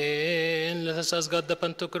 Again, let us ask God the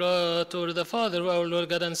Pantocrator, the Father of our Lord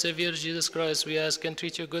God and Savior Jesus Christ. We ask and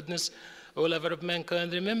treat your goodness, O lover of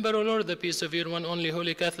mankind. Remember, O Lord, the peace of your one only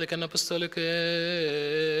holy Catholic and Apostolic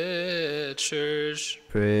Church.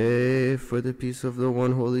 Pray for the peace of the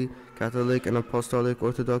one holy Catholic and Apostolic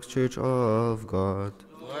Orthodox Church of God.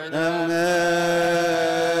 Lord, have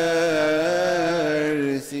mercy.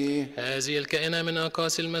 هذه الكائنة من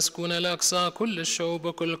أقاصي المسكونة لأقصى كل الشعوب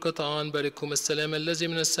وكل القطعان، باركهم السلام الذي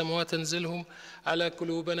من السماوات تنزلهم على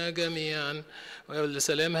قلوبنا جميعا.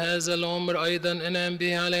 ولسلام هذا العمر أيضا انعم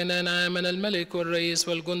به علينا انعاما الملك والرئيس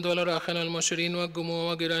والجند والأراخن والمشرين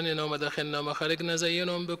والجموع وجيراننا ومداخلنا ومخارجنا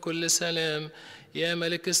زينهم بكل سلام. يا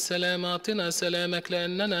ملك السلام أعطنا سلامك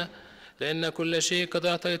لأن كل شيء قد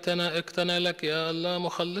أعطيتنا اقتنى لك يا الله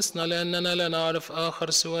مخلصنا، لأننا لا نعرف آخر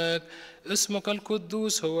سواك. اسمك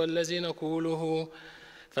القدوس هو الذي نقوله،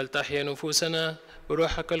 فلتحيا نفوسنا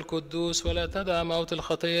بروحك القدوس، ولا تدع موت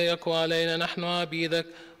الخطية يقوى علينا نحن عبيدك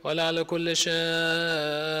ولا على كل شعبك.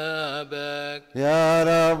 يا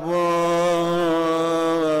رب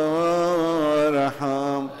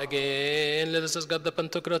ارحم. Again, let us ask God the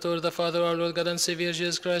Pantocrator, the Father, our Lord God and Savior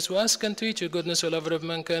Jesus Christ, who ask and treat your goodness, O lover of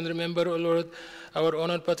mankind. Remember, O Lord, our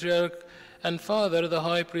honored Patriarch and Father, the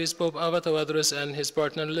High Priest, Pope Abba Tawadros, and his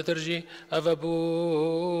partner in liturgy, Abba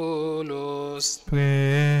Boulos.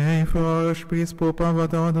 Pray for Archpriest Pope Abba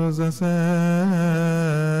Tawadros II,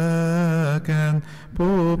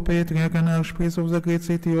 Pope, Patriarch, and Archpriest of the great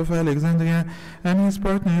city of Alexandria, and his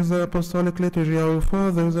partners, the Apostolic Liturgy, our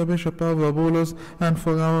Father, the Bishop Abba Boulos, and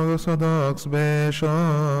for our Orthodox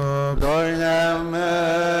Bishop. Lord, have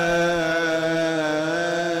mercy.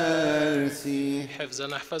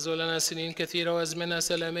 حفظنا احفظوا لنا سنين كثيرة وأزمنة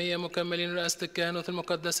سلامية، مكملين رئاسة الكهنوت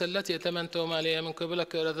المقدسة التي ائتمنتم عليها من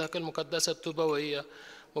قبلك إرادتك المقدسة الطوبوية،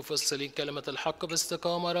 مفصلين كلمة الحق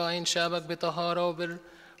باستقامة، راعين شعبك بطهارة وبر،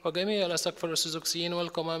 وجميع الأساقفة الأرثوذكسيين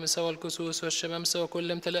والقمامسة والكسوس والشمامسة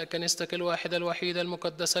وكل امتلاء كنيستك الواحدة الوحيدة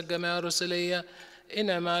المقدسة الجماعة الرسلية،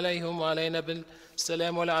 انعم عليهم وعلينا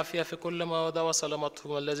بالسلام والعافية في كل موضع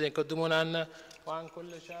وسلامتهم الذين يقدمون عنا وعن كل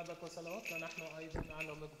شعبك، وصلواتنا نحن أيضا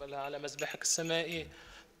عنهم اقبلها على مذبحك السمائي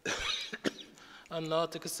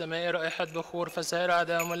الناطق السمائي رائحة بخور، فسائر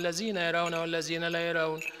أعدائهم الذين يرون والذين لا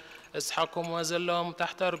يرون اسحقهم وذلهم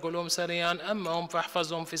تحت أرجلهم سريعا، أما هم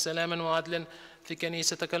فاحفظهم في سلام وعدل في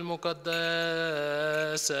كنيستك المقدسة.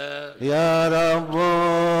 يا رب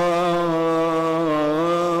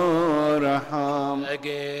ارحم.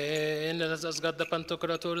 Again, let us ask God the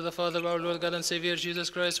Pantocrator, the Father of our Lord God and Savior Jesus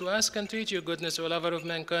Christ, who ask and treat your goodness, O lover of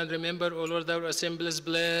mankind. Remember, O Lord, our assemblies,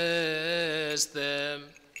 bless them.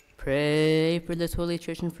 Pray for this holy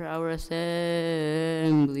church and for our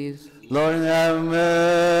assemblies. Lord, have mercy.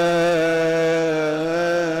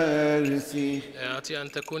 اعطي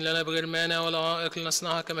أن تكون لنا بغير مانع ولا عائق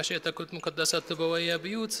لنصنعها كما شئتك مقدسة طبوية،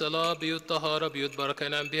 بيوت صلاة، بيوت طهارة، بيوت بركة،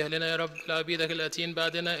 نعم بها لنا يا رب لعبيدك الآتين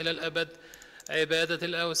بعدنا إلى الأبد. عبادة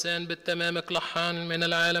الأوثان بالتمام اقلعها من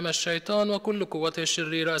العالم الشيطان وكل قوته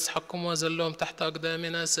الشريرة، اسحقهم وذلهم تحت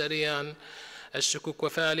أقدامنا سريعا. الشكوك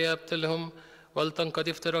وفعلها ابتلهم،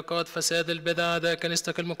 ولتنقضي افتراقات فساد البدع أعداء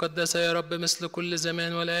كنيستك المقدسة يا رب مثل كل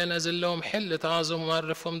زمان، والآن أذلهم، حل تعظهم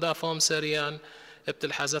وعرفهم ضعفهم سريعا.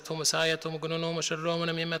 ابتل حزتهم وسعيتهم وجنونهم وشرهم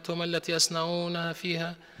ونميمتهم التي يصنعونها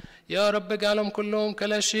فيها يا رب، اجعلهم كلهم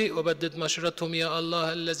كلا شيء، وبدد مشورتهم يا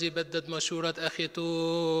الله الذي بدد مشورة أخي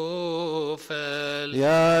توفل.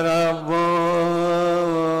 يا رب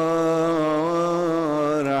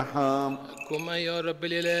ارحم. قم يا رب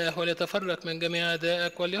الإله وليتفرق من جميع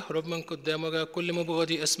أعدائك وليهرب من قدام وجه كل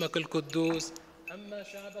مبغضي اسمك القدوس. أما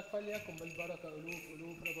شعبك فليكن بالبركة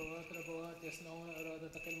ألوف ربوات يصنعون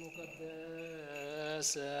إرادتك المقدسة.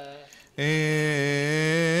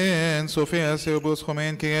 En Sophia Cerebus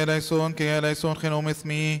Homen, Kyrie eleison, Genom with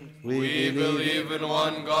me. We believe in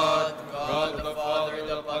one God, God the Father,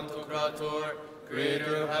 the Pantocrator,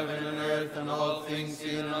 creator of heaven and earth and all things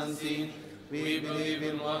seen and unseen. We believe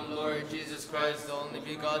in one Lord Jesus Christ, the only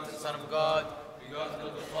begotten Son of God, begotten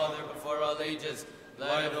of the Father before all ages,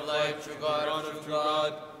 light of light, true God, true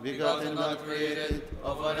God, begotten, not created,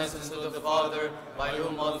 of one essence of the Father, by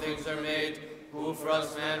whom all things are made, who for us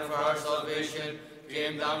man, for our salvation,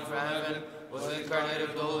 came down from heaven, was incarnate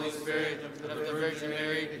of the Holy Spirit, and of the Virgin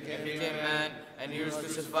Mary, and became man, and he was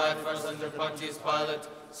crucified for us under Pontius Pilate,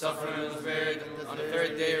 suffered and was buried. On the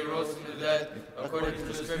third day he rose from the dead, according to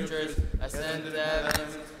the Scriptures, ascended to the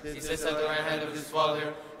heavens. He sits at the right hand of his Father,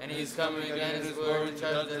 and he is coming again in his glory to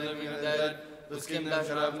judge the living and the dead. whose kingdom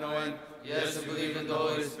shall have no end. Yes, I believe in the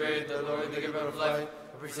Holy Spirit, the Lord, the giver of life,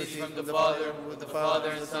 who proceeds from the Father, with the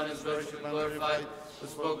Father and Son is worshipped and glorified, who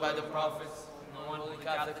spoke by the prophets, in the one holy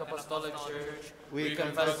Catholic Apostolic Church. We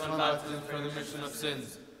confess one baptism for the remission of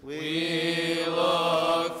sins. We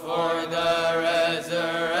look for the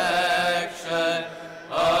resurrection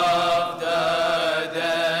of the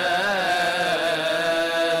dead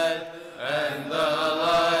and the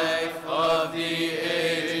life of the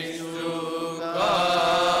age to come.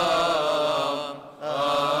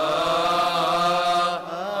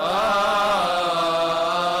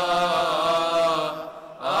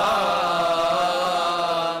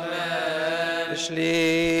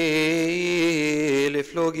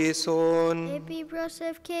 Leflogison Epi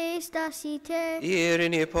brosef que stasite.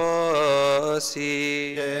 Irini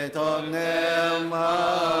pasi Et omnem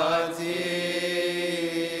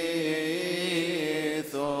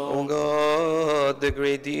O God, the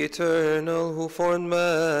great, the eternal, who formed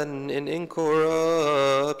man in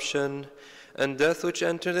incorruption, and death which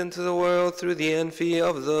entered into the world through the envy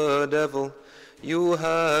of the devil, you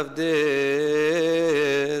have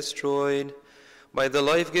destroyed. By the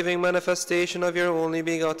life-giving manifestation of your only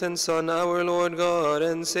begotten Son, our Lord God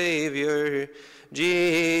and Savior,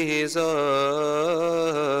 Jesus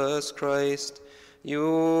Christ,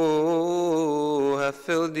 you have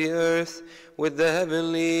filled the earth with the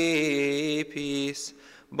heavenly peace,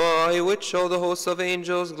 by which all the hosts of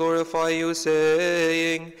angels glorify you,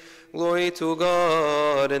 saying, Glory to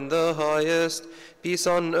God in the highest, peace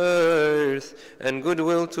on earth, and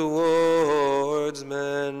goodwill towards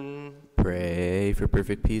men. Pray for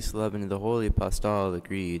perfect peace, love, and the holy apostolic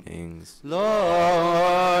greetings.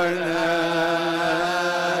 Lord,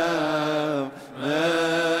 have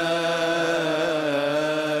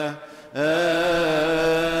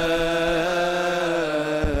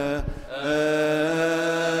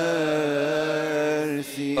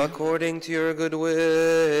mercy. According to your good will,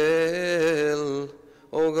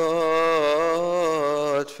 O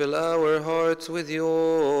God, fill our hearts with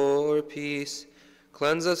your peace.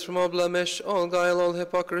 Cleanse us from all blemish, all guile, all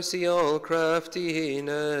hypocrisy, all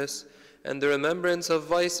craftiness, and the remembrance of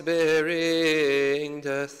vice-bearing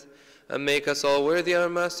death, and make us all worthy, our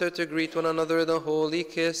Master, to greet one another with a holy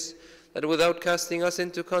kiss, that without casting us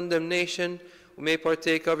into condemnation, we may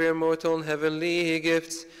partake of your mortal and heavenly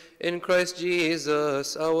gifts, in Christ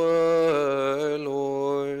Jesus our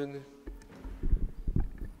Lord.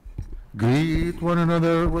 Greet one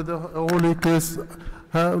another with a holy kiss.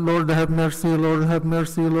 Lord, have mercy, Lord, have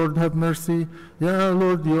mercy, Lord, have mercy. Yeah,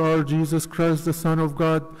 Lord, you are Jesus Christ, the Son of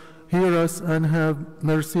God. Hear us and have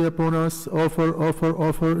mercy upon us. Offer, offer,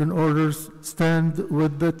 offer in orders. Stand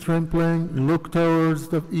with the trembling. Look towards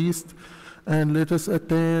the east, and let us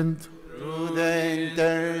attend. Through the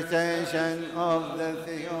intercession of the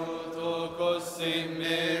Theotokos, Saint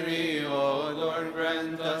Mary, O Lord,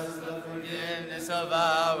 grant us the forgiveness of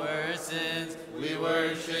our sins. We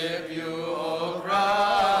worship you, O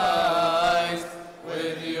Christ,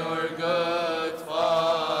 with your good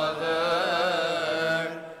Father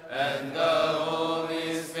and the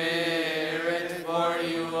Holy Spirit, for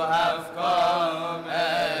you have come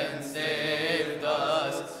and saved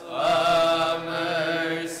us. A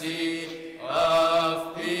mercy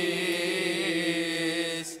of peace,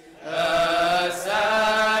 a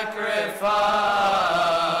sacrifice.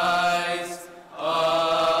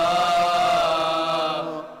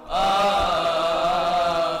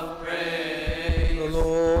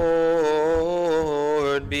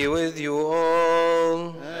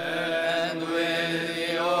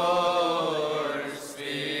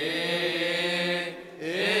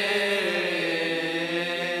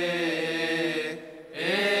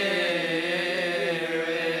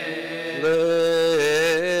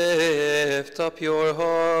 Up your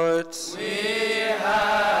hearts. We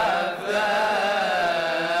have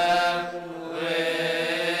them with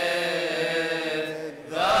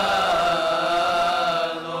the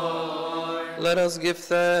Lord. Let us give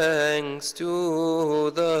thanks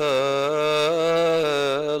to the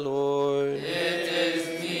Lord. It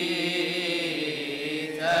is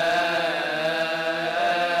meet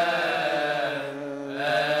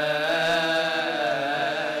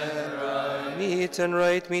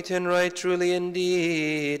meet and right, truly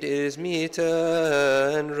indeed, it is meet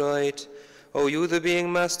and right. O you, the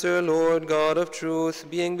being Master, Lord, God of truth,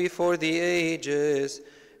 being before the ages,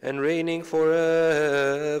 and reigning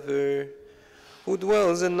forever, who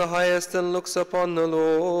dwells in the highest and looks upon the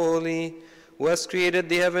lowly, who has created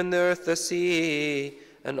the heaven, the earth, the sea,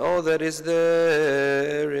 and all that is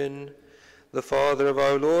therein, the Father of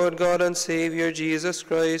our Lord God and Savior Jesus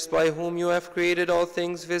Christ, by whom you have created all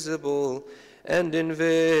things visible and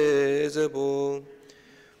invisible,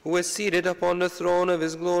 who is seated upon the throne of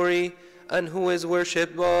his glory, and who is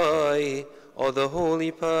worshipped by all the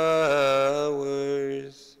holy powers.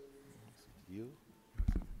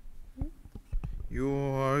 You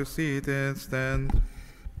are seated, stand.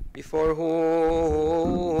 Before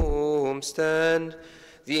whom stand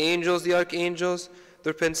the angels, the archangels,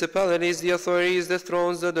 the principalities, the authorities, the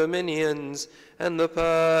thrones, the dominions, and the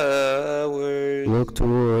powers. Look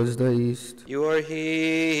towards the east. You are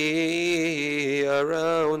he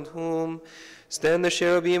around whom stand the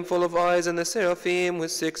cherubim full of eyes and the seraphim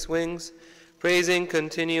with 6 wings, praising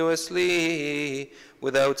continuously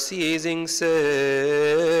without ceasing, saying,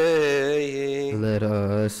 Let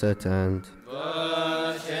us attend.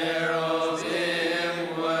 The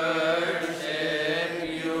cherubim worship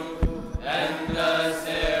you, and the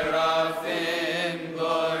seraphim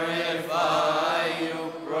glorify you,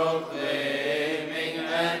 proclaiming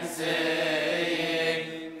and saying,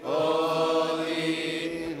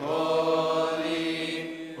 Holy,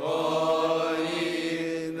 holy,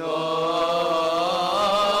 holy, Lord,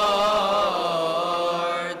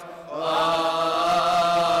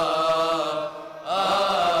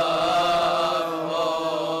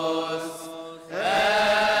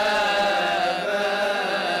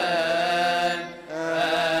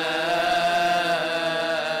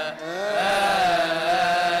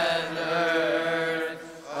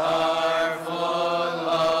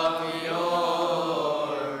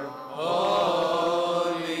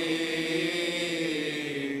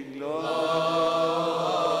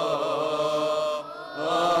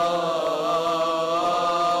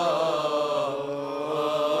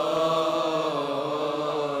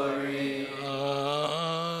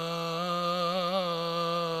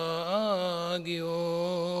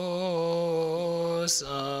 agios,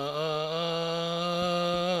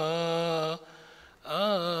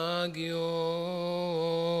 agios,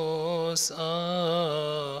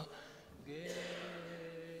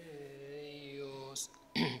 agios.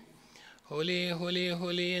 Holy, holy,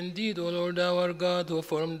 holy indeed, O Lord our God, who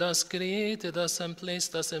formed us, created us, and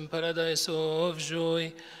placed us in paradise of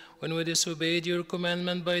joy. When we disobeyed your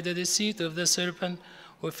commandment by the deceit of the serpent,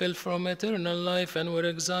 we fell from eternal life and were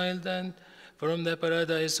exiled, and from the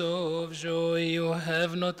paradise of joy you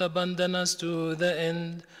have not abandoned us to the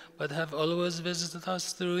end, but have always visited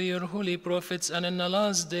us through your holy prophets, and in the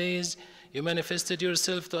last days you manifested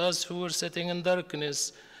yourself to us who were sitting in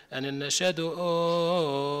darkness and in the shadow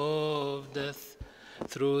of death.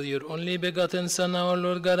 Through your only begotten Son, our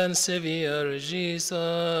Lord God and Savior,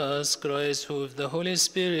 Jesus Christ, who with the Holy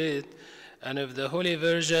Spirit and of the Holy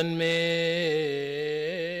Virgin Mary,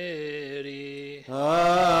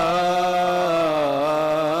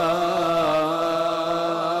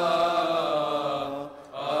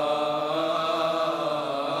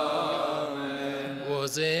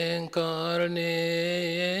 was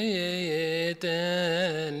incarnate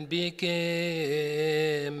and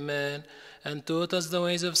became man, and taught us the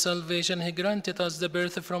ways of salvation. He granted us the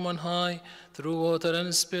birth from on high. Through water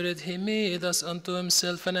and spirit he made us unto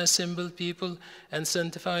himself an assembled people, and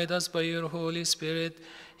sanctified us by your Holy Spirit.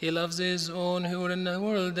 He loves his own who are in the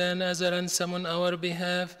world, and as a ransom on our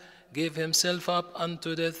behalf gave himself up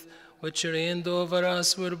unto death, which reigned over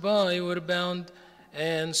us, whereby we're bound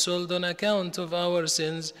and sold on account of our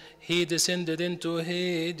sins. He descended into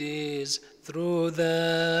Hades through the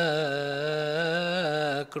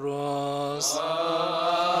cross. Amen.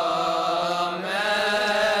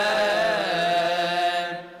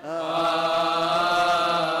 I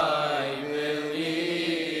believe.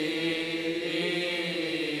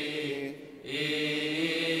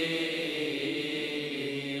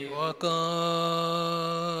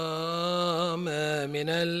 وقام من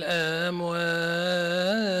الأموات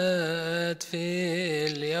في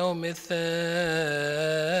اليوم الثالث،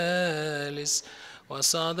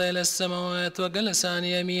 وصعد إلى السماوات وجلس عن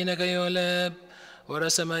يمينك أيها الآب،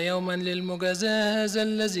 ورسم يوما للمجازاة، هذا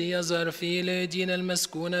الذي يظهر فيه ليدين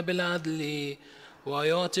المسكون بالعدل،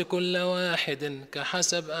 ويعطي كل واحد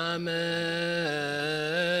كحسب أعماله.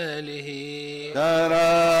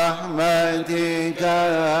 كرحمتك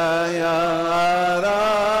يا رب،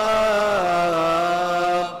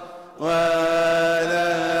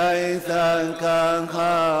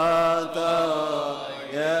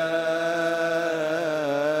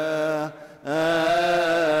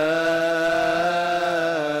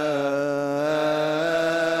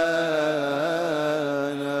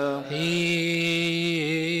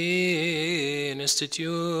 وليس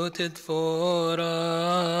instituted for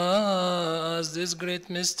us this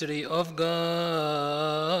great mystery of godliness,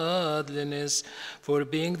 for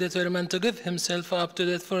being determined to give himself up to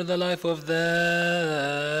death for the life of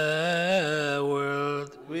the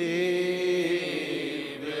world.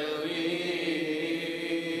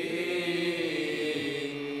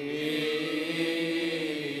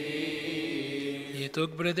 He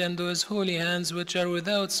took bread into his holy hands, which are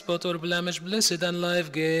without spot or blemish, blessed and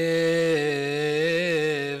life-giving.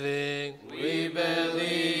 We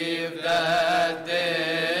believe that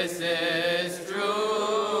this is true.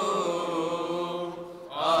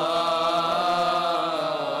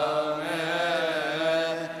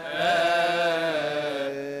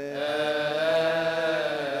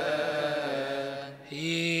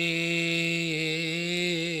 He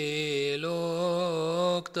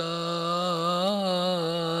looked up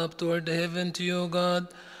toward heaven to you, God,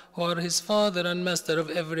 who are his Father and Master of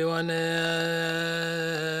everyone, and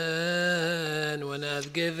when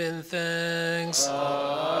had given thanks,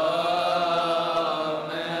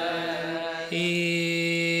 he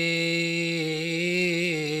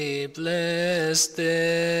blessed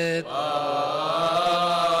it.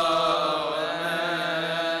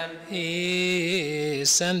 He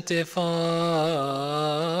sanctified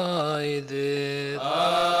it.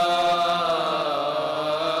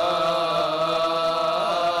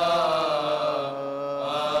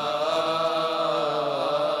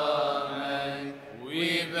 We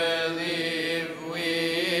believe, we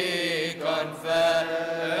confess,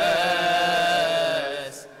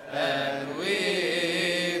 and we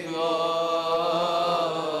glorify.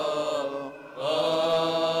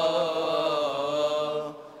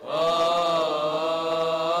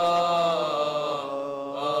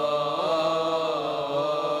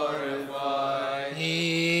 He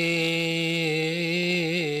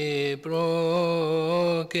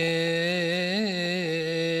broke it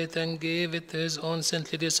and gave it to his own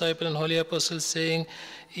saintly disciple and holy apostle, saying,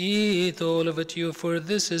 Eat all of it, you, for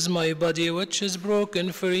this is my body, which is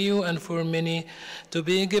broken for you and for many, to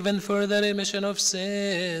be given for the remission of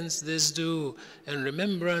sins. This do in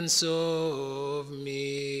remembrance of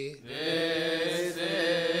me. This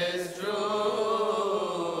is true.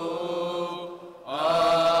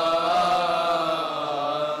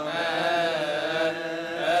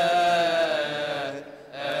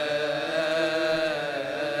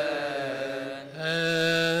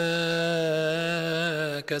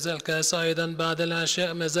 كذا الكاس أيضا بعد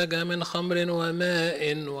العشاء مزجها من خمر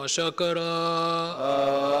وماء وشكرا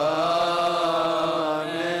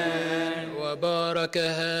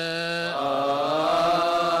وباركها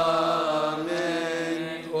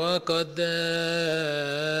وقدسها.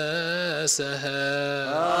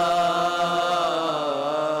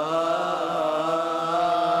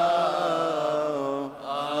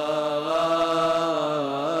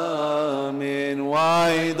 آمين.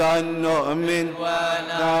 وأيضا نؤمن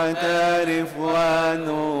ونعترف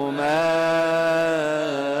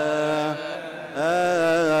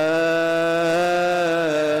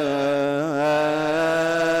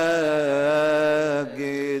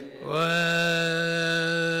ونمجد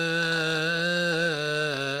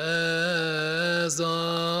وزاك.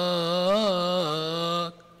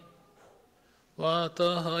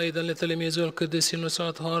 وأعطاها أيضا لتلاميذه القديسين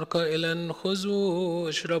وسعتها قائلا خذوا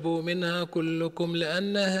اشربوا منها كلكم،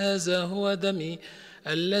 لأن هذا هو دمي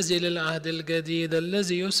الذي للعهد الجديد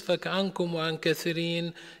الذي يسفك عنكم وعن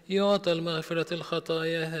كثيرين يعطى المغفرة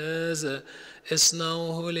الخطايا. هذا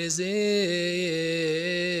اصنعوه لذكري.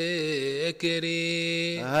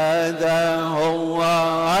 هذا هو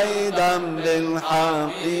أيضا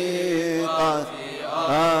بالحقيقة.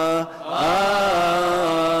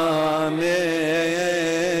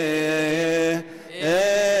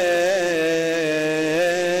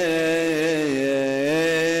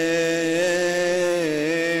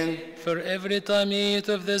 For every time you eat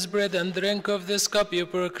of this bread and drink of this cup, you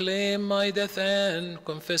proclaim my death and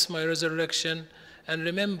confess my resurrection. And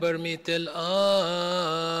remember me till I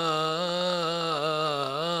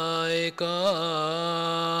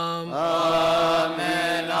come.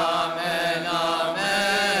 Amen, amen,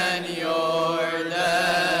 amen. Your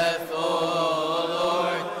death, O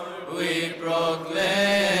Lord, we proclaim.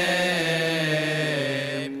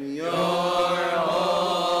 Your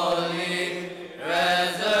holy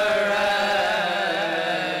resurrection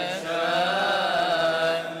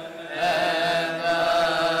and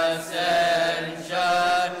ascension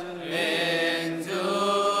into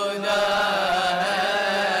the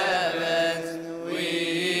heavens. We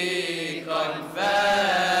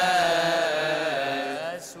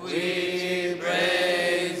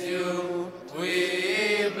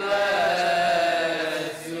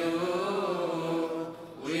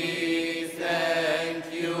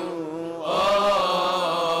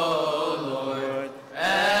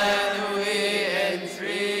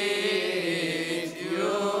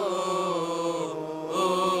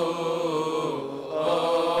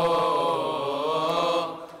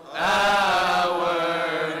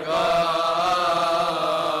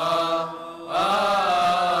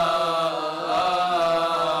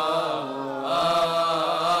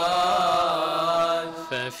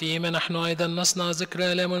فيما نحن أيضا نصنع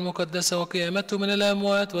ذكرى آلامه المقدسة وقيامته من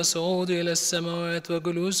الأموات وصعوده إلى السماوات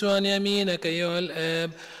وجلوسه عن يمينك أيها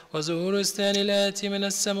الآب وظهور الثاني الآتي من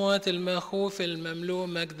السماوات المخوف المملوء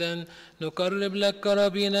مجدا نقرب لك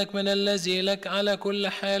قرابينك من الذي لك على كل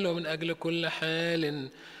حال ومن أجل كل حال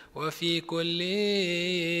وفي كل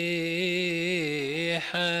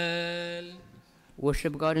حال.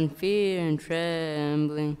 Worship God in fear and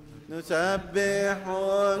trembling. نسبح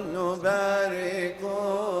ونباركك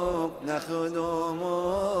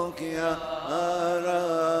نخدمك يا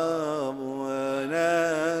رب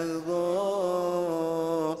ونذكرك.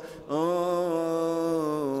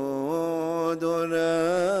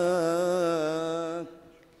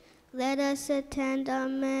 Let us attend,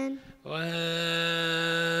 Amen. وهذا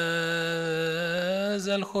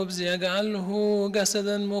الخبز يجعله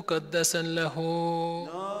جسدا مقدسا له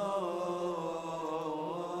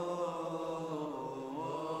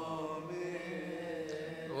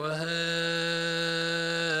وهذه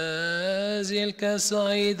الكأس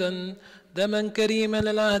أيضا دما كريما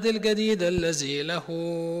للعهد الجديد الذي له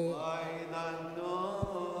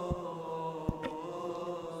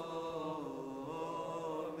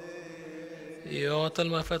يعطى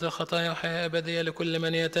المغفرة الخطايا وحياة أبدية لكل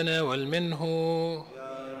من يتناول منه.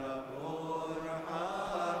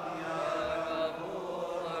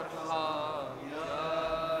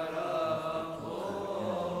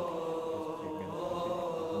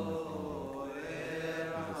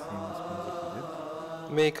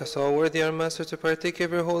 Make us all worthy, our Master, to partake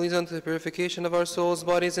of your holies unto the purification of our souls,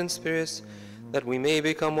 bodies, and spirits, that we may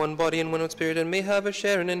become one body and one spirit, and may have a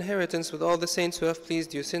share in inheritance with all the saints who have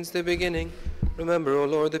pleased you since the beginning. Remember, O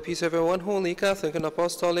Lord, the peace of your one holy Catholic and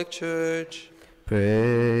Apostolic Church.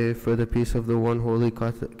 Pray for the peace of the one holy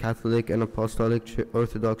Catholic and Apostolic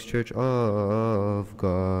Orthodox Church of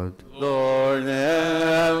God. Lord,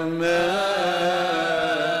 have mercy.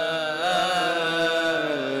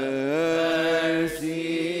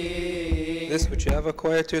 This which you have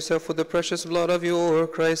acquired to yourself with the precious blood of your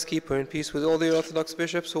Christ, keep her in peace with all the Orthodox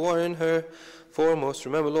bishops who are in her. Foremost,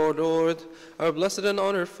 remember, Lord, our blessed and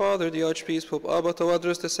honored Father, the Archpriest Pope Abba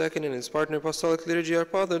Tawadros II, and his partner Apostolic Liturgy, our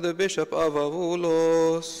Father, the Bishop of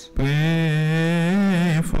Avulos.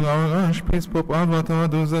 Pray for our Archpriest Pope Abba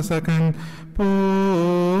Tawadros II,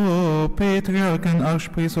 Pope, Patriarch and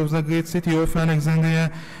Archpriest of the great city of Alexandria,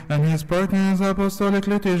 and his partners Apostolic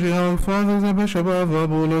Liturgy, our Father, the Bishop of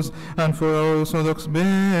Avulos, and for our Orthodox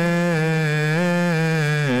bishops.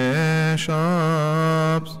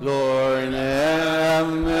 Lord, have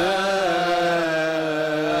mercy.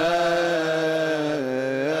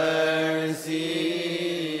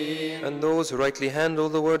 And those who rightly handle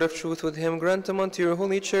the word of truth with him, grant them unto your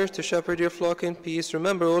holy church to shepherd your flock in peace.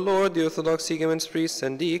 Remember, O Lord, the Orthodox igumens, priests,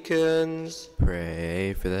 and deacons.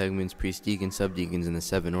 Pray for the igumens, priests, deacons, subdeacons, and the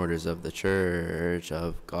 7 orders of the Church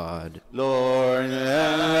of God. Lord,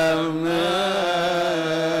 have mercy.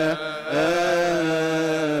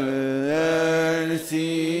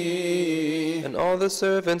 And all the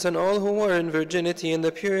servants and all who are in virginity and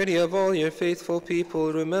the purity of all your faithful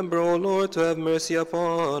people, remember, O Lord, to have mercy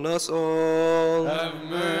upon us all. Have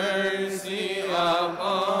mercy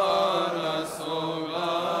upon us, O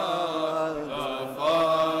God, the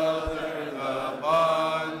Father, the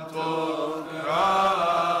Pantocrator.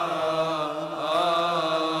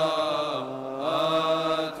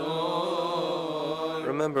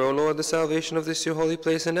 Remember, O Lord, the salvation of this your holy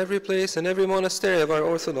place and every monastery of our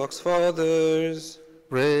Orthodox fathers.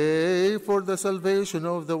 Pray for the salvation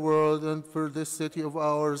of the world and for this city of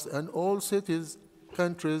ours and all cities,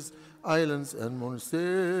 countries, islands, and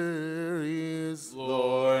monasteries.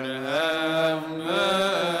 Lord, have mercy.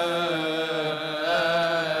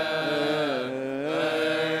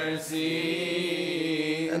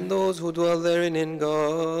 And those who dwell therein in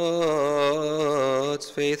God's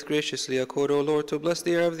faith graciously accord, O Lord, to bless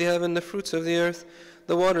the air of the heaven, the fruits of the earth,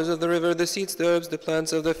 the waters of the river, the seeds, the herbs, the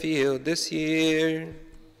plants of the field this year.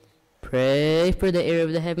 Pray for the air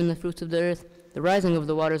of the heaven, the fruits of the earth, the rising of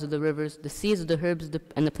the waters of the rivers, the seeds of the herbs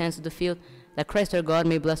and the plants of the field, that Christ our God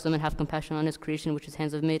may bless them and have compassion on his creation which his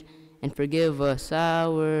hands have made, and forgive us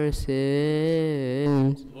our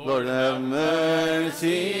sins. Lord, have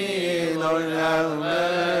mercy. Lord, have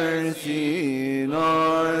mercy.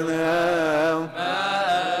 Lord, have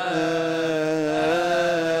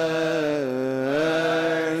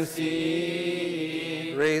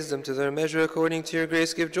mercy. Raise them to their measure according to your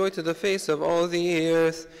grace. Give joy to the face of all the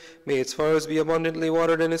earth. May its furrows be abundantly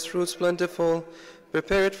watered and its fruits plentiful.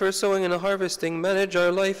 Prepare it for sowing and harvesting. Manage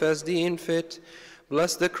our life as deemed fit.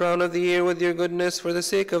 Bless the crown of the year with your goodness for the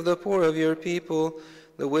sake of the poor of your people,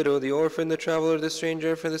 the widow, the orphan, the traveler, the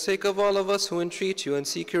stranger, for the sake of all of us who entreat you and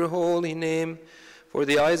seek your holy name. For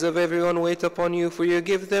the eyes of everyone wait upon you, for you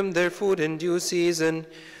give them their food in due season.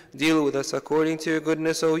 Deal with us according to your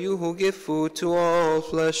goodness, O you who give food to all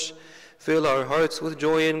flesh. Fill our hearts with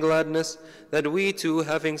joy and gladness, that we too,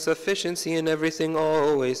 having sufficiency in everything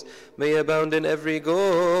always, may abound in every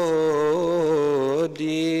good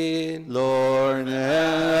deed. Lord,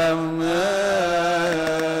 have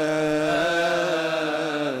mercy.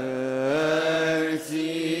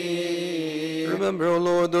 Remember, O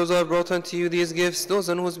Lord, those who have brought unto you these gifts, those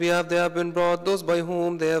on whose behalf they have been brought, those by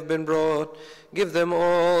whom they have been brought. Give them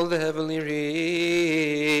all the heavenly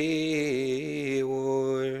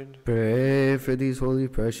reward. Pray for these holy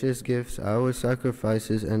precious gifts, our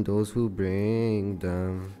sacrifices, and those who bring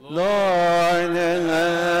them. Lord, have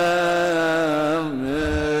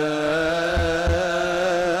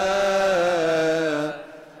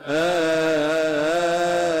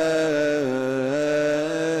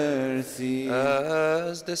mercy.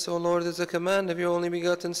 As this, O Lord, is a command of your only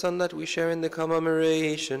begotten Son, that we share in the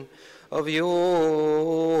commemoration of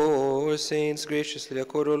your saints, graciously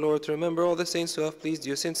accord, O Lord, to remember all the saints who have pleased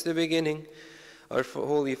you since the beginning. Our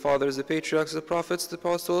holy fathers, the patriarchs, the prophets, the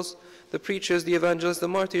apostles, the preachers, the evangelists, the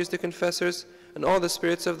martyrs, the confessors, and all the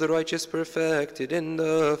spirits of the righteous perfected in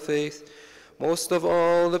the faith. Most of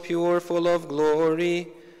all, the pure, full of glory,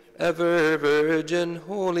 ever Virgin,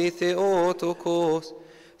 holy Theotokos,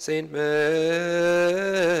 Saint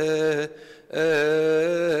Mary,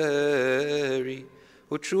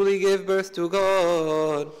 who truly gave birth to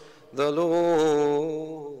God, the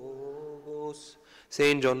Logos,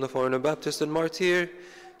 Saint John the Foreigner Baptist and Martyr,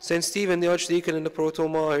 Saint Stephen the Archdeacon and the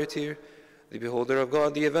Proto-Martyr, the Beholder of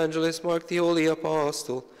God, the Evangelist Mark the Holy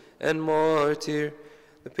Apostle and Martyr,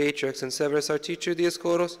 the Patriarchs and Severus our Teacher,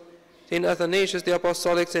 Dioscoros, Saint Athanasius the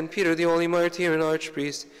Apostolic, Saint Peter the Holy Martyr and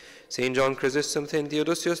Archpriest, Saint John Chrysostom, Saint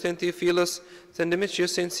Theodosius, Saint Theophilus, Saint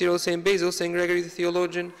Demetrius, Saint Cyril, Saint Basil, Saint Gregory the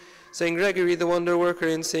Theologian, Saint Gregory the Wonder Worker,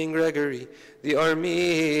 and Saint Gregory the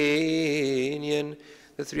Armenian,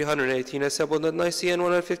 the 318 assembled at Nicaea, and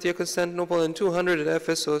 150 at Constantinople, and 200 at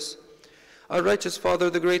Ephesus. Our righteous Father,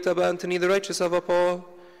 the great Abba Antony, the righteous Abba Paul,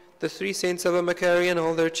 the three saints of Macarian and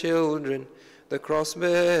all their children, the cross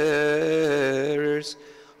bearers,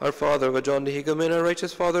 our Father Abba John the Higamin, our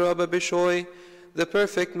righteous Father Abba Bishoy, the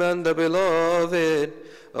perfect man, the beloved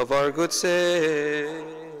of our good Savior,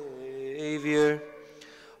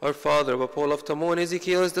 our Father Abba Paul of Tamon,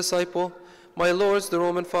 Ezekiel his disciple, my lords, the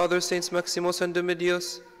Roman fathers, Saints Maximus and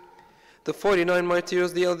Domidius, the 49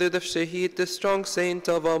 martyrs, the elder of Shahid, the strong saint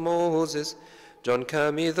of Moses, John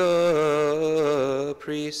Cami the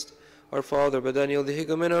priest, our Father Abba Daniel the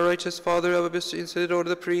Higamin, our righteous Father Abba Isidore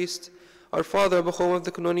the priest, our Father Abba Chom of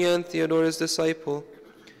the Canonia and Theodore his disciple,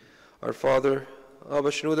 our Father Abba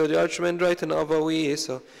Shenouda the Archimandrite and Abba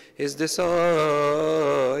Wisa his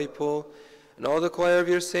disciple, and all the choir of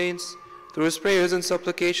your saints, through his prayers and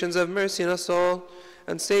supplications, have mercy on us all,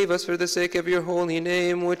 and save us for the sake of your holy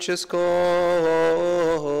name, which is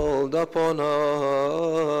called upon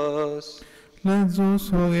us. Let those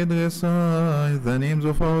who read recite the names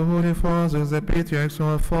of our holy fathers, the patriarchs who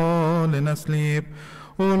have fallen asleep.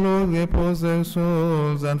 O Lord, repose their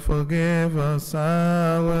souls and forgive us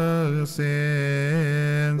our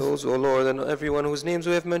sins. Those, O Lord, and everyone whose names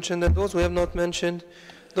we have mentioned, and those we have not mentioned,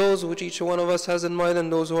 those which each one of us has in mind, and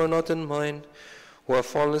those who are not in mind, who have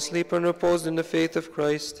fallen asleep and reposed in the faith of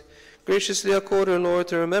Christ, graciously accord, O Lord,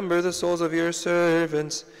 to remember the souls of your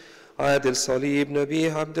servants, Adil Salib, Nabi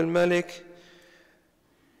Abdul Malik,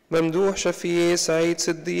 Mamduh Shafi, Saeed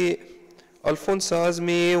Siddiq, Alphonse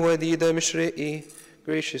Azmi, Wadida Mishri'i.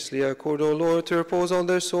 Graciously accord, O Lord, to repose all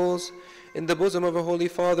their souls in the bosom of our holy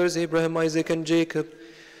fathers, Abraham, Isaac, and Jacob.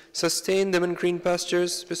 Sustain them in green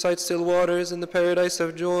pastures, beside still waters, in the paradise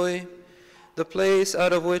of joy, the place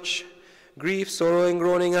out of which grief, sorrow, and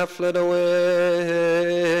groaning have fled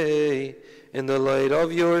away, in the light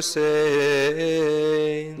of your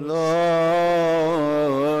saints.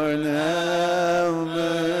 Lord, have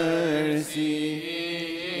mercy.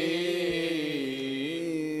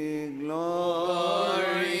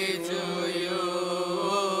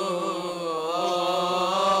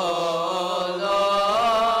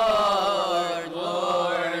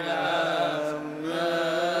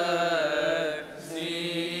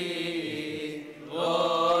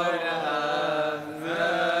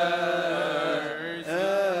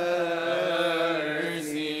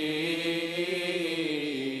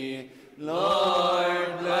 Lord.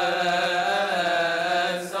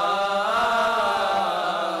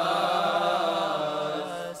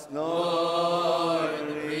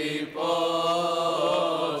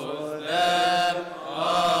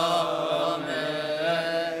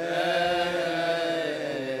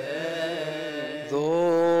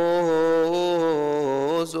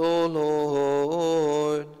 those, O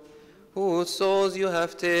Lord, whose souls you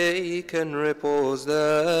have taken, repose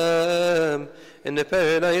them in the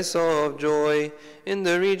paradise of joy, in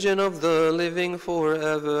the region of the living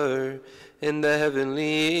forever, in the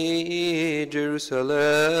heavenly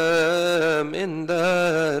Jerusalem, in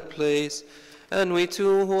that place. And we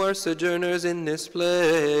too, who are sojourners in this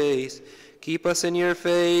place, keep us in your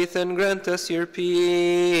faith and grant us your peace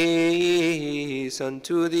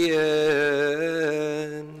unto the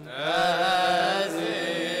end. As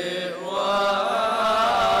it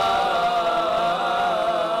was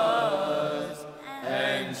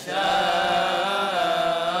and shall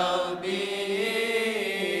be,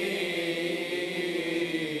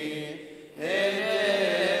 it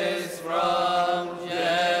is from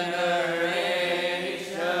generation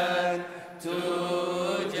to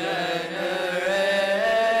generation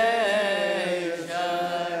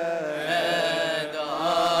and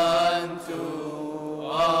unto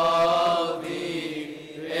all the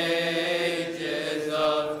ages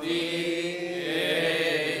of the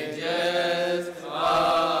ages.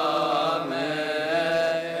 Amen.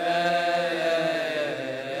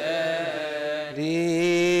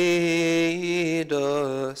 Lead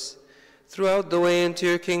us throughout the way into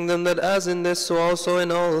your kingdom, that as in this, so also in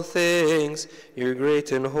all things, your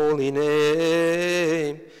great and holy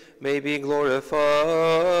name may be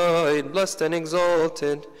glorified, blessed and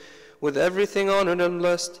exalted, with everything honored and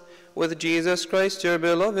blessed, with Jesus Christ, your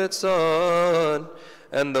beloved Son,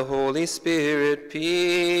 and the Holy Spirit. Peace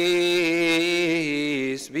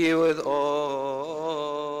be with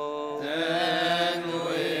all. And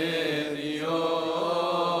with your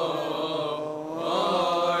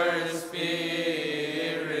spirit.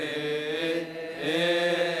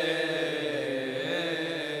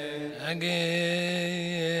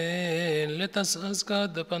 Again, let us ask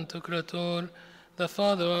God, the Pantocrator, the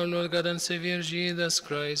Father, our Lord God and Savior Jesus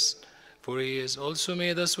Christ, for he has also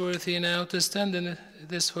made us worthy now to stand in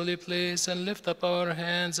this holy place and lift up our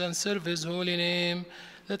hands and serve his holy name.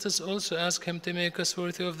 Let us also ask him to make us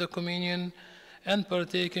worthy of the communion and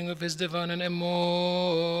partaking of his divine and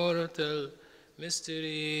immortal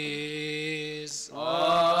mysteries.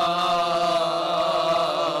 Amen.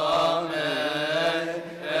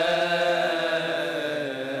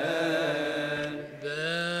 The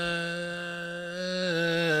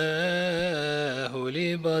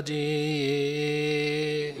holy body.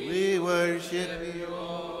 We worship you.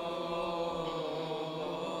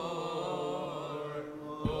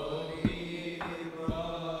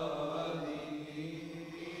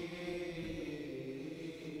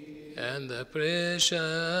 And the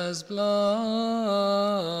precious blood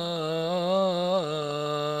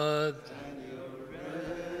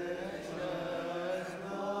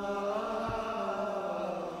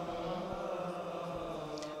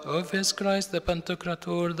of his Christ, the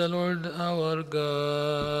Pantocrator, the Lord our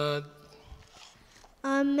God.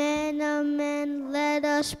 Amen, amen. Let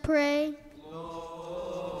us pray.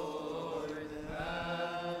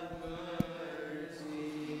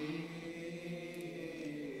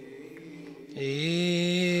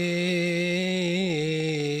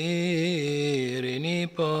 Irini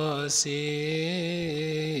pasi.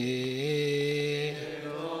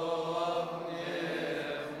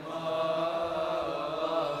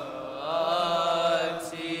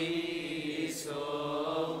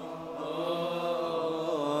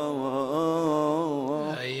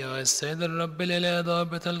 أيها السيد الرب الإله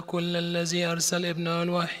ضابط الكل الذي أرسل ابنه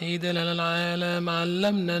الوحيد لنا العالم،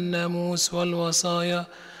 علمنا الناموس والوصايا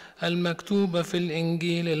المكتوبة في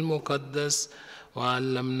الإنجيل المقدس،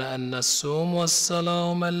 وعلمنا أن الصوم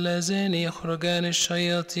والصلاة هما اللذان يخرجان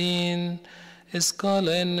الشياطين، إذ قال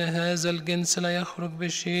إن هذا الجنس لا يخرج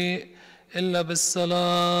بشيء إلا بالصلاة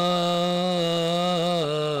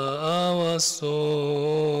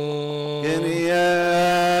والصوم.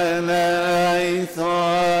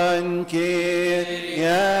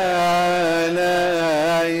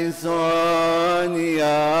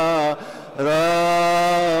 يا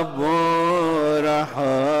رب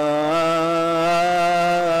رحم.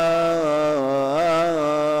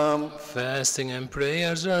 Fasting and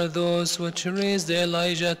prayers are those which raised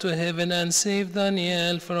Elijah to heaven and saved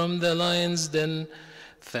Daniel from the lion's den.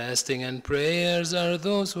 Fasting and prayers are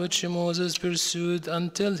those which Moses pursued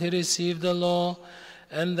until he received the law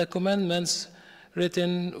and the commandments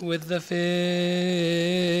written with the finger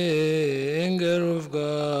of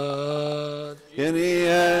God.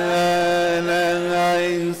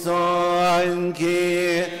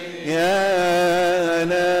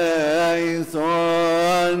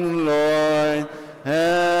 Lord,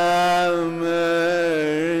 have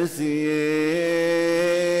mercy.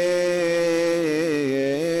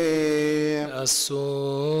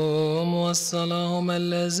 الصوم وصلهم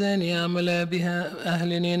اللذان يعمل بها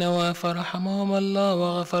أهل نينوى فرحمهم الله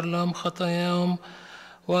وغفر لهم خطاياهم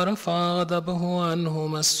ورفع غضبه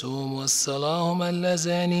عنهم السوم. وصلهم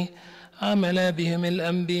اللذان عمل بهم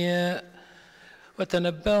الأنبياء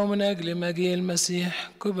وتنبأوا من أجل مجيء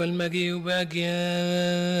المسيح قبل مجيء بأجيال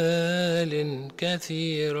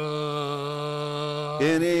كثيرة.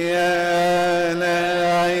 كريانا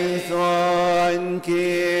عيسون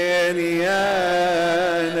كريانا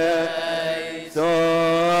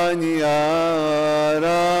عيسون يا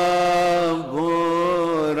رب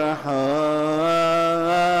ارحم.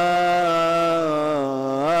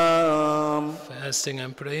 Fasting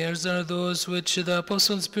and prayers are those which the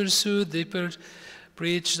apostles pursued. They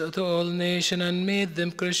preached to all nations and made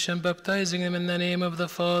them Christian, baptizing them in the name of the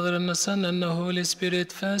Father and the Son and the Holy Spirit.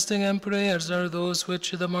 Fasting and prayers are those which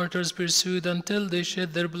the martyrs pursued until they shed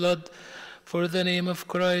their blood for the name of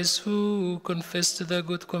Christ, who confessed the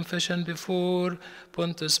good confession before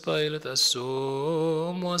Pontius Pilate.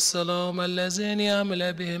 الصوم والصلاة اللذان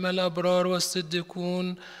يعمل بهما الأبرار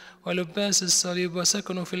والصديقون ولباس الصليب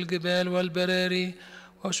وسكنوا في الجبال والبراري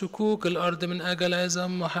وشكوك الأرض من أجل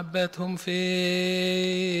عظم محبتهم في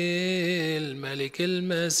الملك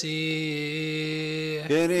المسيح.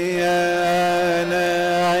 كريانا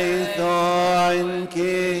عيسون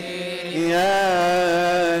كريانا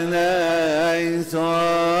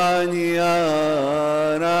عيسون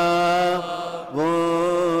يا رب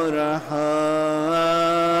ارحم.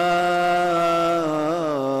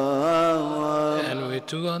 And we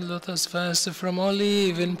too, and let us fast from all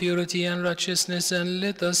evil, impurity and righteousness, and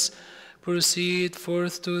let us proceed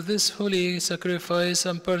forth to this holy sacrifice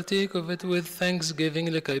and partake of it with thanksgiving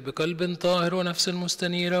لكي بقلب طاهر ونفس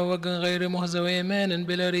مستنيرة ووجه غير مهزأ وإيمان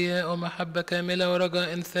بلا رياء ومحبة كاملة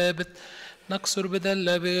ورجاء ثابت نقصر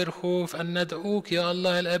بدلة بغير خوف أن ندعوك يا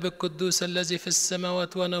الله الآب القدوس الذي في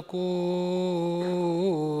السماوات ونقول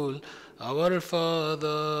Our Father,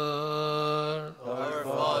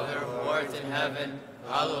 who art in heaven,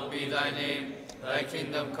 hallowed be thy name. Thy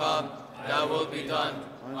kingdom come, thy will be done,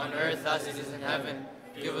 on earth as it is in heaven.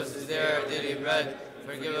 Give us this day our daily bread.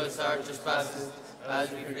 Forgive us our trespasses,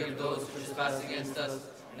 as we forgive those who trespass against us.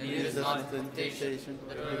 And lead us not into temptation,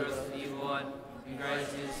 but deliver us from the evil one. In Christ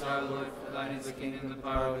Jesus our Lord, for thine is the kingdom, the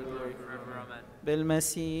power, and the glory forever. Amen.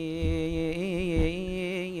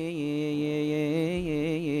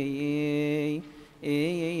 بالمسيح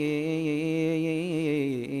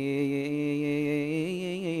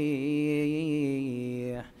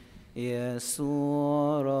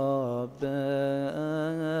يسوع ربنا.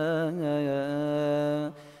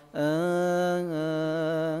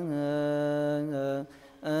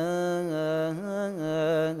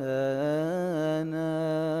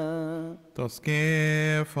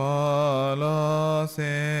 Toskefala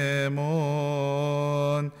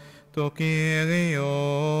semon tokirio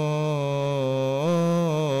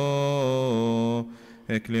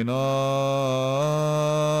eklina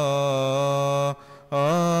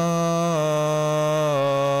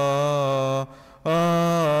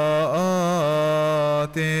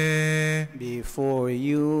before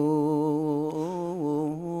you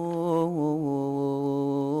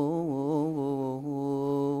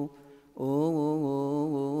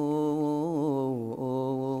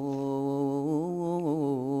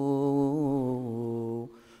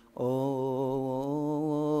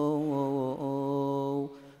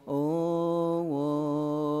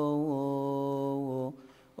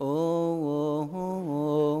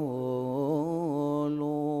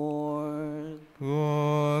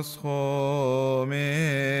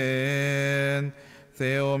Schomen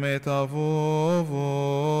Theometavovo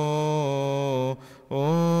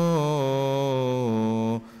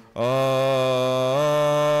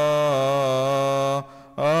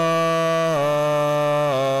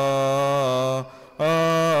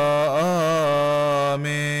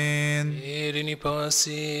Amen. Irini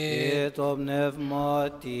pasi. Et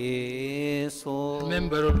pneumatis.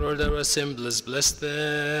 Remember, O Lord, our assemblies, bless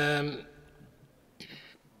them.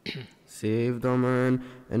 Save the man,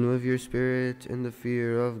 and with your spirit in the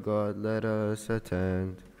fear of God let us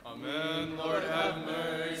attend. Amen. Lord have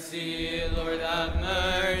mercy, Lord have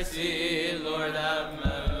mercy, Lord have mercy.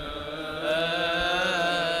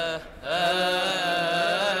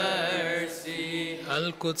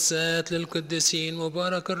 القدسات للقديسين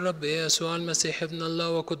مبارك الرب يسوع المسيح ابن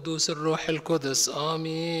الله وقدوس الروح القدس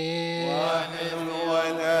آمين. واحد هو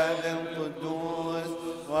الآب القدوس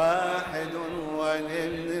واحد هو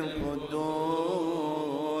الابن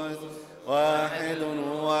القدوس واحد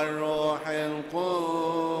هو الروح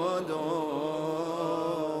القدوس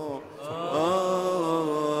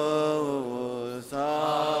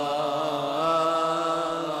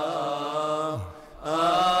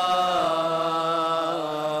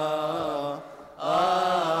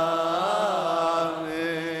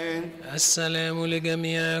السلام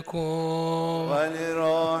لجميعكم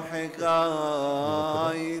ولروحك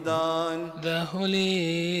أيضا. The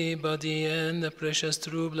holy body and the precious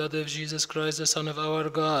true blood of Jesus Christ, the Son of our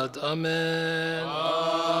God. Amen.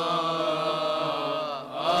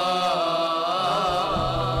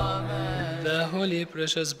 The holy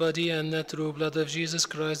precious body and the true blood of Jesus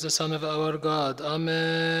Christ, the Son of our God.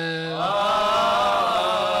 Amen.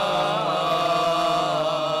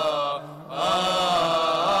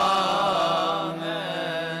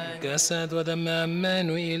 جسد ودم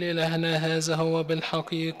عمانوئيل إلهنا هذا هو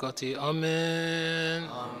بالحقيقة. آمين.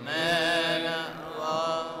 آمين.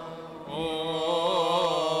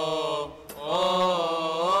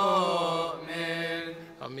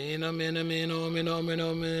 Amen, amen, amen, amen, amen,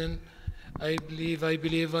 amen. I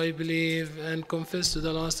believe, and confess to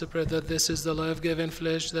the last prayer that this is the life-given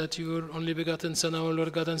flesh that your only begotten Son, our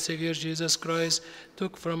Lord God and Savior Jesus Christ,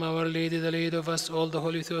 took from Our Lady, the Lady of us all, the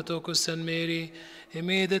Holy Theotokos and Mary. He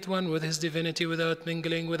made it one with his divinity, without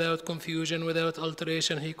mingling, without confusion, without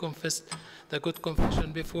alteration. He confessed the good confession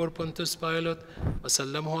before Pontius Pilate,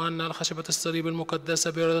 وسلمه عنا على خشبة الصليب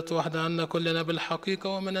المقدسة بإرادة واحدة عنا كلنا بالحقيقة،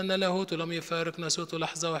 ومن أن لاهوت لم يفارق ناسوت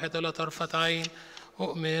لحظة واحدة لا طرفة عين.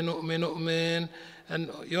 أؤمن أن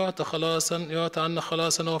يعطى عنا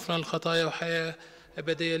خلاصا وغفران الخطايا وحياة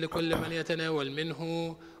أبدية لكل من يتناول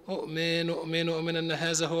منه. أؤمن أن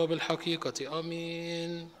هذا هو بالحقيقة.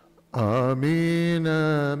 آمين. آمين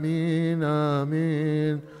آمين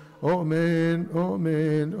آمين. أؤمن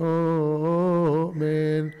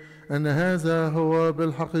أن هذا هو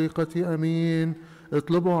بالحقيقة. أمين.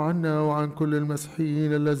 اطلبوا عنا وعن كل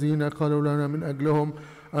المسيحيين الذين قالوا لنا من أجلهم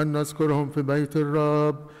أن نذكرهم في بيت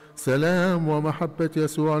الرب. سلام ومحبة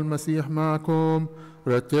يسوع المسيح معكم.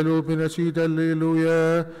 رتلوا بنشيد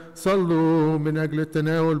الليلويا. صلوا من أجل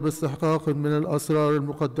التناول باستحقاق من الأسرار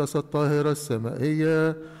المقدسة الطاهرة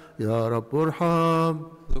السمائية. يا رب ارحم.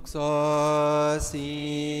 دوكساسي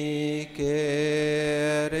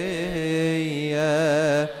كيريا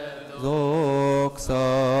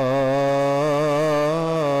دوكسا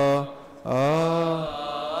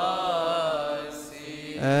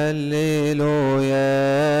الليلويا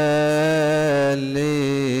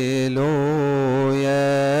الليلويا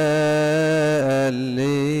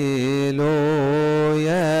الليلويا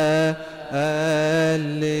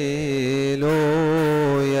الليلويا.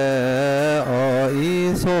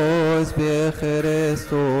 إيسوس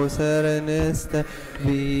بخريستوس ارنست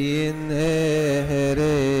بين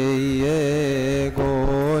إهريجون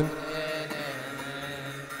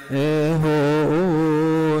إهوني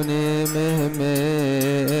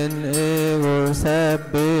مهمين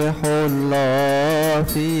سبح الله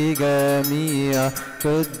في جميع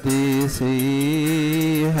قديسيه.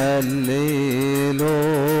 هللويا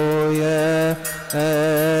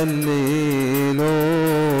هللويا.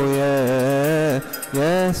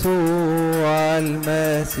 يسوع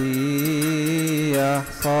المسيح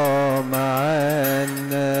صام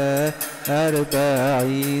عنا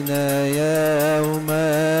 40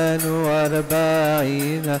 يوما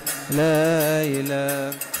و40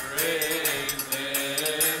 ليلة.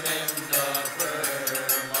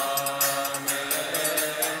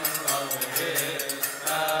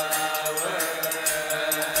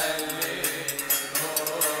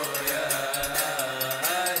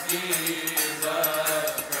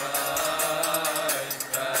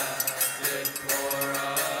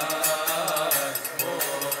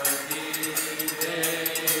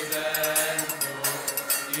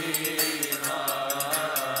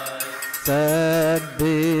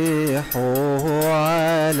 سبحوه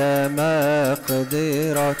على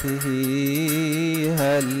مقدرته.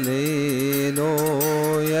 هللويا.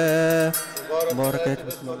 مباركة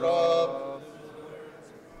باسم الرب.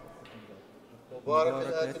 مبارك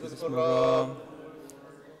الآتي باسم الرب.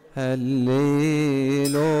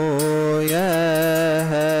 هللويا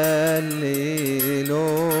هللويا.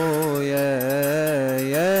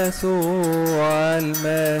 يسوع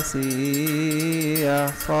المسيح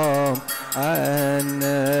صام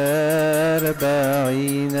عنا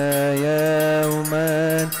 40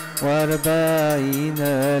 يوما و40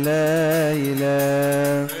 ليلة.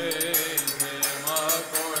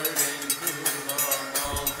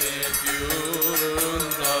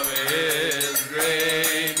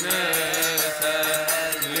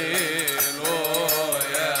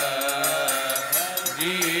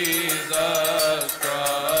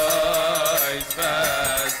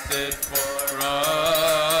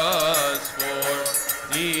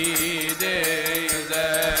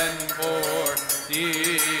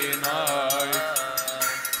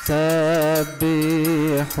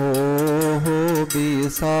 سبحوه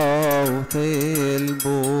بصوت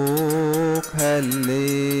البوق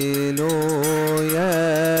هللويا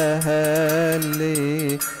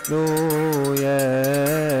هللويا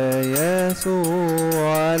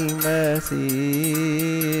يسوع المسيح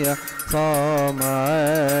صام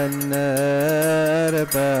عنا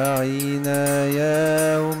 40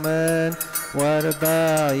 يوما و40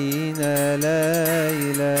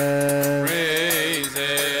 ليلة. Praise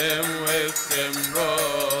him with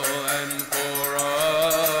timbrel and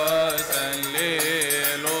chorus,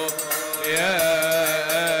 Alleluia,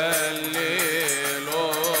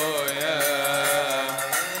 Alleluia.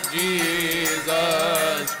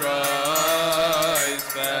 Jesus Christ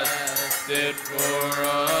fasted for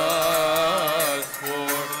us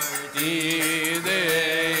 40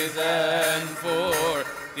 days and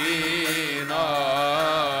 40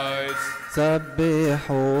 nights.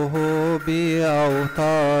 سبحوه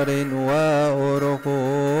بأوتار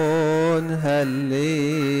وأرغون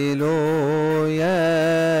هللويا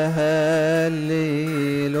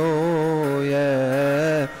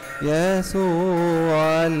هللويا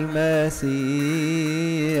يسوع المسيح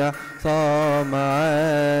صام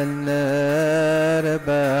عنا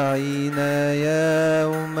 40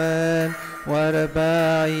 يوما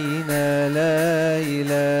و40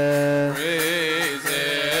 ليلة. Praise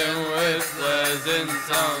him with pleasant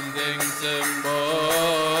sounding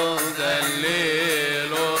cymbals, Alleluia,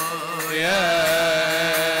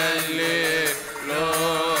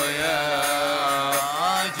 Alleluia.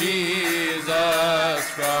 Jesus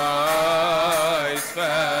Christ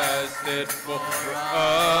fasted for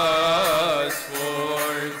us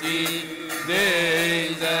 40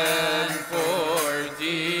 days and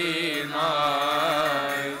 40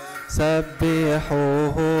 nights.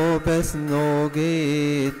 سبحوه بسنوج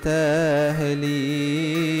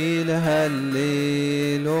التهليل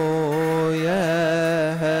هللويا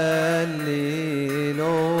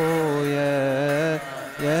هللويا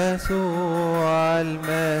يسوع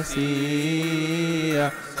المسيح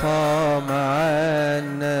صام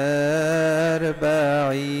عنا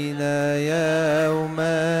 40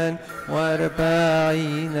 يوما و40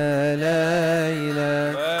 ليلة.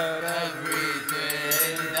 Let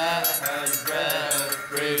everything that has breath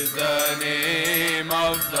praise the name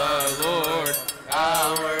of the Lord,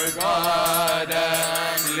 our God.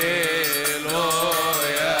 Alleluia.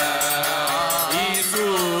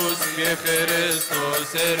 Jesus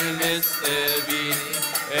Christus ernestevi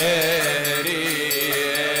eri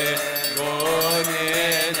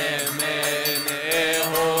gonene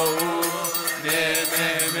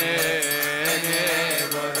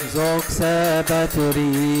Zog sabatrike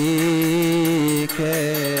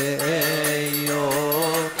eyo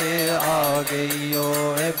ke ageyo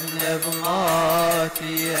ibn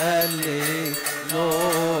ibnati alleluia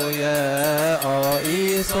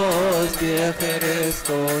Isos bi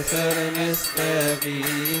Christos ernestevi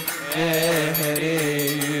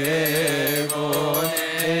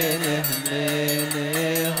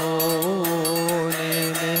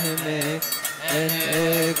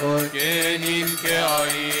egon Kenin ke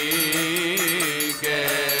ai ke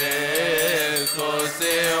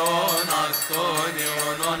sose on astone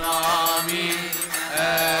on amin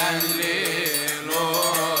alleluia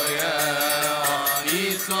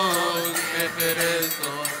Isus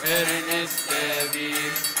Christus ernestevi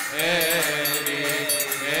eri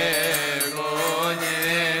egon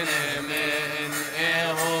nemen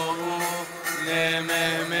eho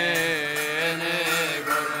nemen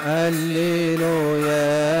Alleluia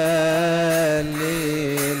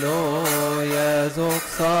Alleluia Zog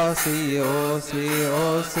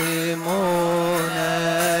Simon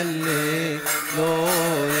Alleluia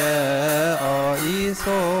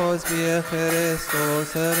Isos bi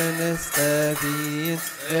Christos ernestevi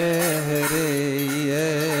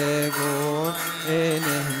egon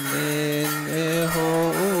enhmen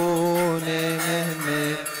ehon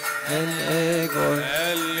enhmen egon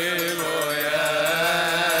Alleluia,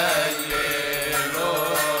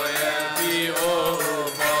 Alleluia,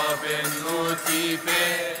 Jehovah bennuti pe,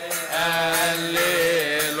 Alleluia,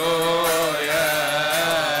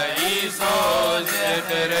 Isos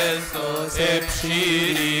Christos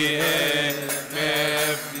ebshiri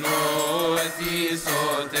mefnuti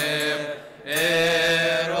sotem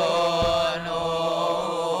erono.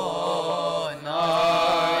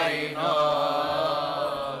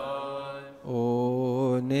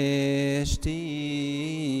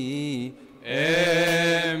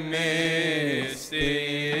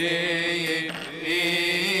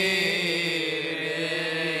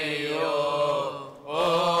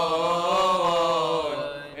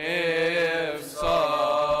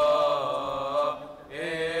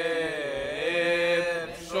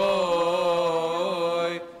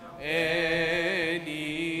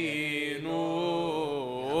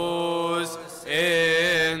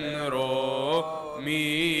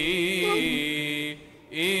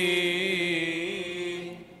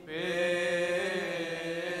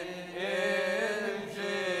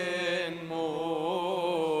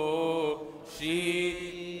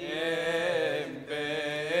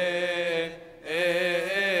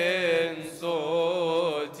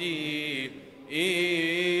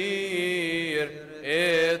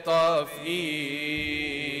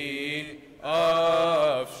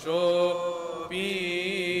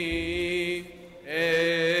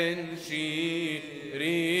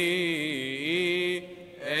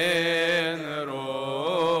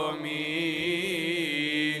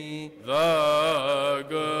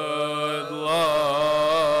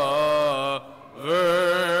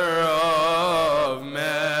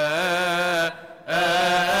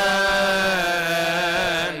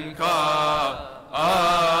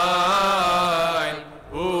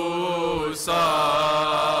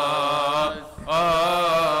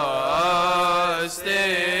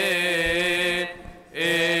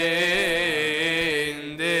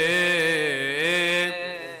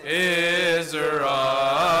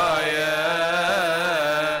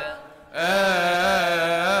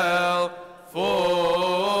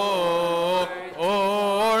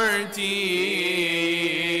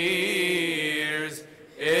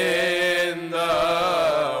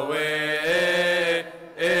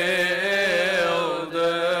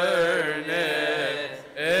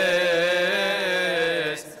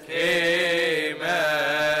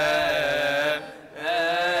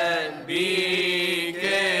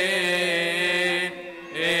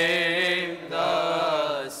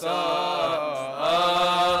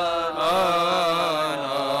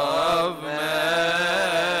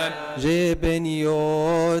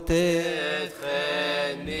 جبنيوتي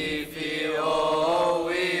ادخلني في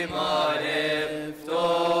قوي معرفته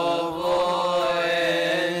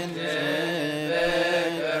وإن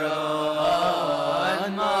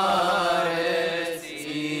ذكران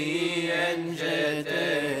معرفتي إن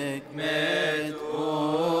جدك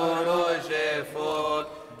متقول وشفوت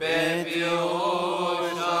ببيوشاني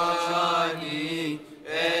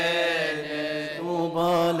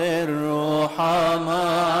طوبى للرحماء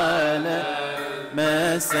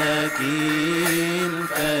مساكين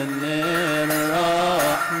فن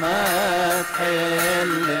الرحمة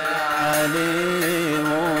تحل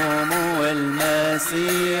عليهم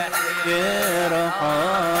والمسيح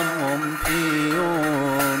يرحمهم في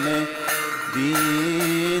يوم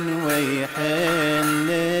الدين ويحل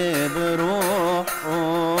بروح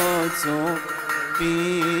قدسه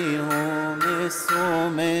فيهم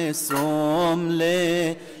الصوم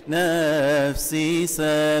لنفسي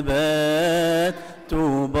ثبات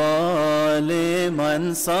طوبى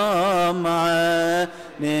لمن صام عن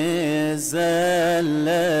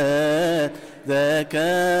الزلات ذاك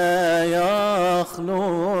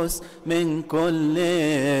يخلص من كل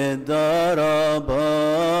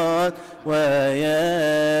الضربات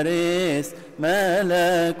ويرث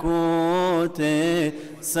ملكوت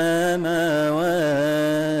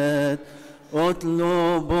السماوات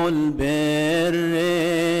اطلبوا البر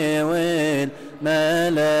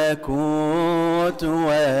والملكوت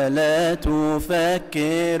ولا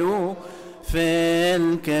تفكروا في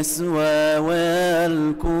الكسوة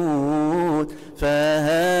والقوت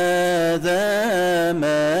فهذا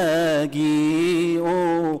مجيء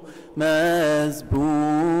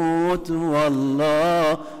مثبوت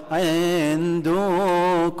والله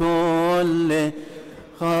عنده كل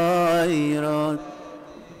خيرات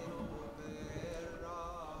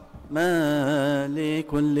ما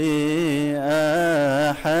لكل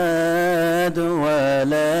أحد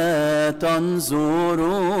ولا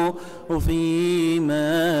تنظروا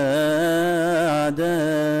فيما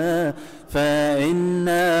عدا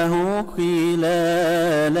فإنه قيل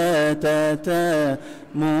لا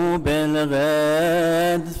تتاموا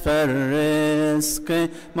بالغد فالرزق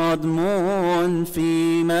مضمون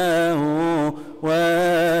فيما هو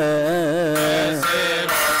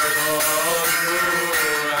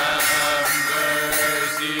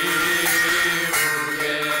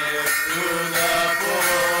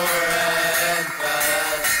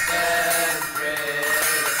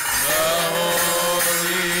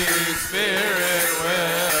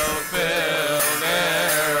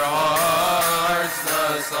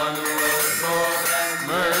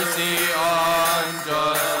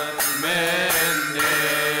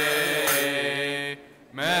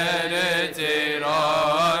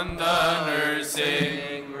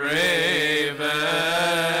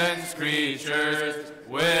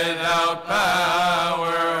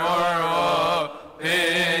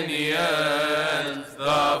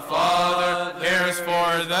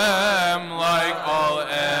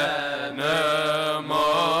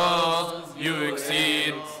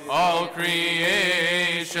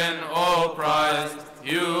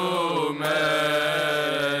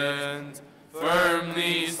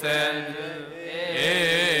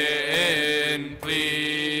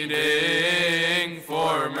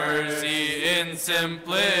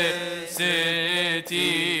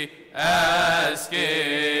simplicity,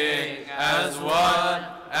 asking as one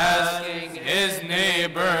asking his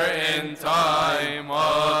neighbor in time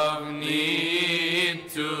of need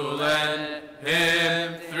to lend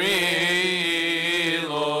him 3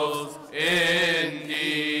 loaves indeed.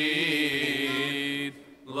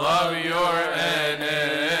 Love your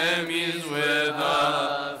enemies with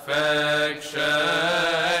affection,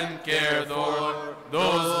 care for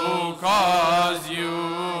those who cause you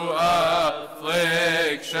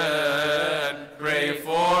affliction, pray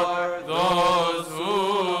for those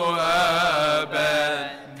who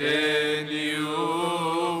abandon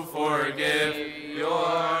you, forgive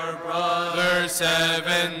your brother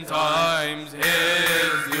 7 times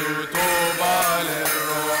his due. Toba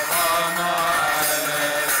lirrahman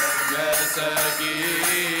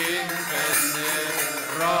masakin fenn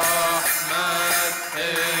rahmat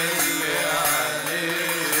اللي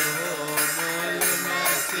عليهم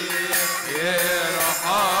المسيح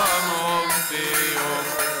يرحمهم في يوم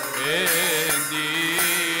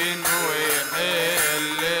الدين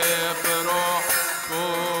ويحل بروح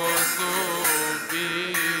قدسه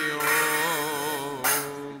فيهم.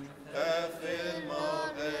 في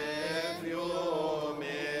الموقف يوم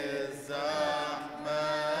الزحمة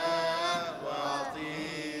واعطي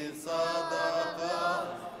صدقة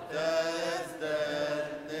تزداد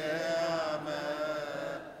نعمة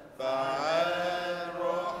فعل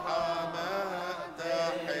روحك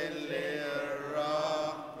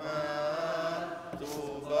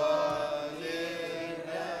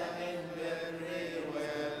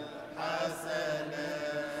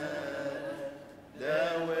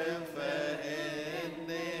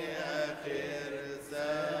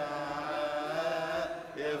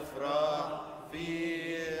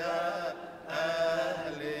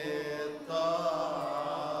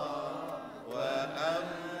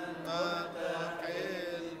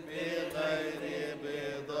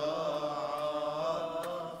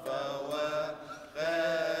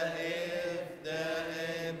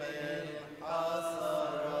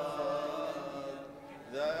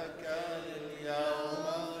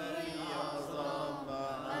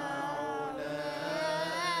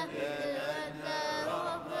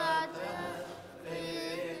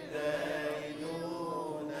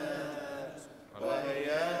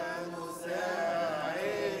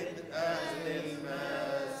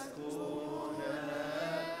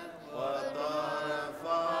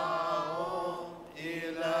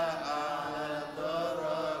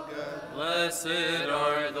Blessed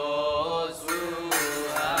are those who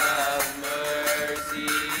have mercy,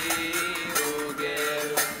 who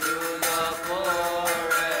give to the poor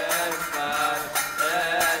and fast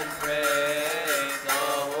and pray. The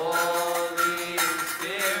Holy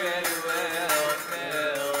Spirit will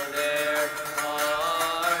fill their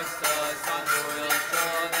hearts. The Son will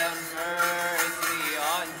show them mercy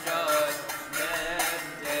on Judgment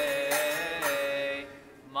Day.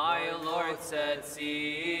 My Lord said,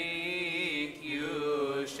 seek,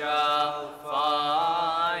 you shall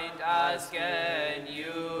find, ask and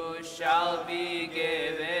you shall be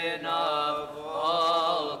given of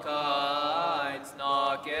all kinds.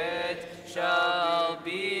 Knock, it shall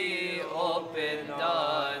be opened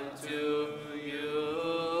unto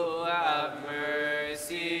you. Have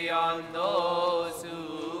mercy on those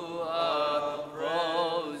who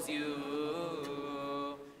oppose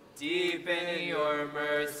you. Deepen your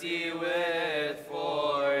mercy with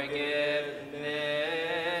forgiveness.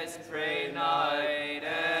 Pray night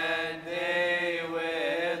and day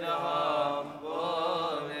with humbleness.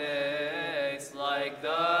 Like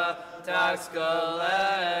the tax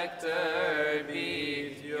collector,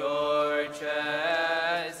 beat your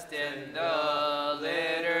chest. In the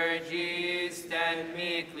liturgy, stand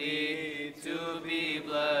meekly to be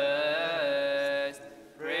blessed.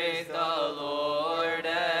 Praise the Lord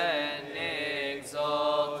and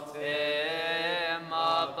exalt Him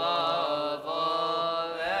above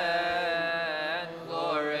all and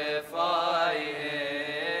glorify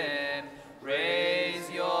Him. Raise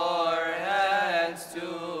your hands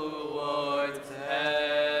towards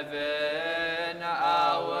heaven.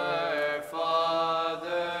 Our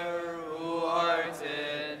Father who art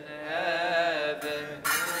in heaven.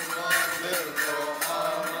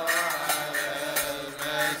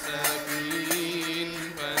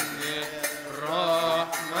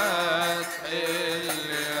 رحمة حل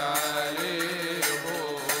عليهم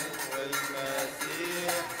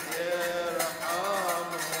والمسيح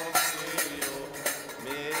يرحمهم فيهم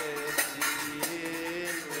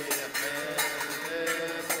مسكين ويحل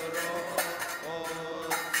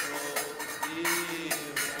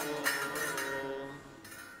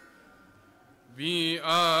Be a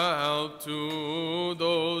help to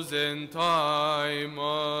those in time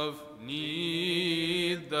of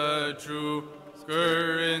need, the true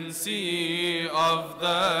currency of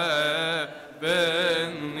the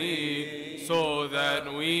heavenly, so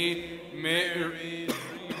that we may rejoice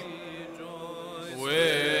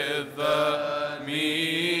with the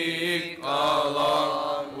meek,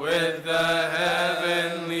 along with the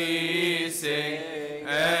heavenly, sing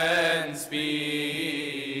and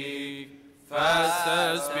speak. Fast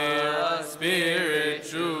as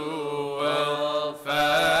spiritual,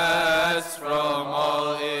 fast from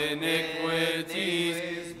all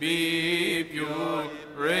iniquities, be purified.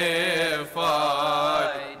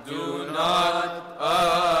 Do not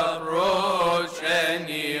approach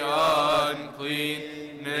any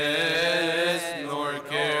uncleanness, nor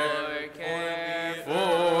care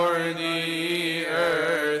for the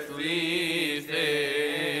earthly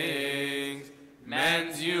things.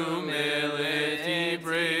 Man's humility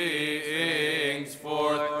brings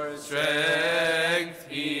forth strength.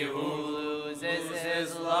 He who loses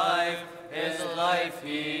his life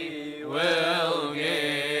he will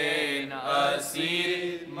gain. A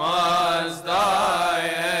seed must die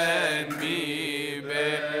and be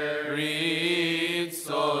buried,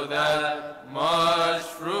 so that much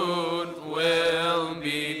fruit will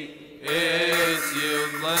be its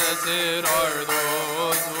yield. Blessed are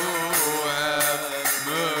those who have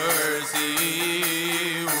mercy,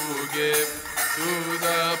 who give to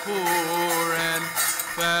the poor and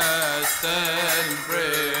fast and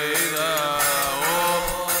pray. The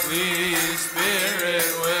Holy Spirit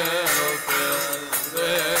will fill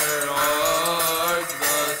their hearts.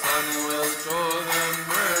 The Son will show them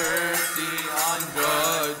mercy on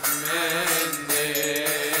Judgment Day.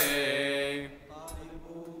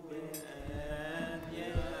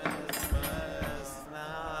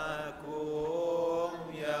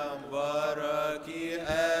 يا مبارك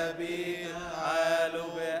أبي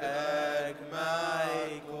تعالوا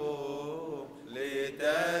بأجمعكم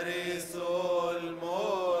لترثوا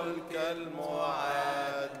الملك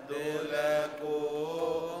المعد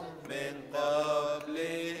لكم من قبل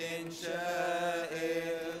إنشاء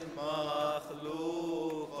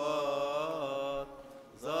المخلوقات.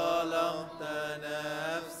 ظلمت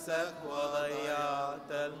نفسك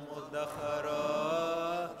وضيعت المدخرات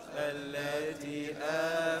التي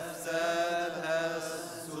أفسدها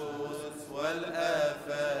السوس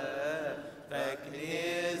والآفات،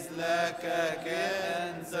 فاكنز لك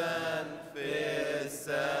كنزا في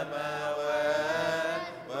السماوات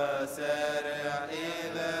وسر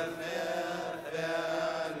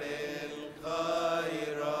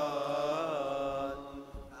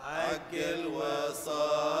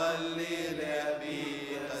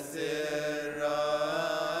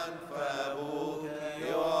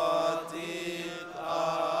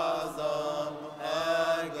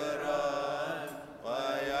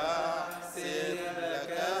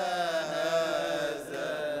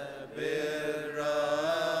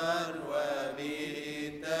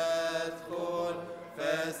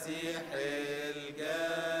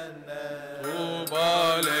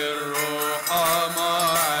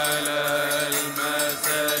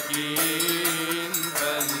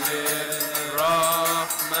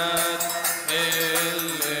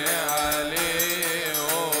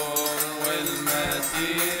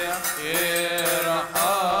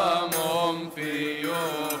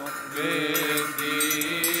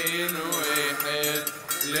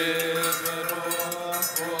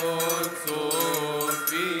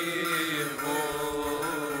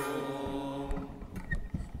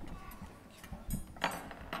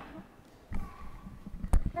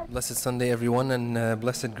Blessed Sunday, everyone, and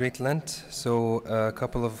blessed Great Lent. So, a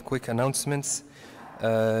couple of quick announcements.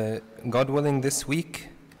 God willing, this week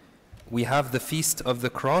we have the Feast of the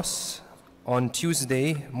Cross on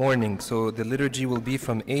Tuesday morning. So, the liturgy will be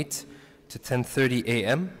from 8 to 10:30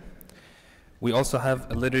 a.m. We also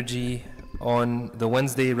have a liturgy on the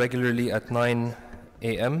Wednesday regularly at 9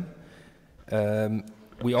 a.m.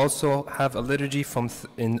 We also have a liturgy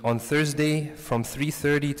on Thursday from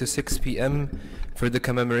 3:30 to 6 p.m. for the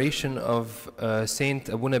commemoration of Saint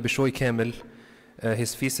Abuna Bishoy Kamil.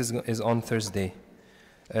 His feast is on Thursday.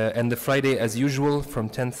 And the Friday as usual from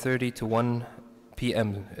 10:30 to 1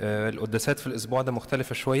 p.m. القداسات في الأسبوع ده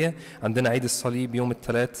مختلفة شوية. عندنا عيد الصليب يوم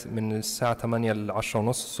الثلاث من الساعة 8 ل 10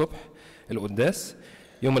 ونص الصبح القداس.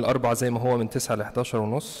 يوم الأربع زي ما هو من 9 ل 11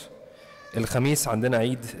 ونص. الخميس عندنا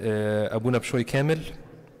عيد أبونا بشوي كامل.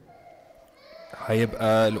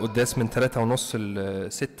 هيبقى القداس من 3 ونص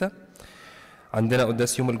ل 6. عندنا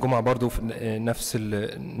قداس يوم الجمعة برضو في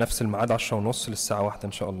نفس الميعاد 10 ونص للساعة 1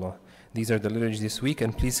 إن شاء الله. These are the liturgies this week,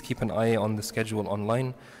 and please keep an eye on the schedule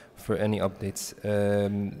online for any updates.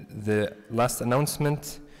 The last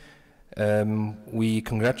announcement, we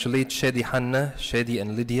congratulate Shadi Hanna, Shadi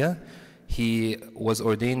and Lydia. He was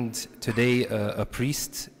ordained today a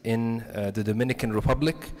priest in the Dominican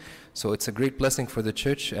Republic. So it's a great blessing for the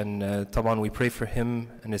church, and طبعا we pray for him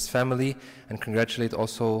and his family, and congratulate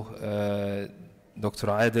also Dr.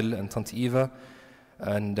 Adil and Tante Eva.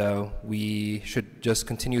 And we should just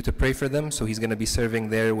continue to pray for them. So he's going to be serving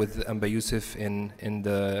there with Amba Yusuf in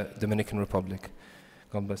the Dominican Republic.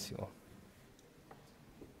 God bless you all.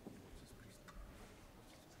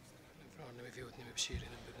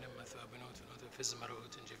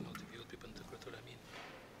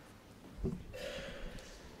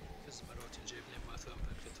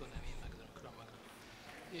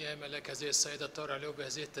 يا ملاك هذه السيدة الطاهرة عليه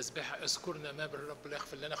بهذه التسبيحة اذكرنا أمام الرب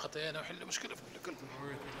ليغفر لنا خطايانا ويحل مشكلة في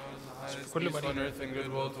كل مريض.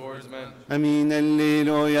 Amin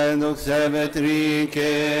alleluia doxa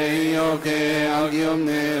trike ioke agium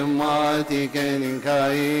pneumatiche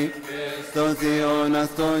linkai stosion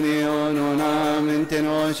astonio nonam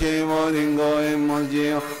intenoce volingo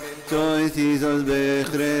emolgio Sois Isos be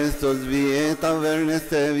Christos vieta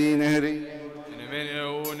verneste vineri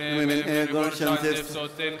من إيجور شمتس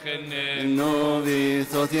النوبي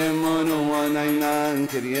صوت يمونو ونعينان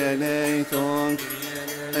كريا ليتون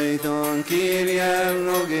أيتون كيريا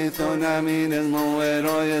نوغيتون أمين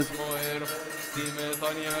المويرو يسمو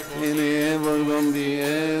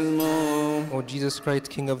O Jesus Christ,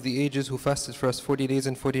 King of the ages, who fasted for us 40 days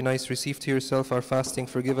and 40 nights, receive to yourself our fasting,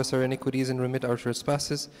 forgive us our iniquities and remit our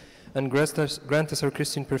trespasses, and grant us our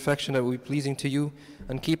Christian perfection that we be pleasing to you,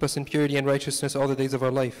 and keep us in purity and righteousness all the days of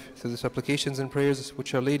our life. Through the supplications and prayers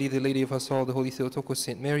which Our Lady, the Lady of us all, the Holy Theotokos,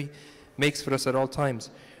 Saint Mary, makes for us at all times,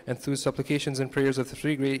 and through supplications and prayers of the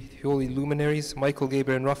three great holy luminaries, Michael,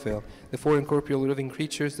 Gabriel, and Raphael, the four incorporeal living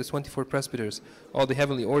creatures, the 24 presbyters, all the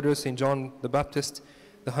heavenly orders, St. John the Baptist,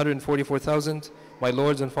 the 144,000, my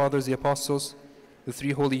lords and fathers, the apostles, the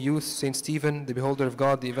three holy youths, St. Stephen, the beholder of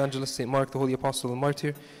God, the evangelist, St. Mark, the holy apostle and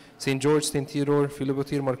martyr, St. George, St. Theodore,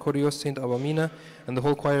 Philobotir, Marcorios, St. Abamina, and the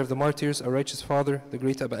whole choir of the martyrs, our righteous father, the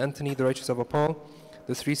great Abba Anthony, the righteous Abba Paul,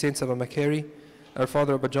 the three saints of Abba Macari, our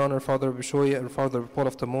father Abba John, our father Abba Bishoy, our father Abba Paul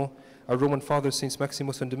of Tamo, our Roman fathers, Saints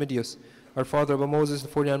Maximus and Domidius, our father Abba Moses, the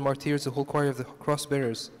 49 martyrs, the whole choir of the cross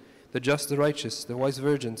bearers, the just, the righteous, the wise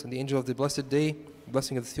virgins, and the angel of the blessed day, the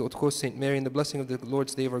blessing of the Theotokos, Saint Mary, and the blessing of the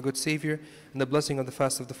Lord's day of our good Savior, and the blessing of the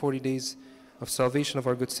fast of the 40 days of salvation of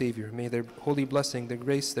our good Savior. May their holy blessing, their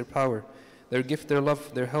grace, their power, their gift, their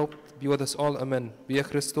love, their help be with us all. Amen. Bia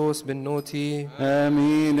Christos ben noti.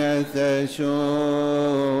 Amin.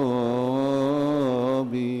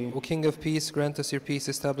 O King of peace, grant us your peace,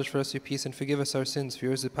 establish for us your peace, and forgive us our sins. For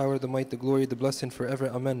yours is the power, the might, the glory, the blessing forever.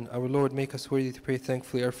 Amen. Our Lord, make us worthy to pray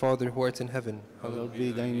thankfully. Our Father, who art in heaven. Hallowed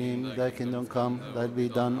be thy name, thy kingdom come, thy will be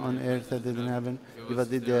done on earth as it is in heaven. Give us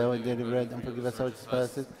this day our daily bread, and forgive us our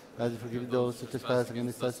trespasses, as we forgive those who trespass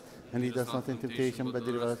against us. And lead us not into temptation, but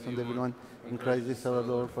deliver us from the evil one. In Christ Jesus our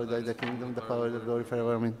Lord, for thy is the kingdom, the power, the glory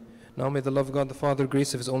forever. Amen. Now may the love of God the Father,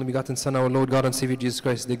 grace of His only begotten Son, our Lord God and Savior Jesus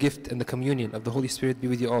Christ, the gift and the communion of the Holy Spirit be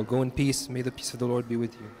with you all. Go in peace. May the peace of the Lord be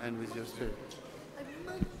with you. And with your spirit.